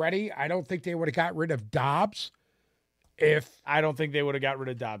the he's guy. ready. I don't think they would have got rid of Dobbs if. I don't think they would have got rid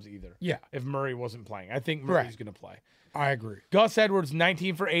of Dobbs either. Yeah, If Murray wasn't playing. I think Murray's Right. going to play. I agree. Gus Edwards,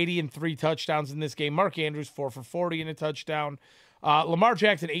 19 for 80 and 3 touchdowns in this game. Mark Andrews, 4 for 40 and a touchdown. Lamar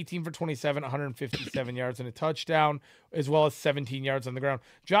Jackson, 18 for 27, 157 yards and a touchdown, as well as 17 yards on the ground.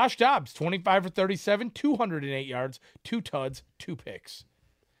 Josh Dobbs, 25 for 37, 208 yards, 2 tuds, 2 picks.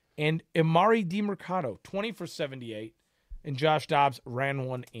 And Amari DiMercato, 20 for 78, and Josh Dobbs ran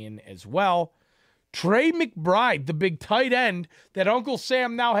one in as well. Trey McBride, the big tight end that Uncle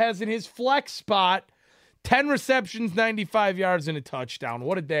Sam now has in his flex spot, 10 receptions, 95 yards, and a touchdown.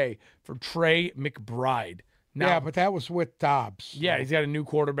 What a day for Trey McBride. Now, Yeah, but that was with Dobbs. yeah, he's got a new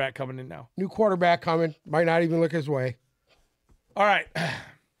quarterback coming in now. New quarterback coming. Might not even look his way. All right. I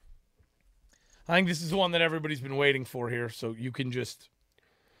think this is the one that everybody's been waiting for here, so you can just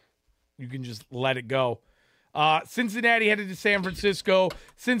let it go. Cincinnati headed to San Francisco.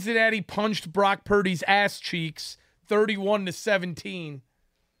 Cincinnati punched Brock Purdy's ass cheeks 31-17.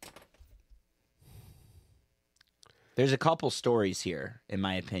 There's a couple stories here, in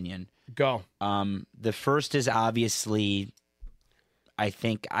my opinion. Go. The first is obviously, I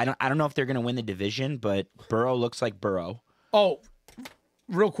think I don't know if they're going to win the division, but Burrow looks like Burrow. Oh,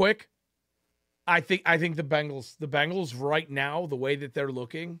 real quick. I think the Bengals right now, the way that they're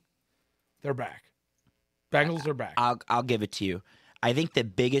looking, they're back. Bengals are back. I'll give it to you. I think the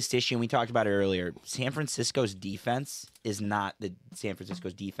biggest issue, and we talked about it earlier, San Francisco's defense is not the San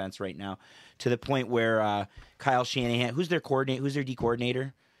Francisco's defense right now, to the point where Kyle Shanahan, who's their D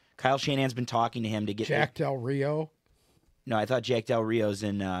coordinator? Kyle Shanahan's been talking to him to get Jack Del Rio. No, I thought Jack Del Rio's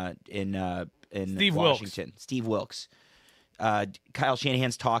in Steve Washington. Steve Wilkes. Kyle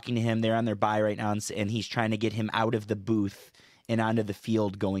Shanahan's talking to him. They're on their bye right now, and he's trying to get him out of the booth and onto the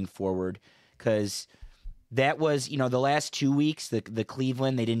field going forward. Because that was, the last 2 weeks, the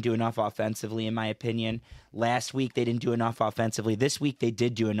Cleveland, they didn't do enough offensively, in my opinion. Last week, they didn't do enough offensively. This week, they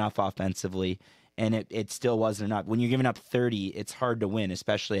did do enough offensively, and it still wasn't enough. When you're giving up 30, it's hard to win,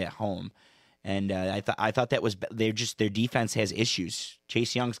 especially at home. And I thought that was their defense has issues.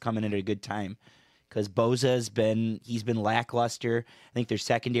 Chase Young's coming at a good time because Boza's been lackluster. I think their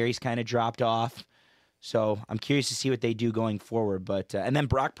secondary's kind of dropped off. So I'm curious to see what they do going forward. But and then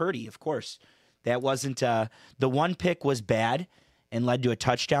Brock Purdy, of course, that wasn't the one pick was bad and led to a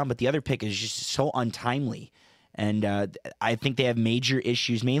touchdown, but the other pick is just so untimely. And I think they have major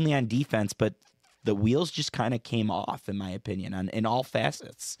issues, mainly on defense, but the wheels just kind of came off, in my opinion, in all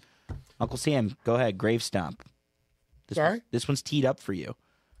facets. Uncle Sam, go ahead, grave stomp. Sorry? This one's teed up for you. What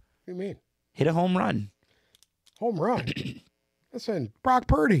do you mean? Hit a home run. Home run. Listen, Brock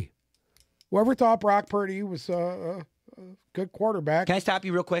Purdy. Whoever thought Brock Purdy was a good quarterback, Can I stop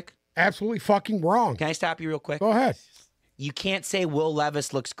you real quick? absolutely fucking wrong. Can I stop you real quick? Go ahead. You can't say Will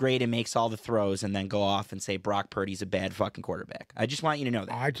Levis looks great and makes all the throws and then go off and say Brock Purdy's a bad fucking quarterback. I just want you to know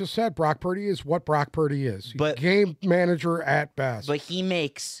that. I just said Brock Purdy is what Brock Purdy is. He's But- a game manager at best. But he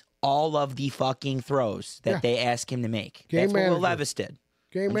makes all of the fucking throws that Yeah. they ask him to make. Game That's what Will manager. Levis did.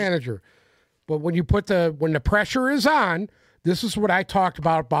 Game manager. But when you when the pressure is on, this is what I talked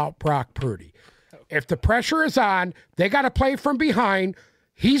about Brock Purdy. If the pressure is on, they got to play from behind.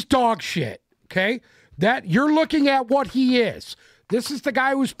 He's dog shit. Okay, that you're looking at what he is. This is the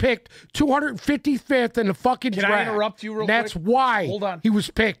guy who's picked 255th in the fucking Can draft. I interrupt you real That's quick? why Hold on. he was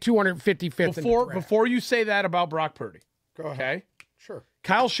picked 255th in the draft. Before you say that about Brock Purdy, Go ahead. okay? Sure.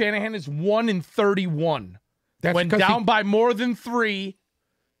 Kyle Shanahan is 1-31. That's Went because down by more than 3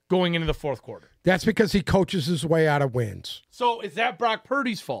 going into the fourth quarter. That's because he coaches his way out of wins. So is that Brock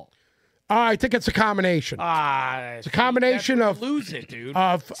Purdy's fault? I think it's a combination. It's a combination of lose it, dude.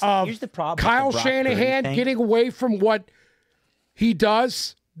 Here's the problem Kyle with the Brock Shanahan Purdy thing. getting away from what he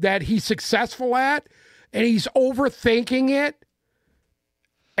does that he's successful at, and he's overthinking it.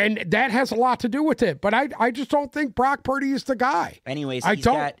 And that has a lot to do with it. But I just don't think Brock Purdy is the guy. Anyways,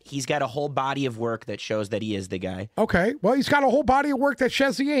 he's got a whole body of work that shows that he is the guy. Okay. Well, he's got a whole body of work that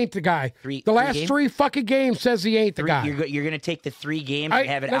says he ain't the guy. The last three fucking games says he ain't the guy. You're going to take the 3 games and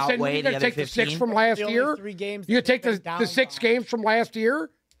have it outweigh the other 15? You're going to take the 6 from last year? 3 games You take the 6 games from last year?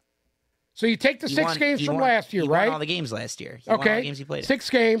 So you take the 6 games from last year, right? He won all the games last year. He won all the games he played. 6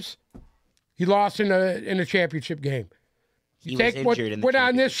 games. He lost in a championship game. He was injured in the went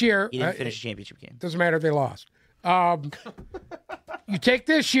on this year. He didn't finish a championship game. Doesn't matter if they lost. You take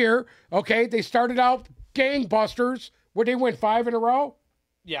this year, okay, they started out gangbusters. Would they win 5 in a row?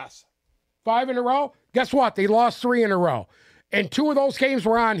 Yes. 5 in a row? Guess what? They lost 3 in a row. And 2 of those games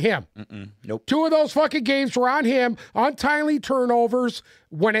were on him. Nope. 2 of those fucking games were on him. Untimely turnovers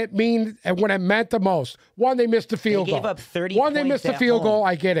when it meant the most. 1, they missed the field goal. They gave up 30 1, they points missed the at field home. goal.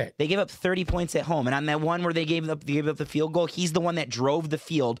 I get it. They gave up 30 points at home. And on that one where they gave up the field goal, he's the one that drove the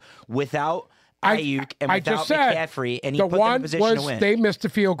field without Ayuk and without McCaffrey, and he put them in position to win. They missed the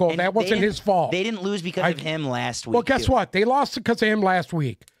field goal. And that wasn't his fault. They didn't lose because of him last week. Well, guess what? They lost because of him last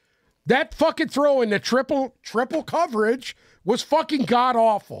week. That fucking throw in the triple coverage was fucking god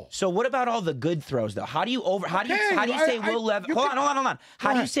awful. So what about all the good throws though? How do you say Will Levis? Hold on.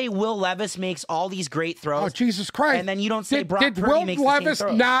 How do you say Will Levis makes all these great throws? Oh, Jesus Christ! And then you don't say Brock did Purdy Will makes Levis the same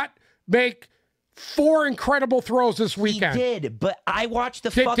throws? not make 4 incredible throws this weekend? He did, but I watched the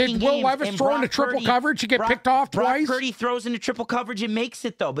fucking game. Did Will Levis throw into triple coverage? He get picked off twice? Brock Purdy throws into triple coverage and makes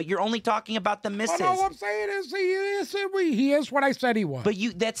it though, but you're only talking about the misses. Oh, no, what I'm saying is he is what I said he was. But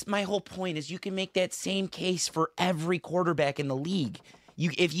that's my whole point is you can make that same case for every quarterback in the league.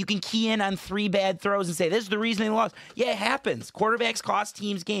 If you can key in on 3 bad throws and say, this is the reason they lost. Yeah, it happens. Quarterbacks cost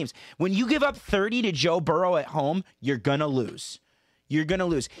teams games. When you give up 30 to Joe Burrow at home, you're going to lose. You're going to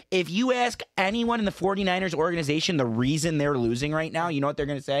lose. If you ask anyone in the 49ers organization the reason they're losing right now, you know what they're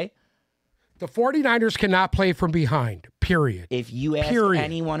going to say? The 49ers cannot play from behind, period. If you ask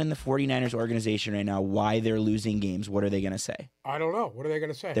anyone in the 49ers organization right now why they're losing games, what are they going to say? I don't know. What are they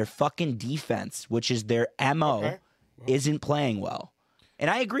going to say? Their fucking defense, which is their MO, isn't playing well. And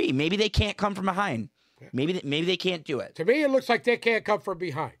I agree. Maybe they can't come from behind. Maybe they can't do it. To me, it looks like they can't come from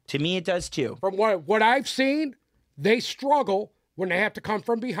behind. To me, it does too. From what I've seen, they struggle when they have to come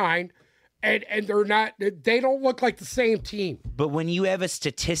from behind, and they don't look like the same team. But when you have a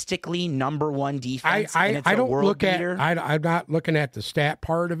statistically number 1 defense, and it's I don't a world look beater, at. I'm not looking at the stat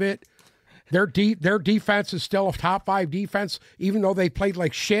part of it. Their defense is still a top 5 defense, even though they played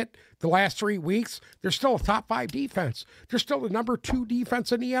like shit the last 3 weeks. They're still a top 5 defense. They're still the number 2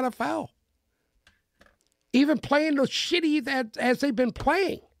 defense in the NFL. Even playing the shitty as they've been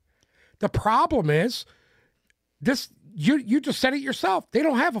playing. The problem is this. You just said it yourself. They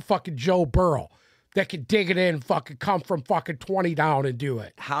don't have a fucking Joe Burrow that can dig it in, fucking come from fucking 20 down and do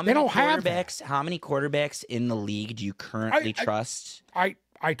it. They don't have that. How many quarterbacks in the league do you currently trust? I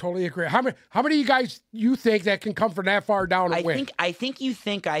totally agree. How many of you guys you think that can come from that far down and win? I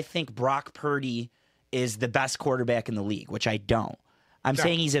think Brock Purdy is the best quarterback in the league, which I don't. I'm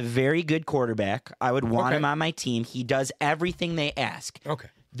saying he's a very good quarterback. I would want him on my team. He does everything they ask. Okay.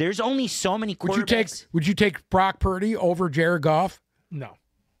 There's only so many quarterbacks. Would you take Brock Purdy over Jared Goff? No.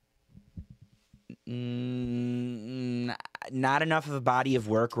 Not enough of a body of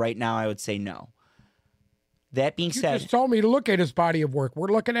work right now. I would say no. That being said, you just told me to look at his body of work. We're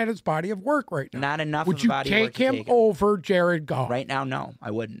looking at his body of work right now. Not enough would of a body of work. Would you take him over Jared Goff? Right now, no,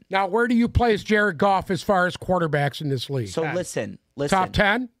 I wouldn't. Now, where do you place Jared Goff as far as quarterbacks in this league? So listen. Top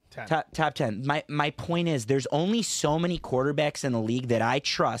 10? Top 10. My point is there's only so many quarterbacks in the league that I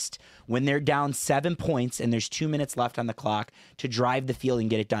trust when they're down 7 points and there's 2 minutes left on the clock to drive the field and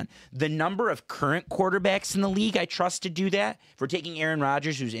get it done. The number of current quarterbacks in the league I trust to do that, if we're taking Aaron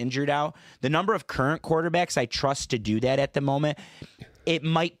Rodgers who's injured out, the number of current quarterbacks I trust to do that at the moment, it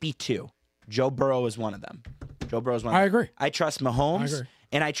might be 2. Joe Burrow is one of them. I agree. I trust Mahomes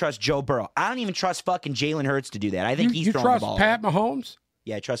and I trust Joe Burrow. I don't even trust fucking Jalen Hurts to do that. I think he's throwing the ball. You trust Pat Mahomes?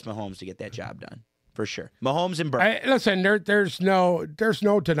 Yeah, I trust Mahomes to get that job done for sure. Mahomes and Burrow. Listen, there's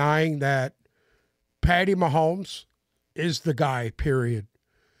no denying that Patty Mahomes is the guy. Period.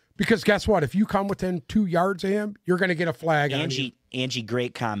 Because guess what? If you come within 2 yards of him, you're going to get a flag. Angie,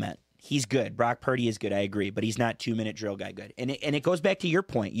 great comment. He's good. Brock Purdy is good. I agree, but he's not 2-minute drill guy good. And it goes back to your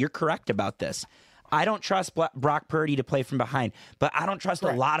point. You're correct about this. I don't trust Brock Purdy to play from behind, but I don't trust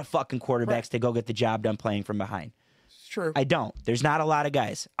a lot of fucking quarterbacks to go get the job done playing from behind. It's true. I don't. There's not a lot of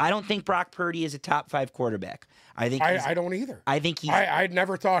guys. I don't think Brock Purdy is a top 5 quarterback. I don't either. I think he's. I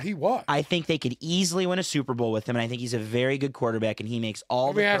never thought he was. I think they could easily win a Super Bowl with him, and I think he's a very good quarterback, and he makes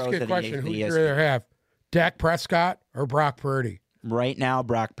all the throws that he Let me ask you a question. Who has. would you rather have, Dak Prescott or Brock Purdy? Right now,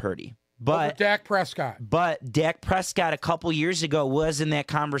 Brock Purdy. Over Dak Prescott. But Dak Prescott a couple years ago was in that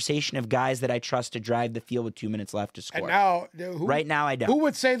conversation of guys that I trust to drive the field with 2 minutes left to score. And now, right now, I don't. Who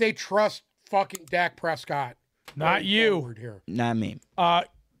would say they trust fucking Dak Prescott? Not you. Here? Not me.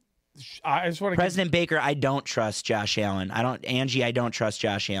 I just want to. President Baker, I don't trust Josh Allen. Angie, I don't trust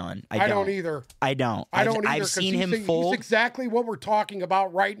Josh Allen. I don't either. I don't. I don't either. I've seen him fold. He's exactly what we're talking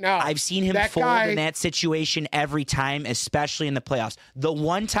about right now. I've seen him fold in that situation every time, especially in the playoffs. The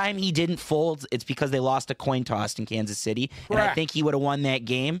one time he didn't fold, it's because they lost a coin toss in Kansas City, and I think he would have won that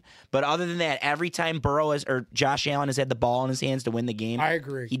game. But other than that, every time Josh Allen has had the ball in his hands to win the game, I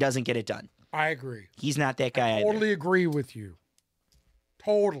agree. He doesn't get it done. I agree. He's not that guy either. Totally agree with you.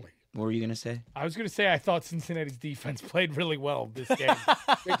 Totally. What were you going to say? I was going to say I thought Cincinnati's defense played really well this game.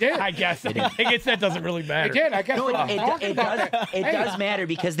 They did. I guess that doesn't really matter. They did. I guess it does matter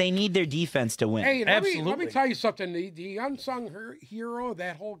because they need their defense to win. Hey, absolutely. Let me tell you something. The unsung hero of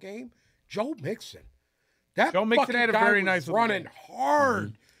that whole game, Joe Mixon. Joe Mixon had a very nice running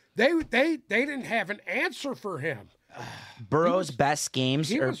hard. They didn't have an answer for him. Burrow's best games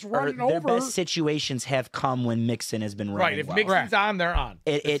or their best situations have come when Mixon has been running. Right, if Mixon's on, they're on.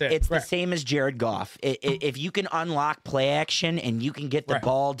 It's the same as Jared Goff. If you can unlock play action and you can get the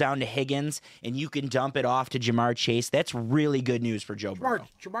ball down to Higgins and you can dump it off to Jamar Chase, that's really good news for Joe Burrow.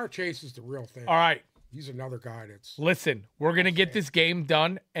 Jamar Chase is the real thing. All right. He's another guy that's... Listen, we're going to get this game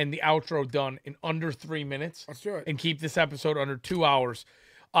done and the outro done in under 3 minutes. Let's do it. And keep this episode under 2 hours.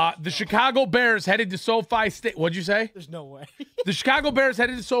 The Chicago Bears headed to SoFi State. What'd you say? There's no way. The Chicago Bears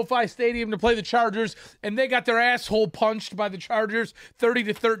headed to SoFi Stadium to play the Chargers, and they got their asshole punched by the Chargers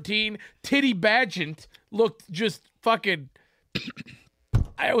 30-13. Titty Badgett looked just fucking...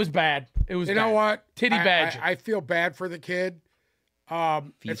 It was bad. It was You know what? Titty Badgett. I feel bad for the kid.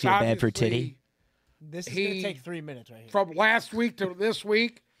 You feel bad for Titty? This is going to take 3 minutes right here. From last week to this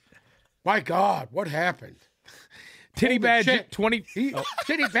week, my God, what happened? Titty Badgett,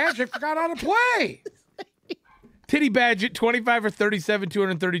 Titty Badgett forgot how to play. Titty Badgett, 25 for 37,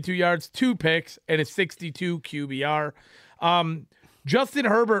 232 yards, 2 picks, and a 62 QBR. Justin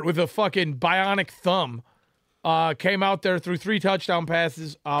Herbert with a fucking bionic thumb came out there, threw 3 touchdown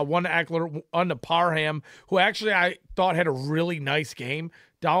passes, one to Eckler, one to Parham, who actually I thought had a really nice game.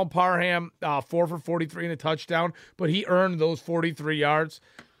 Donald Parham, 4 for 43 and a touchdown, but he earned those 43 yards.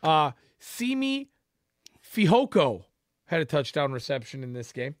 Simi Fihoko had a touchdown reception in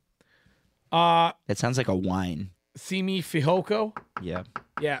this game. That sounds like a wine. Simi Fihoko? Yeah.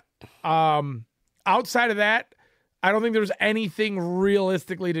 Yeah. Outside of that, I don't think there's anything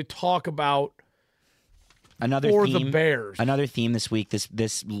realistically to talk about for the Bears. Another theme this week,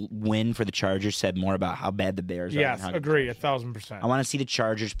 this win for the Chargers said more about how bad the Bears are. Yes, agree, 1,000%. I want to see the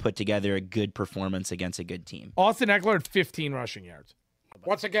Chargers put together a good performance against a good team. Austin Eckler had 15 rushing yards.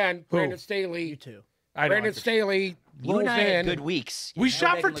 Once again, Brandon Staley. You too. Brandon Staley. You and I had good weeks. We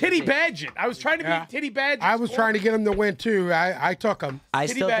shot for Titty Badgett. I was trying to beat Titty Badgett. I was trying to get him to win too. I took him. I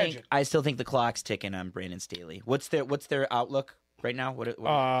still think the clock's ticking on Brandon Staley. What's their outlook right now?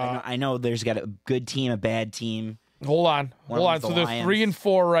 I know there's got a good team, a bad team. Hold on. So they're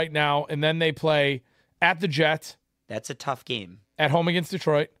 3-4 right now, and then they play at the Jets. That's a tough game. At home against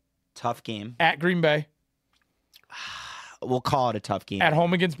Detroit. Tough game. At Green Bay. We'll call it a tough game. At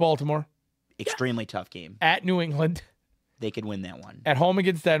home against Baltimore. Extremely tough game. At New England. They could win that one. At home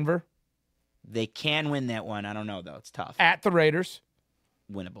against Denver. They can win that one. I don't know, though. It's tough. At the Raiders.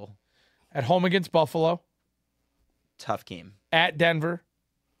 Winnable. At home against Buffalo. Tough game. At Denver.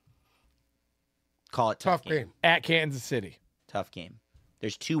 Call it tough game. At Kansas City. Tough game.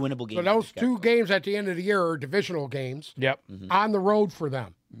 There's 2 winnable games. So those 2 games at the end of the year are divisional games. Yep. Mm-hmm. On the road for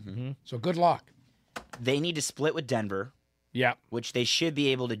them. Mm-hmm. So good luck. They need to split with Denver. Yeah, which they should be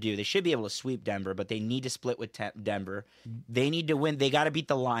able to do. They should be able to sweep Denver, but they need to split with Denver. They need to win. They got to beat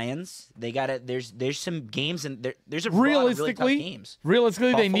the Lions. They got to. There's some games and there's a realistically lot of really tough games.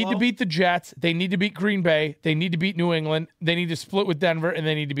 Realistically, Buffalo, they need to beat the Jets. They need to beat Green Bay. They need to beat New England. They need to split with Denver, and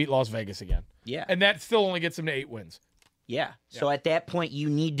they need to beat Las Vegas again. Yeah, and that still only gets them to 8 wins. Yeah. So at that point, you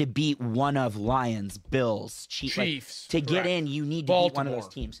need to beat one of Lions, Bills, Chiefs. Like, to get in, you need to beat one of those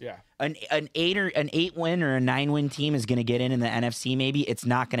teams. Yeah. An 8 win or a 9 win team is going to get in the NFC. Maybe it's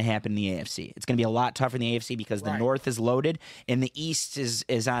not going to happen in the AFC. It's going to be a lot tougher in the AFC because the North is loaded and the East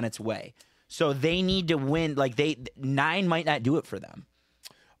is on its way. So they need to win. Like 9 might not do it for them.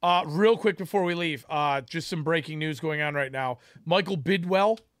 Real quick before we leave, just some breaking news going on right now. Michael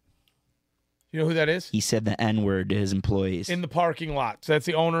Bidwell, you know who that is? He said the N-word to his employees. In the parking lot. So that's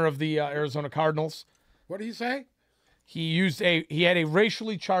the owner of the Arizona Cardinals. What did he say? He had a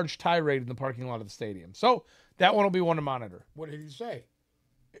racially charged tirade in the parking lot of the stadium. So that one will be one to monitor. What did he say?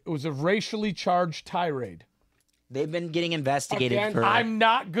 It was a racially charged tirade. They've been getting investigated Again? for. I'm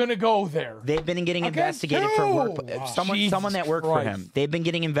not gonna go there. They've been getting Against investigated for who? work. Jesus Someone that worked Christ. for him. They've been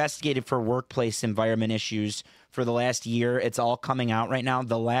getting investigated for workplace environment issues for the last year. It's all coming out right now.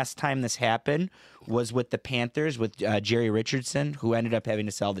 The last time this happened was with the Panthers with Jerry Richardson, who ended up having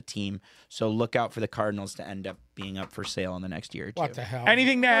to sell the team. So look out for the Cardinals to end up being up for sale in the next year or two. What the hell?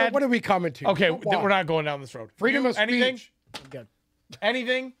 Anything to add? What are we coming to? Okay, Football. we're not going down this road. Freedom of anything? speech. Good.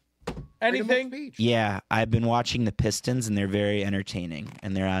 Anything? Freedom of Anything? speech. Yeah, I've been watching the Pistons, and they're very entertaining,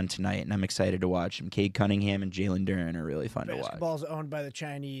 and they're on tonight, and I'm excited to watch them. Cade Cunningham and Jalen Duren are really fun to watch. Basketball's owned by the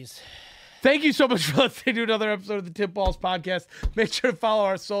Chinese. Thank you so much for listening to another episode of the Tip Balls Podcast. Make sure to follow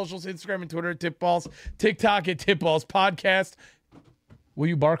our socials, Instagram and Twitter at Tip Balls, TikTok at Tip Balls Podcast. Will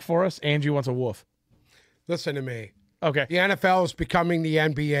you bark for us? Angie wants a woof. Listen to me. Okay. The NFL is becoming the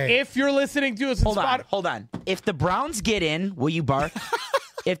NBA. If you're listening to us in Hold on. If the Browns get in, will you bark?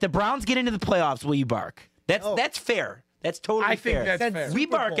 If the Browns get into the playoffs, will you bark? That's fair. That's totally I think fair. that's fair. We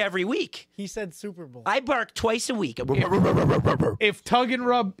Super bark Bowl. every week. He said Super Bowl. I bark twice a week. If Tug and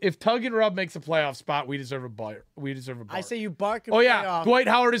Rub makes a playoff spot, we deserve a bark. I say you bark. And Oh play yeah, off. Dwight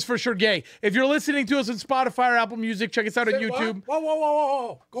Howard is for sure gay. If you're listening to us on Spotify or Apple Music, check us out on Say what? YouTube.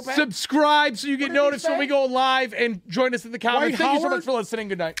 Whoa. Go back. Subscribe so you get What did he noticed when say? we go live, and join us in the comments. Dwight Thank you so Howard? much for listening.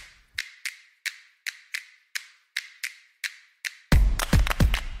 Good night.